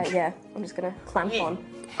Bertie's leg. Yeah, I'm just going to clamp on.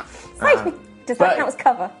 Does that count as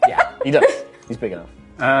cover? Yeah, he does. He's big enough.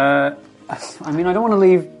 I mean, I don't want to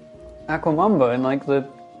leave Aquamumba in like the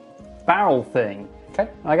barrel thing. Okay.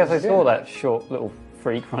 I guess I saw that short little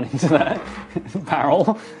freak run into that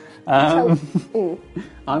barrel.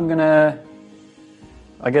 I'm gonna,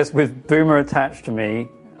 I guess, with Boomer attached to me,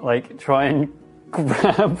 like try and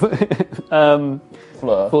grab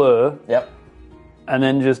Fleur, Yep. and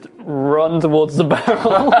then just run towards the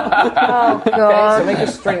barrel. Oh, Okay, God. so make a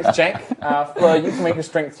strength check. Fleur, you can make a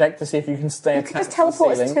strength check to see if you can stay attached Just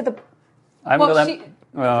teleport to the us ceiling. to the... I haven't Well, got she- that.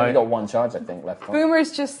 Well, You've got 1 charge, I think, left.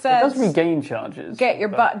 Boomer's just it said, does regain charges. get your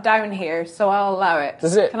butt down here, so I'll allow it.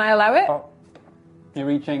 Does it? Can I allow it? Oh. It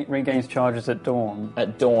regains charges at dawn.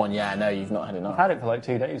 At dawn, yeah, no, you've not had enough. I've had it for like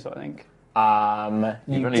 2 days, I think.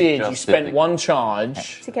 You only did. You just spent did the- one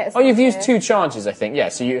charge. To get us Oh, you've up used here. 2 charges, I think. Yeah,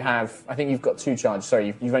 so you have... I think you've got 2 charges.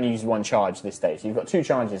 Sorry, you've only used 1 charge this day, so you've got 2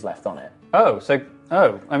 charges left on it.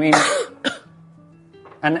 I mean...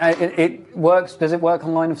 And it works. Does it work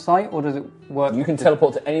on line of sight, or does it work? You can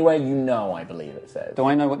teleport to anywhere you know, I believe it says. Do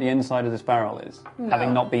I know what the inside of this barrel is,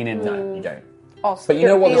 having not been in there? You don't. Also, But you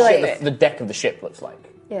know what It'll be the deck of the ship looks like.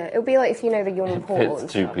 Yeah, it'll be like if you know the yawning portal. It's and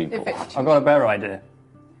 2 stuff. people. I've got a better idea.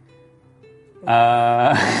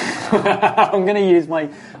 I'm going to use my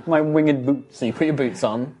winged boots, So you put your boots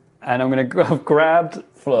on, and I'm going to have grabbed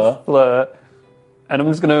Fleur, Fleur, and I'm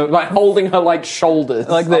just going to like holding her like shoulders,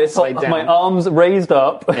 like this, upside down. my arms raised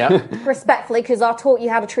up. Yeah. Respectfully, because I taught you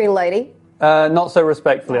how to treat a lady. Not so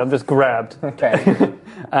respectfully. I'm just grabbed, Okay.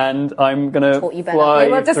 and I'm going Taught to you better. fly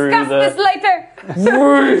We'll through discuss this the. later.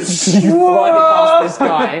 Whoosh! You fly past this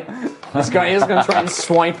guy. This guy is going to try and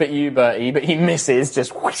swipe at you, Bertie, but he misses.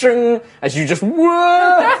 Just whooshing as you just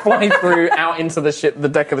fly through out into the ship, the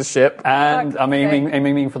deck of the ship. And I'm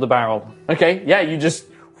aiming for the barrel. Okay, yeah,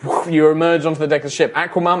 you emerge onto the deck of the ship.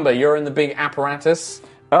 Aquamamba, you're in the big apparatus.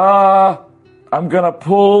 I'm gonna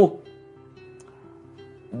pull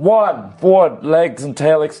 1 forward, legs and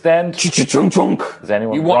tail extend. Does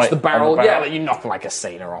anyone You watch right the on barrel, yeah, like you knock like a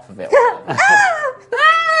sailor off of it.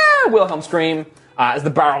 Wilhelm scream as the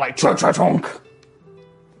barrel like chunk.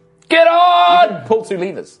 Get on! Pull 2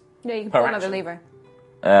 levers. Yeah, you can Per pull another action.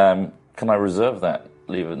 lever. Can I reserve that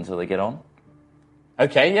lever until they get on?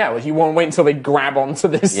 Okay, yeah, well, you want to wait until they grab onto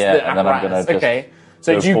this Yeah, the and then I'm apparatus. gonna just okay,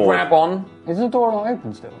 so go do you forward. grab on? Is the door not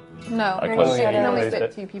open still? No, I close you it. can only Close fit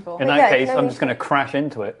it. 2 people. In that yeah, case, no, I'm you- just going to crash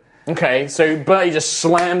into it. Okay, so Bertie just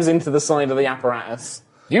slams into the side of the apparatus.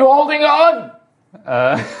 You holding on?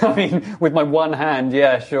 I mean, with my one hand,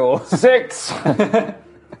 yeah, sure. 6.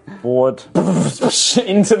 Forward.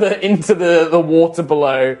 into the water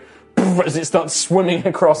below as it starts swimming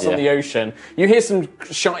across on the ocean. You hear some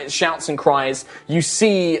shouts and cries. You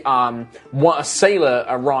see what a sailor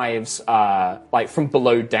arrives like from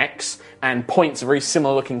below decks and points a very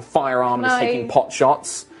similar looking firearm and is taking pot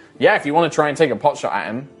shots. Yeah, if you want to try and take a pot shot at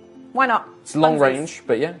him. Why not? It's long range,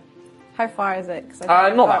 but yeah. How far is it? 'Cause I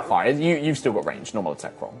think Not I've that far. You've still got range. Normal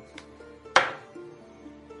attack roll.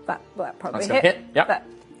 That probably That's gonna hit, yep. That,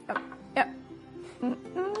 yep.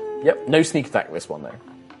 Yep, no sneak attack this one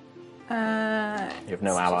though. Uh, You have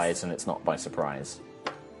no allies and it's not by surprise.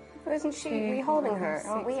 Isn't she? We holding her?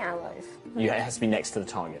 Aren't we allies? It has to be next to the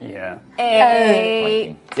target. Yeah.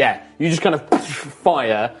 Yeah, you just kind of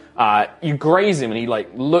fire. You graze him, and he like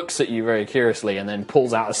looks at you very curiously, and then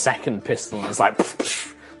pulls out a second pistol and it's like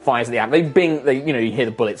fires at the app. You hear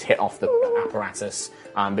the bullets hit off the apparatus.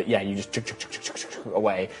 But yeah, you just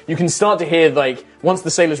away. You can start to hear like once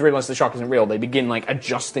the sailors realise the shark isn't real, they begin like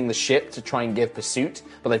adjusting the ship to try and give pursuit.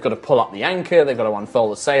 But they've got to pull up the anchor, they've got to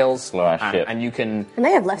unfurl the sails, Slow ass ship. and you can. And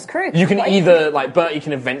they have less crew. You can Like- either, like, Bertie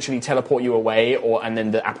can eventually teleport you away, and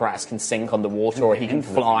then the apparatus can sink underwater, or he can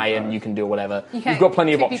fly and you can do whatever. can't- You've got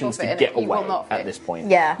plenty of 2 people options to fit in get it, you will away not at fit. this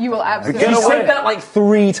point. Yeah. you will absolutely. You Get away. said that like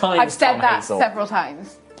 3 times. I've said Tom that Hazel. several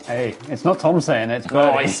times. Hey, it's not Tom saying it, it's Oh,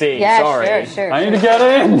 Bertie. I see. Yeah, Sorry. sure. I need to get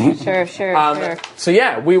in! Sure. So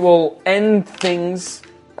yeah, we will end things.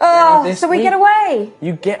 Oh, this so we week. get away.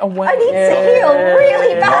 You get away. I need to heal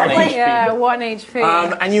really badly. Yeah, 1 HP.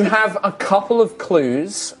 And you have a couple of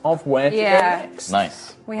clues of where to Yeah. go next.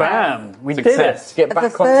 Nice. we have. Bam! We did Success. it! Get The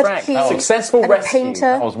back on third track. key Successful and a rescue. painter.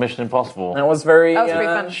 That was Mission Impossible. That was very That was pretty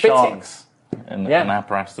fun. fitting. Sharks in Yeah. an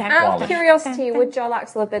apparatus of Out of quality. curiosity, would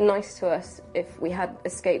Jarlaxle have been nice to us if we had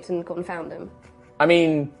escaped and gone and found him? I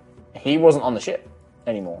mean, he wasn't on the ship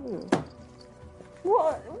anymore.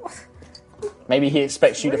 What? Maybe he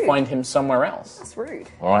expects you to rude. find him somewhere else. That's rude.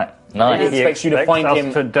 All right. He Nice. expects you to expects find us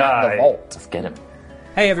him to at die. the vault. Let's get him.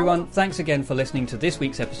 Hey everyone, thanks again for listening to this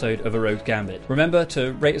week's episode of A Rogue's Gambit. Remember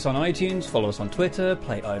to rate us on iTunes, follow us on Twitter,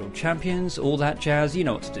 play Idle Champions, all that jazz, you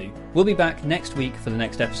know what to do. We'll be back next week for the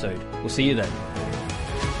next episode. We'll see you then.